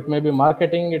 so it may be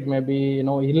marketing, it may be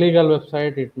illegal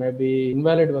website, it may be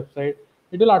invalid website.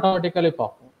 It will automatically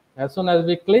pop up. As soon as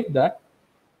we click that,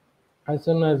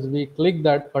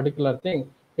 particular thing,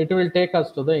 it will take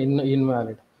us to the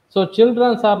invalid. So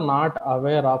children are not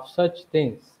aware of such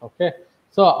things. Okay,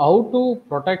 so how to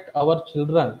protect our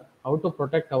children,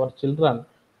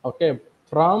 okay,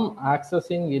 from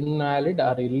accessing invalid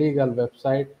or illegal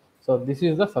website? So this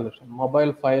is the solution.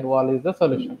 Mobile firewall is the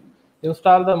solution.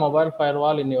 Install the mobile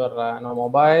firewall in your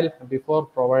mobile before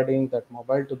providing that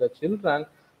mobile to the children,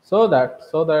 so that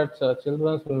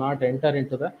children will not enter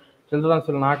into the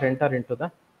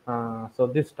so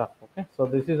this stuff. Okay, so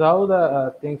this is how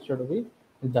the things should be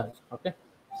done. Okay,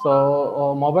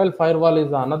 so mobile firewall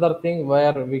is another thing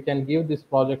where we can give this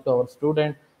project to our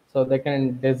student, so they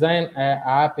can design an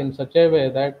app in such a way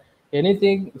that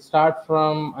anything start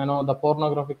from the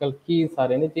pornographical keys,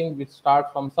 or anything which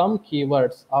start from some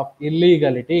keywords of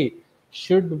illegality,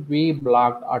 should be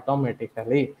blocked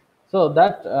automatically. So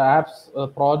that apps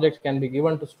projects can be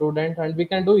given to student, and we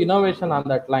can do innovation on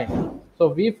that line. So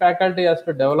we faculty has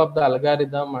to develop the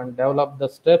algorithm and develop the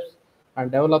steps and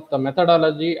develop the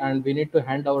methodology, and we need to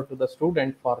hand over to the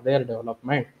student for their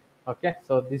development. Okay,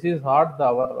 so this is what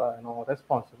our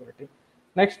responsibility.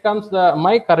 Next comes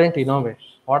my current innovation.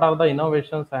 What are the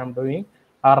innovations I am doing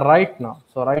right now?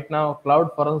 So right now,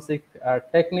 cloud forensic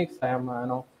techniques, I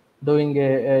am doing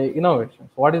a innovation.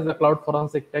 So what is the cloud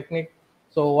forensic technique?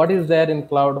 So what is there in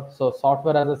cloud? So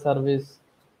software as a service,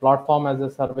 platform as a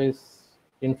service,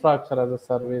 infrastructure as a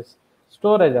service,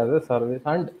 storage as a service,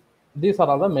 and these are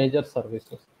all the major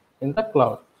services in the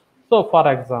cloud. So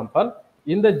for example,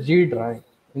 in the G drive,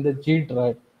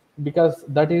 because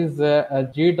that is a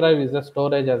G drive is a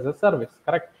storage as a service,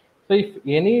 correct? So if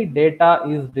any data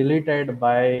is deleted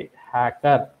by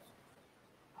hacker,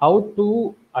 how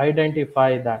to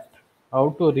identify that, how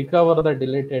to recover the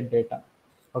deleted data.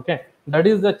 Okay, that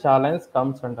is the challenge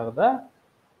comes under the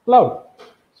cloud.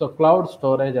 So cloud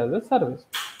storage as a service.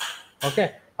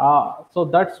 Okay, so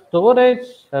that storage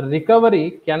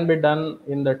recovery can be done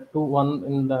in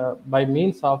the by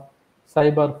means of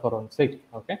cyber forensic.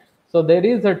 Okay, so there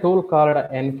is a tool called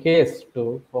Encase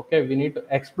tool. Okay, we need to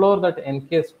explore that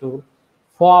Encase tool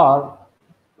for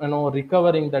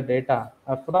recovering the data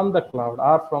from the cloud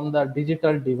or from the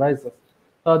digital devices.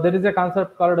 There is a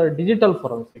concept called digital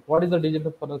forensic. What is the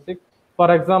digital forensic?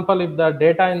 For example, if the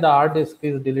data in the hard disk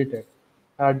is deleted,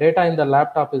 data in the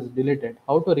laptop is deleted,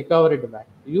 how to recover it back?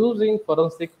 Using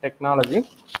forensic technology,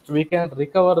 we can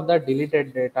recover the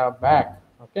deleted data back.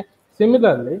 Okay,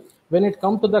 similarly, when it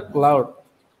comes to the cloud,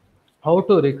 how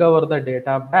to recover the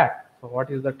data back? So what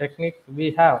is the technique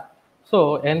we have?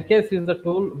 So Encase is the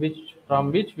tool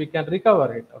from which we can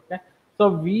recover it. Okay,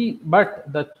 so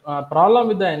but the problem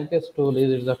with the Encase tool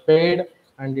is it's a paid,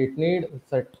 and it needs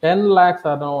a 10 lakhs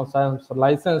or no some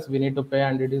license we need to pay,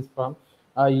 and it is from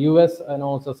US,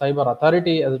 so cyber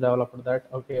authority has developed that.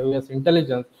 Okay, US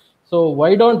intelligence. So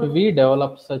why don't we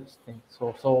develop such things?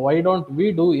 So why don't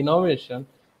we do innovation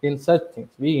in such things,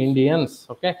 we Indians?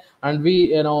 Okay, and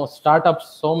we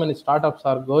startups, so many startups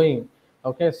are going.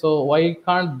 Okay, so why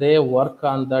can't they work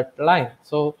on that line?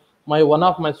 So one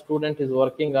of my student is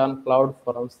working on cloud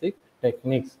forensic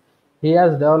techniques. He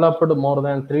has developed more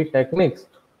than 3 techniques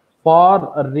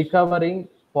for recovering,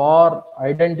 for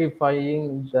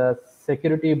identifying the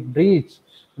security breach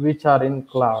which are in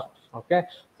cloud. Okay,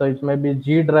 so it may be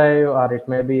G Drive or it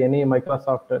may be any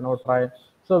Microsoft Drive.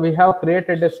 So we have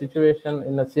created a situation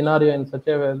in a scenario in such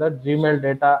a way that Gmail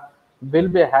data will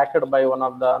be hacked by one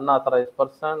of the unauthorized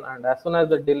person, and as soon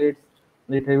as it deletes,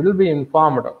 it will be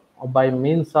informed by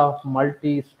means of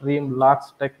multi-stream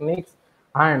locks techniques,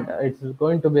 and it is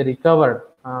going to be recovered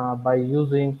by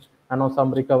using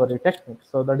some recovery techniques.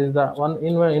 So that is the one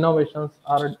innovations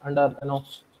are under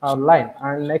our line.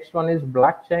 And next one is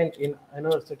blockchain in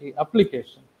university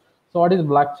application. So what is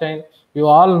blockchain? You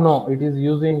all know it is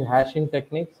using hashing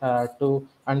techniques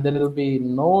and there will be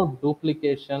no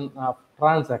duplication of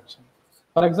transaction.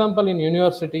 For example, in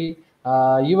university,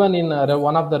 even in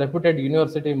one of the reputed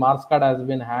university, marks card has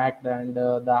been hacked, and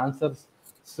the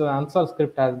answer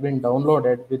script has been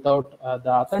downloaded without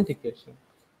the authentication.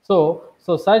 So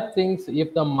such things,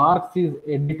 if the marks is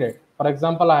edited, for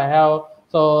example, I have,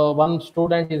 so one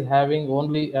student is having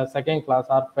only a second class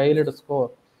or failed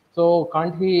score. So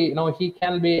can't he, he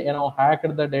can be,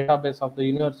 hacked the database of the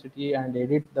university and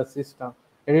edit the system,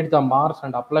 edit the marks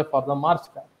and apply for the marks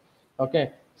card.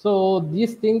 Okay, so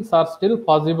these things are still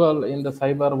possible in the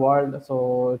cyber world.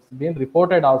 So it's been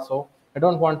reported also. I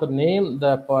don't want to name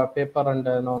the paper and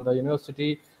the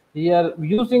university. Here,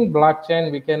 using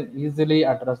blockchain, we can easily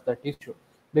address that issue,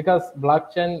 because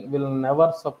blockchain will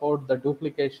never support the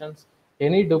duplications.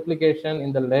 Any duplication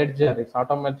in the ledger is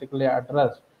automatically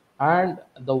addressed, and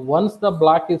once the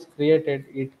block is created,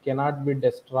 it cannot be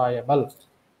destroyable.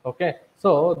 Okay,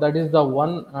 so that is the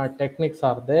one techniques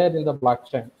are there in the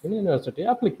blockchain in university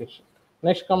application.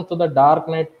 Next comes to the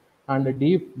darknet and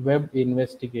deep web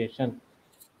investigation.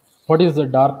 What is the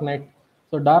darknet?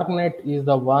 So darknet is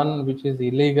the one which is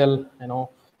illegal,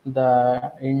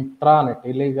 the intranet,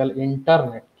 illegal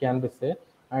internet can be say,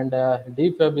 and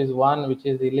deep web is one which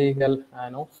is illegal,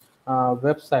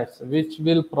 websites which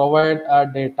will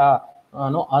provide data,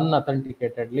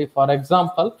 unauthenticatedly. For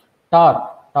example,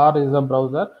 Tor is a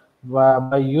browser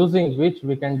by using which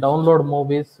we can download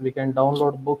movies, we can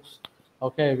download books.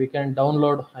 Okay, we can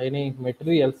download any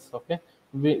materials. Okay,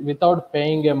 without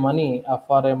paying a money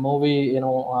for a movie,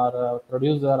 or a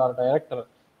producer or director,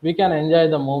 we can enjoy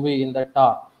the movie in the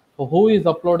Tor. So who is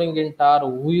uploading in Tor?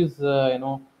 Who is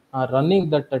running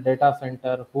that data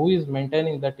center? Who is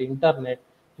maintaining that internet?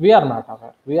 We are not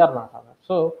aware. We are not aware.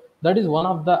 So that is one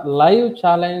of the live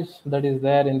challenge that is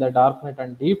there in the darknet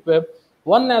and deep web.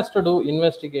 One has to do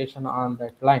investigation on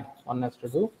that line. One has to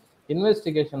do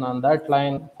investigation on that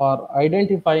line for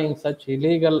identifying such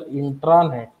illegal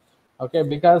intranet. Okay,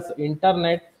 because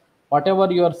internet,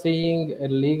 whatever you are seeing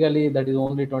legally, that is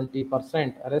only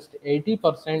 20%. Rest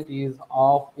 80% is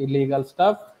of illegal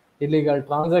stuff, illegal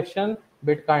transaction,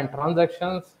 Bitcoin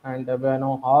transactions, and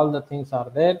all the things are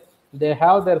there. They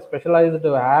have their specialized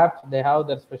apps, they have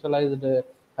their specialized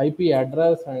IP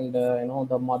address, and they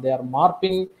are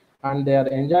morphing, and they are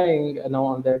enjoying,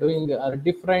 and they're doing a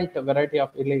different variety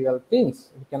of illegal things.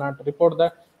 We cannot report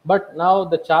that. But now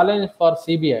the challenge for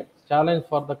CBI, challenge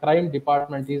for the crime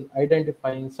department is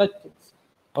identifying such things.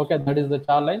 Okay, that is the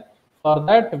challenge. For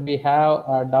that, we have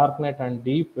darknet and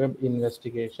deep web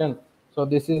investigation. So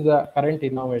this is the current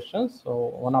innovation. So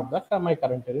one of the my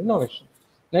current innovation.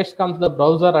 Next comes the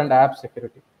browser and app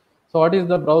security. So what is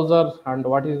the browser and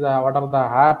what are the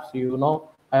apps?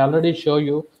 I already show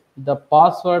you the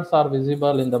passwords are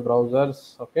visible in the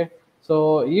browsers. Okay,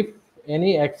 so if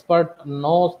any expert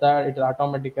knows that it is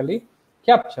automatically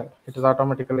captured,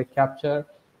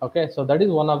 okay, so that is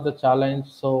one of the challenge.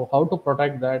 So how to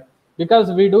protect that?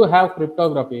 Because we do have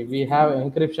cryptography, we have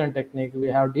encryption technique, we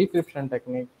have decryption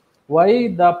technique. Why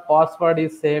the password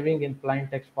is saving in plain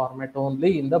text format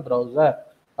only in the browser?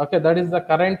 Okay, that is the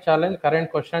current challenge, current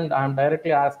question I am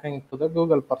directly asking to the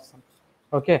Google person.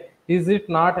 Okay, is it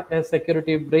not a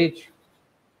security breach?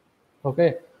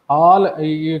 Okay, all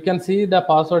you can see the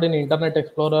password in Internet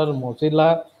Explorer,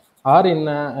 Mozilla, or in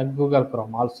Google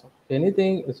Chrome also.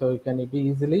 Anything, so you can be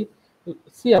easily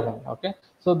seeable. Okay,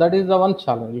 so that is the one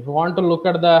challenge. If you want to look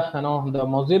at the the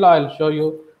Mozilla, I'll show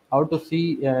you how to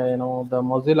see the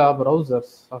Mozilla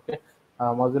browsers. Okay,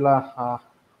 Mozilla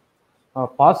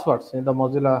passwords in the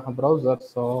Mozilla browser.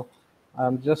 So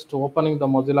I'm just opening the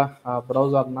Mozilla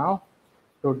browser now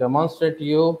to demonstrate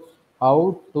you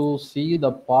how to see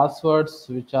the passwords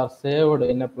which are saved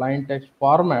in a plain text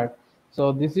format.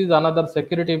 So this is another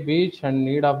security breach and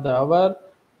need of the hour.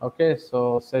 Okay,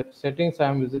 so settings I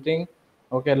am visiting.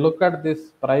 Okay, look at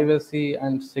this privacy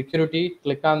and security,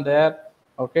 click on there.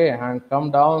 Okay, and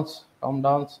come down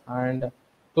and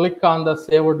click on the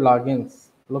saved logins.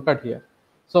 Look at here.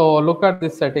 So look at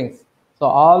these settings. So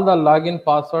all the login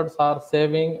passwords are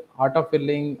saving,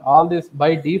 autofilling, all this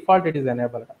by default it is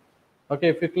enabled. Okay,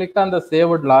 if you click on the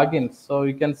saved logins, so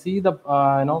you can see the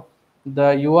the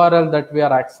URL that we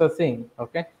are accessing.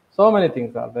 Okay, so many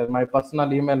things are there: my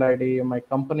personal email ID, my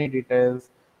company details,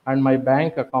 and my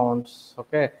bank accounts.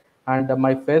 Okay, and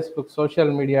my Facebook social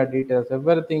media details,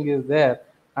 everything is there,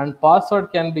 and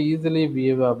password can be easily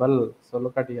viewable. So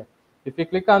look at here. If you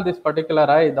click on this particular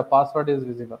eye, the password is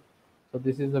visible. So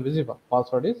this is the visible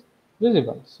password is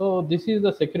visible. So this is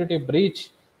the security breach,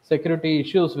 security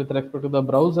issues with respect to the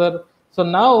browser. So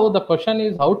now the question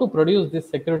is how to produce this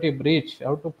security breach,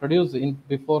 how to produce in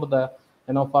before the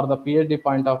for the PhD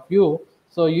point of view.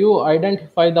 So you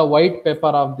identify the white paper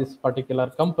of this particular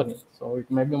company. So it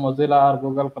may be Mozilla or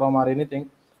Google Chrome or anything.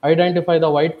 Identify the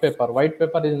white paper. White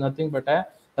paper is nothing but a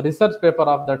research paper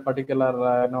of that particular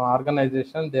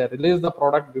organization. They release the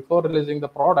product. Before releasing the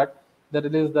product, they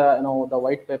release the the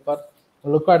white paper.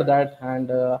 Look at that and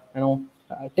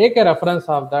take a reference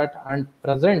of that and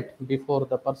present before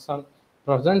the person,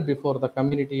 present before the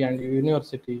community and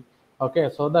university. Okay,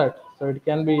 so it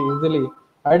can be easily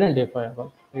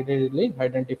identifiable. It is easily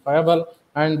identifiable,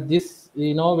 and this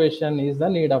innovation is the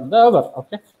need of the hour.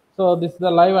 Okay, so this is the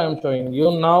live I am showing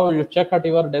you now. You check at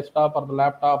your desktop or the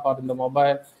laptop or in the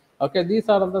mobile. Okay, these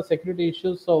are the security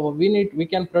issues. So we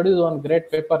can produce one great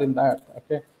paper in that.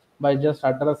 Okay, by just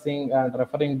addressing and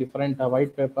referring different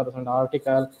white papers and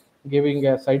article,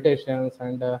 giving citations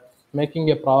and making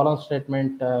a problem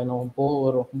statement,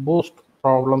 boost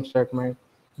problem statement.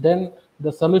 Then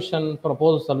the solution,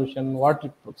 proposed solution, what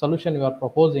solution you are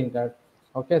proposing that.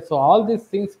 Okay, so all these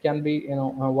things can be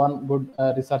one good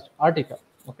research article.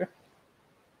 Okay,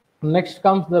 next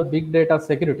comes the big data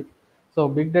security. So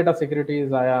big data security is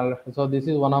so this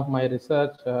is one of my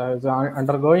research is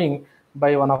undergoing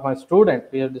by one of my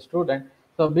student, PhD student.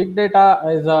 So big data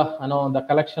is the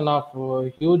collection of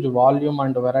huge volume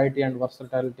and variety and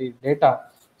versatility data.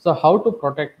 So how to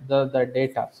protect the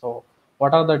data? So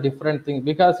what are the different things,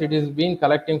 because it is being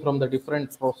collecting from the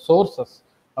different sources.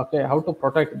 Okay, how to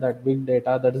protect that big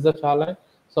data, that is the challenge.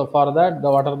 So for that,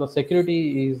 what are the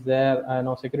security is there?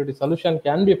 Security solution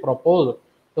can be proposed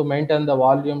to maintain the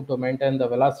volume, to maintain the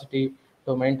velocity,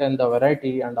 to maintain the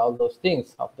variety, and all those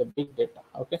things of the big data.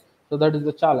 Okay, so that is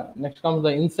the challenge. Next comes the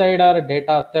insider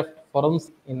data theft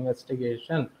forensic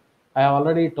investigation. I have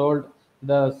already told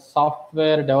the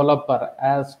software developer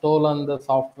has stolen the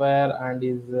software and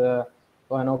is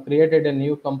created a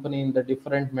new company in the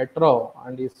different metro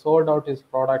and he sold out his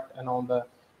product on the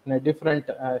in a different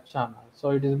channel.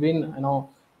 So it has been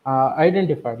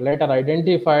later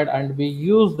identified, and we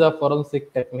use the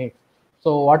forensic technique.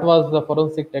 So what was the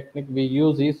forensic technique we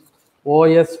use is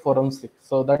OS forensic.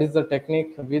 So that is the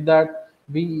technique. With that,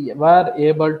 we were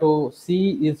able to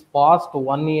see his past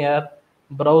 1 year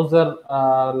browser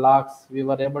logs. We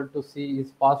were able to see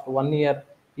his past 1 year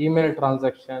email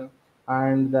transaction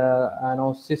and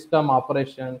the system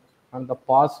operation and the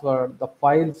password, the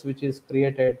files which is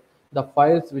created, the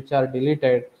files which are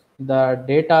deleted, the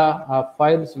data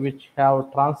files which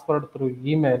have transferred through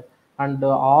email, and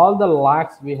all the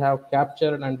logs we have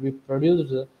captured and we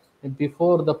produced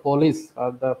before the police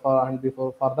and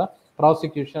before for the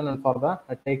prosecution and for the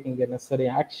taking a necessary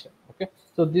action. Okay,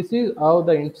 so this is how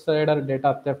the insider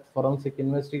data theft forensic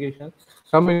investigation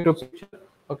come into picture.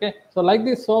 Okay, so like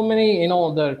this, so many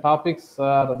the topics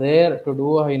are there to do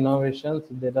innovations.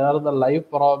 There are the live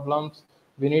problems.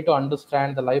 We need to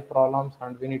understand the live problems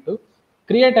and we need to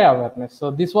create awareness.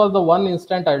 So this was the one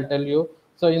instant I'll tell you.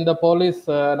 So in the police,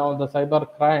 the cyber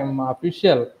crime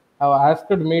official have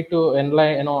asked me to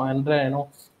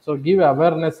so give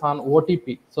awareness on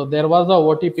OTP. So there was a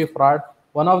OTP fraud.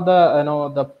 One of the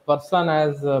the person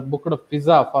has booked a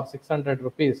pizza for 600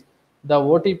 rupees. The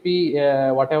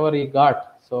OTP whatever he got.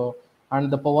 So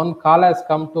and the one call has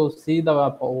come to see the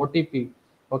OTP.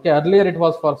 Okay, earlier it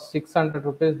was for 600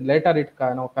 rupees. Later it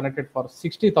connected for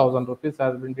 60,000 rupees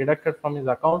has been deducted from his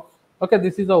account. Okay,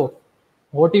 this is a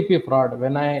OTP fraud.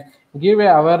 When I give a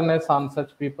awareness on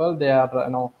such people, they are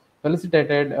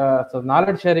felicitated. So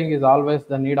knowledge sharing is always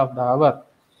the need of the hour.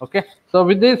 Okay, so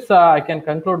with this I can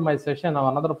conclude my session. Now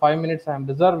another 5 minutes I am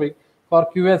reserving for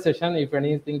QA session. If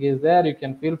anything is there, you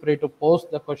can feel free to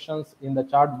post the questions in the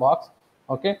chat box.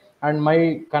 Okay, and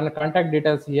my contact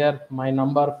details here, my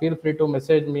number. Feel free to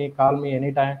message me, call me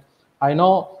anytime. I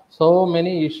know so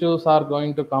many issues are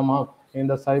going to come up in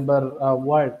the cyber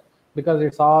world because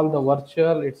it's all the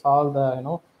virtual, it's all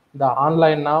the the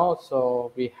online now.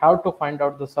 So we have to find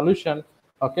out the solution,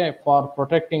 okay, for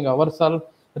protecting ourselves.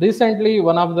 Recently,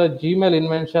 one of the Gmail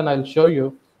invention, I'll show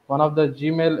you. One of the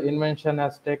Gmail invention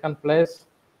has taken place,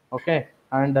 okay,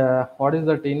 and what is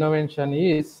that invention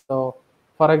is. So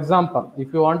for example,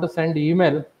 if you want to send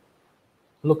email,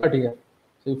 look at here.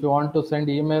 So if you want to send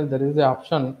email, there is an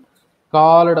option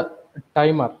called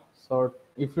timer. So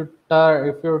if you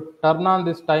turn on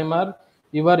this timer,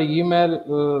 your email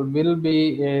will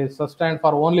be sustained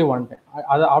for only 1 day.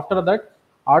 After that,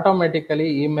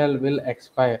 automatically email will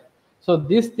expire. So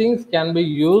these things can be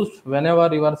used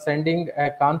whenever you are sending a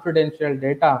confidential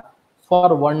data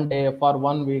for 1 day, for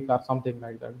 1 week, or something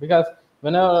like that. Because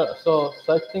whenever, so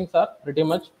such things are pretty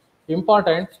much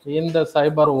important in the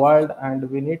cyber world, and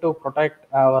we need to protect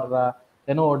our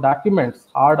documents,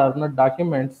 hard earned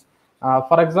documents.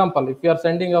 For example, if we are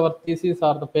sending our thesis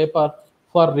or the paper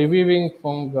for reviewing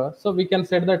from, so we can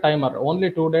set the timer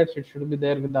only 2 days. It should be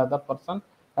there with the other person.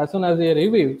 As soon as he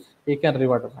review, he can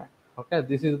revert back. Okay,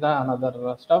 this is the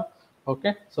another stuff.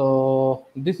 Okay, so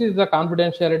this is the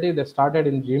confidentiality they started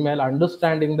in Gmail,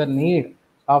 understanding the need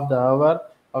of the hour.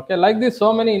 Okay, like this,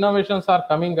 so many innovations are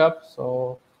coming up.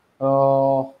 So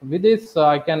with this,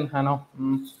 I can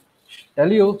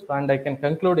tell you, and I can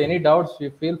conclude. Any doubts, you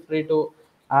feel free to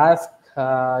ask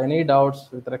any doubts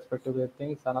with respect to the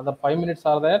things. Another 5 minutes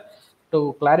are there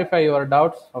to clarify your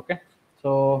doubts. Okay,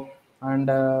 so and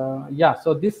yeah,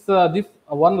 so this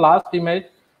one last image.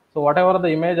 So whatever the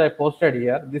image I posted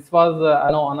here, this was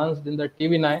announced in the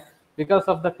TV9 because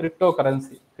of the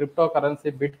cryptocurrency.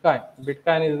 Bitcoin.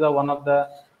 Bitcoin is the one of the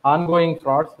ongoing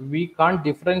frauds. We can't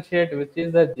differentiate which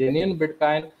is the genuine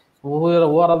Bitcoin, who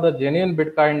are the genuine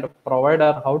Bitcoin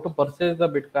provider, how to purchase the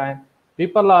Bitcoin.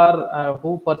 People are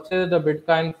who purchase the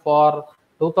Bitcoin for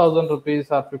 2,000 rupees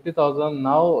or 50,000.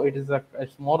 Now it is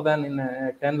it's more than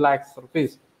in 10 lakhs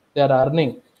rupees they are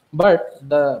earning. But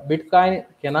the Bitcoin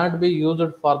cannot be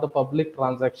used for the public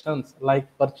transactions like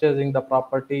purchasing the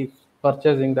property,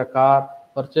 purchasing the car,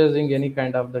 purchasing any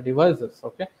kind of the devices.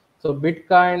 Okay, so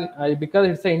Bitcoin, because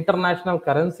it's an international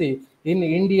currency, in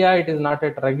India it is not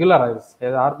yet regularized.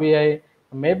 RBI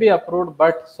may be approved,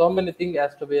 but so many things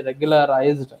has to be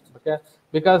regularized. Okay,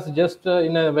 because just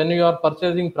when you are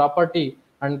purchasing property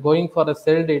and going for a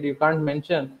sale deed, you can't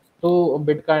mention to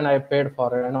Bitcoin I paid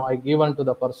for it, I given to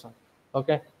the person.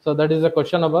 Okay, so that is a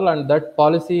questionable, and that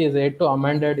policy is yet to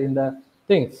amended in the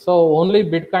things. So only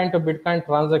Bitcoin to Bitcoin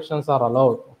transactions are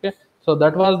allowed. Okay, so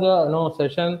that was the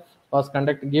session was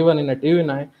conducted given in a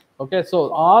TV9. Okay, so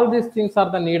all these things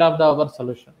are the need of the our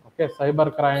solution. Okay,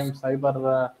 cyber crime,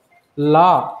 cyber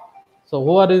law. So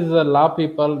who are is the law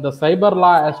people? The cyber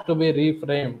law has to be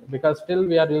reframed because still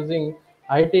we are using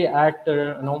IT Act,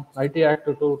 IT Act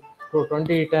to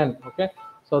 2010. Okay,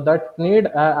 so that need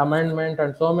amendment,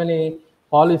 and so many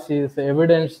policies,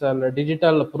 evidence,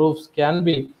 digital proofs can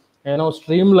be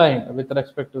streamlined with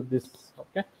respect to this.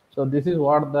 Okay, so this is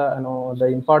what the the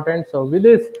important. So with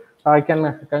this, I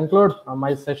can conclude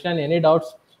my session. Any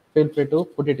doubts, feel free to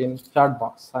put it in chat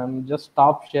box. I'm just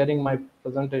stop sharing my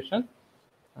presentation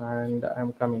and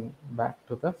I'm coming back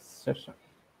to the session.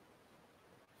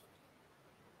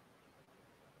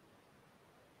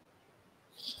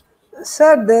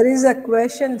 Sir, there is a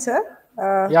question, sir.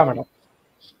 Yeah, madam.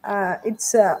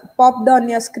 It's popped on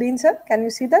your screen, sir. Can you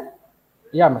see that?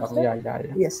 Yeah, madam. Yeah.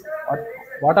 Yes.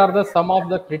 what are the some of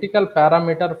the critical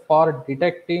parameter for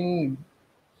detecting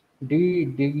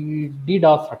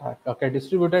DDoS attack? Okay,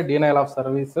 distributed denial of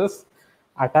services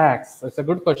attacks. It's a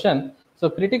good question. So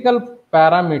critical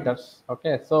parameters.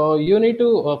 Okay, so you need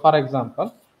to, for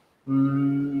example,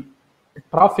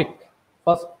 traffic.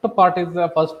 First part is the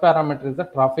first parameter is the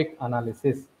traffic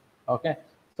analysis. Okay,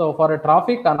 so for a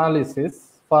traffic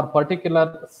analysis for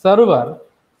particular server,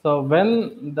 so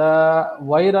when the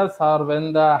virus or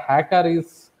when the hacker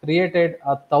is created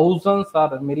thousands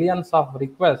or millions of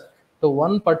requests to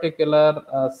one particular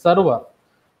server,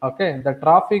 okay, the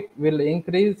traffic will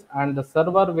increase and the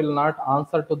server will not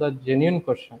answer to the genuine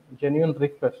question, genuine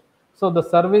request. So the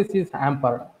service is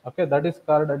hampered. Okay, that is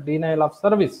called a denial of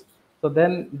service. So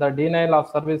then the denial of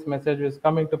service message is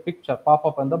coming to picture, pop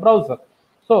up in the browser.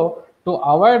 So to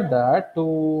avoid that,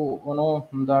 to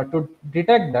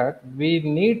detect that, we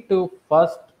need to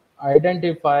first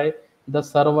identify the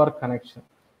server connection.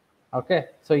 Okay,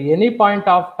 so any point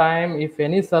of time, if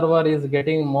any server is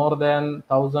getting more than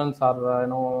thousands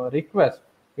or requests,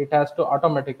 it has to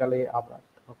automatically abort.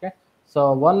 Okay,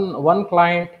 so one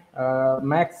client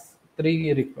max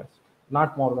 3 requests,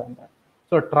 not more than that.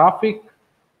 So traffic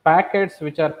packets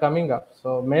which are coming up,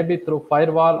 so maybe through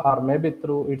firewall or maybe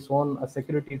through its own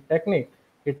security technique,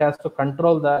 it has to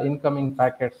control the incoming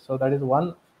packets. So that is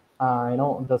one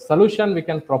the solution we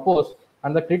can propose.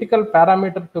 And the critical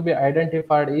parameter to be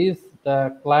identified is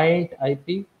the client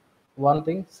IP, one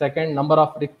thing. Second, number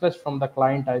of requests from the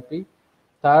client IP.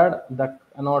 Third, the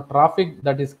traffic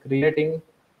that is creating.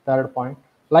 Third point.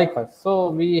 Likewise, so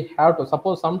we have to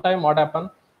suppose sometime what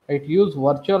happened, it use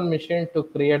virtual machine to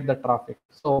create the traffic.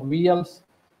 So VMs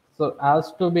so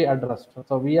has to be addressed.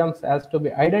 So VMs has to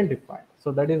be identified.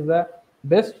 So that is the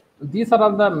best. These are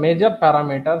all the major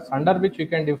parameters under which you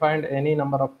can define any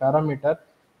number of parameters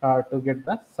to get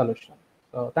the solution.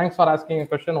 So thanks for asking a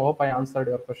question. Hope I answered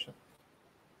your question.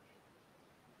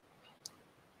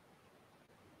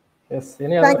 Yes.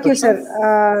 Any other Thank you, questions?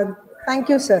 sir. Thank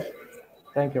you, sir.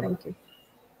 Thank you. Thank you.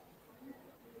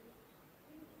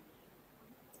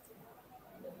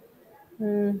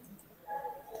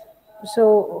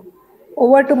 So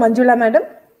over to Manjula, madam.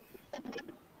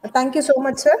 Thank you so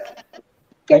much, sir.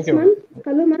 Thank Yes, you. ma'am.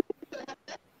 Hello, ma'am.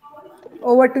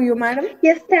 Over to you, madam.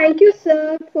 Yes, thank you,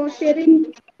 sir, for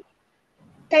sharing.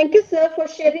 Thank you, sir, for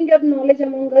sharing your knowledge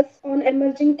among us on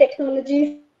emerging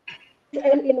technologies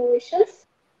and innovations.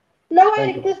 Now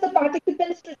I request the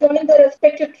participants to join their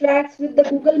respective tracks with the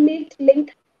Google Meet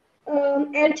link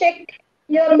and check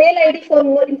your mail ID for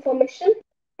more information.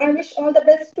 I wish all the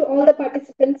best to all the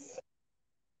participants.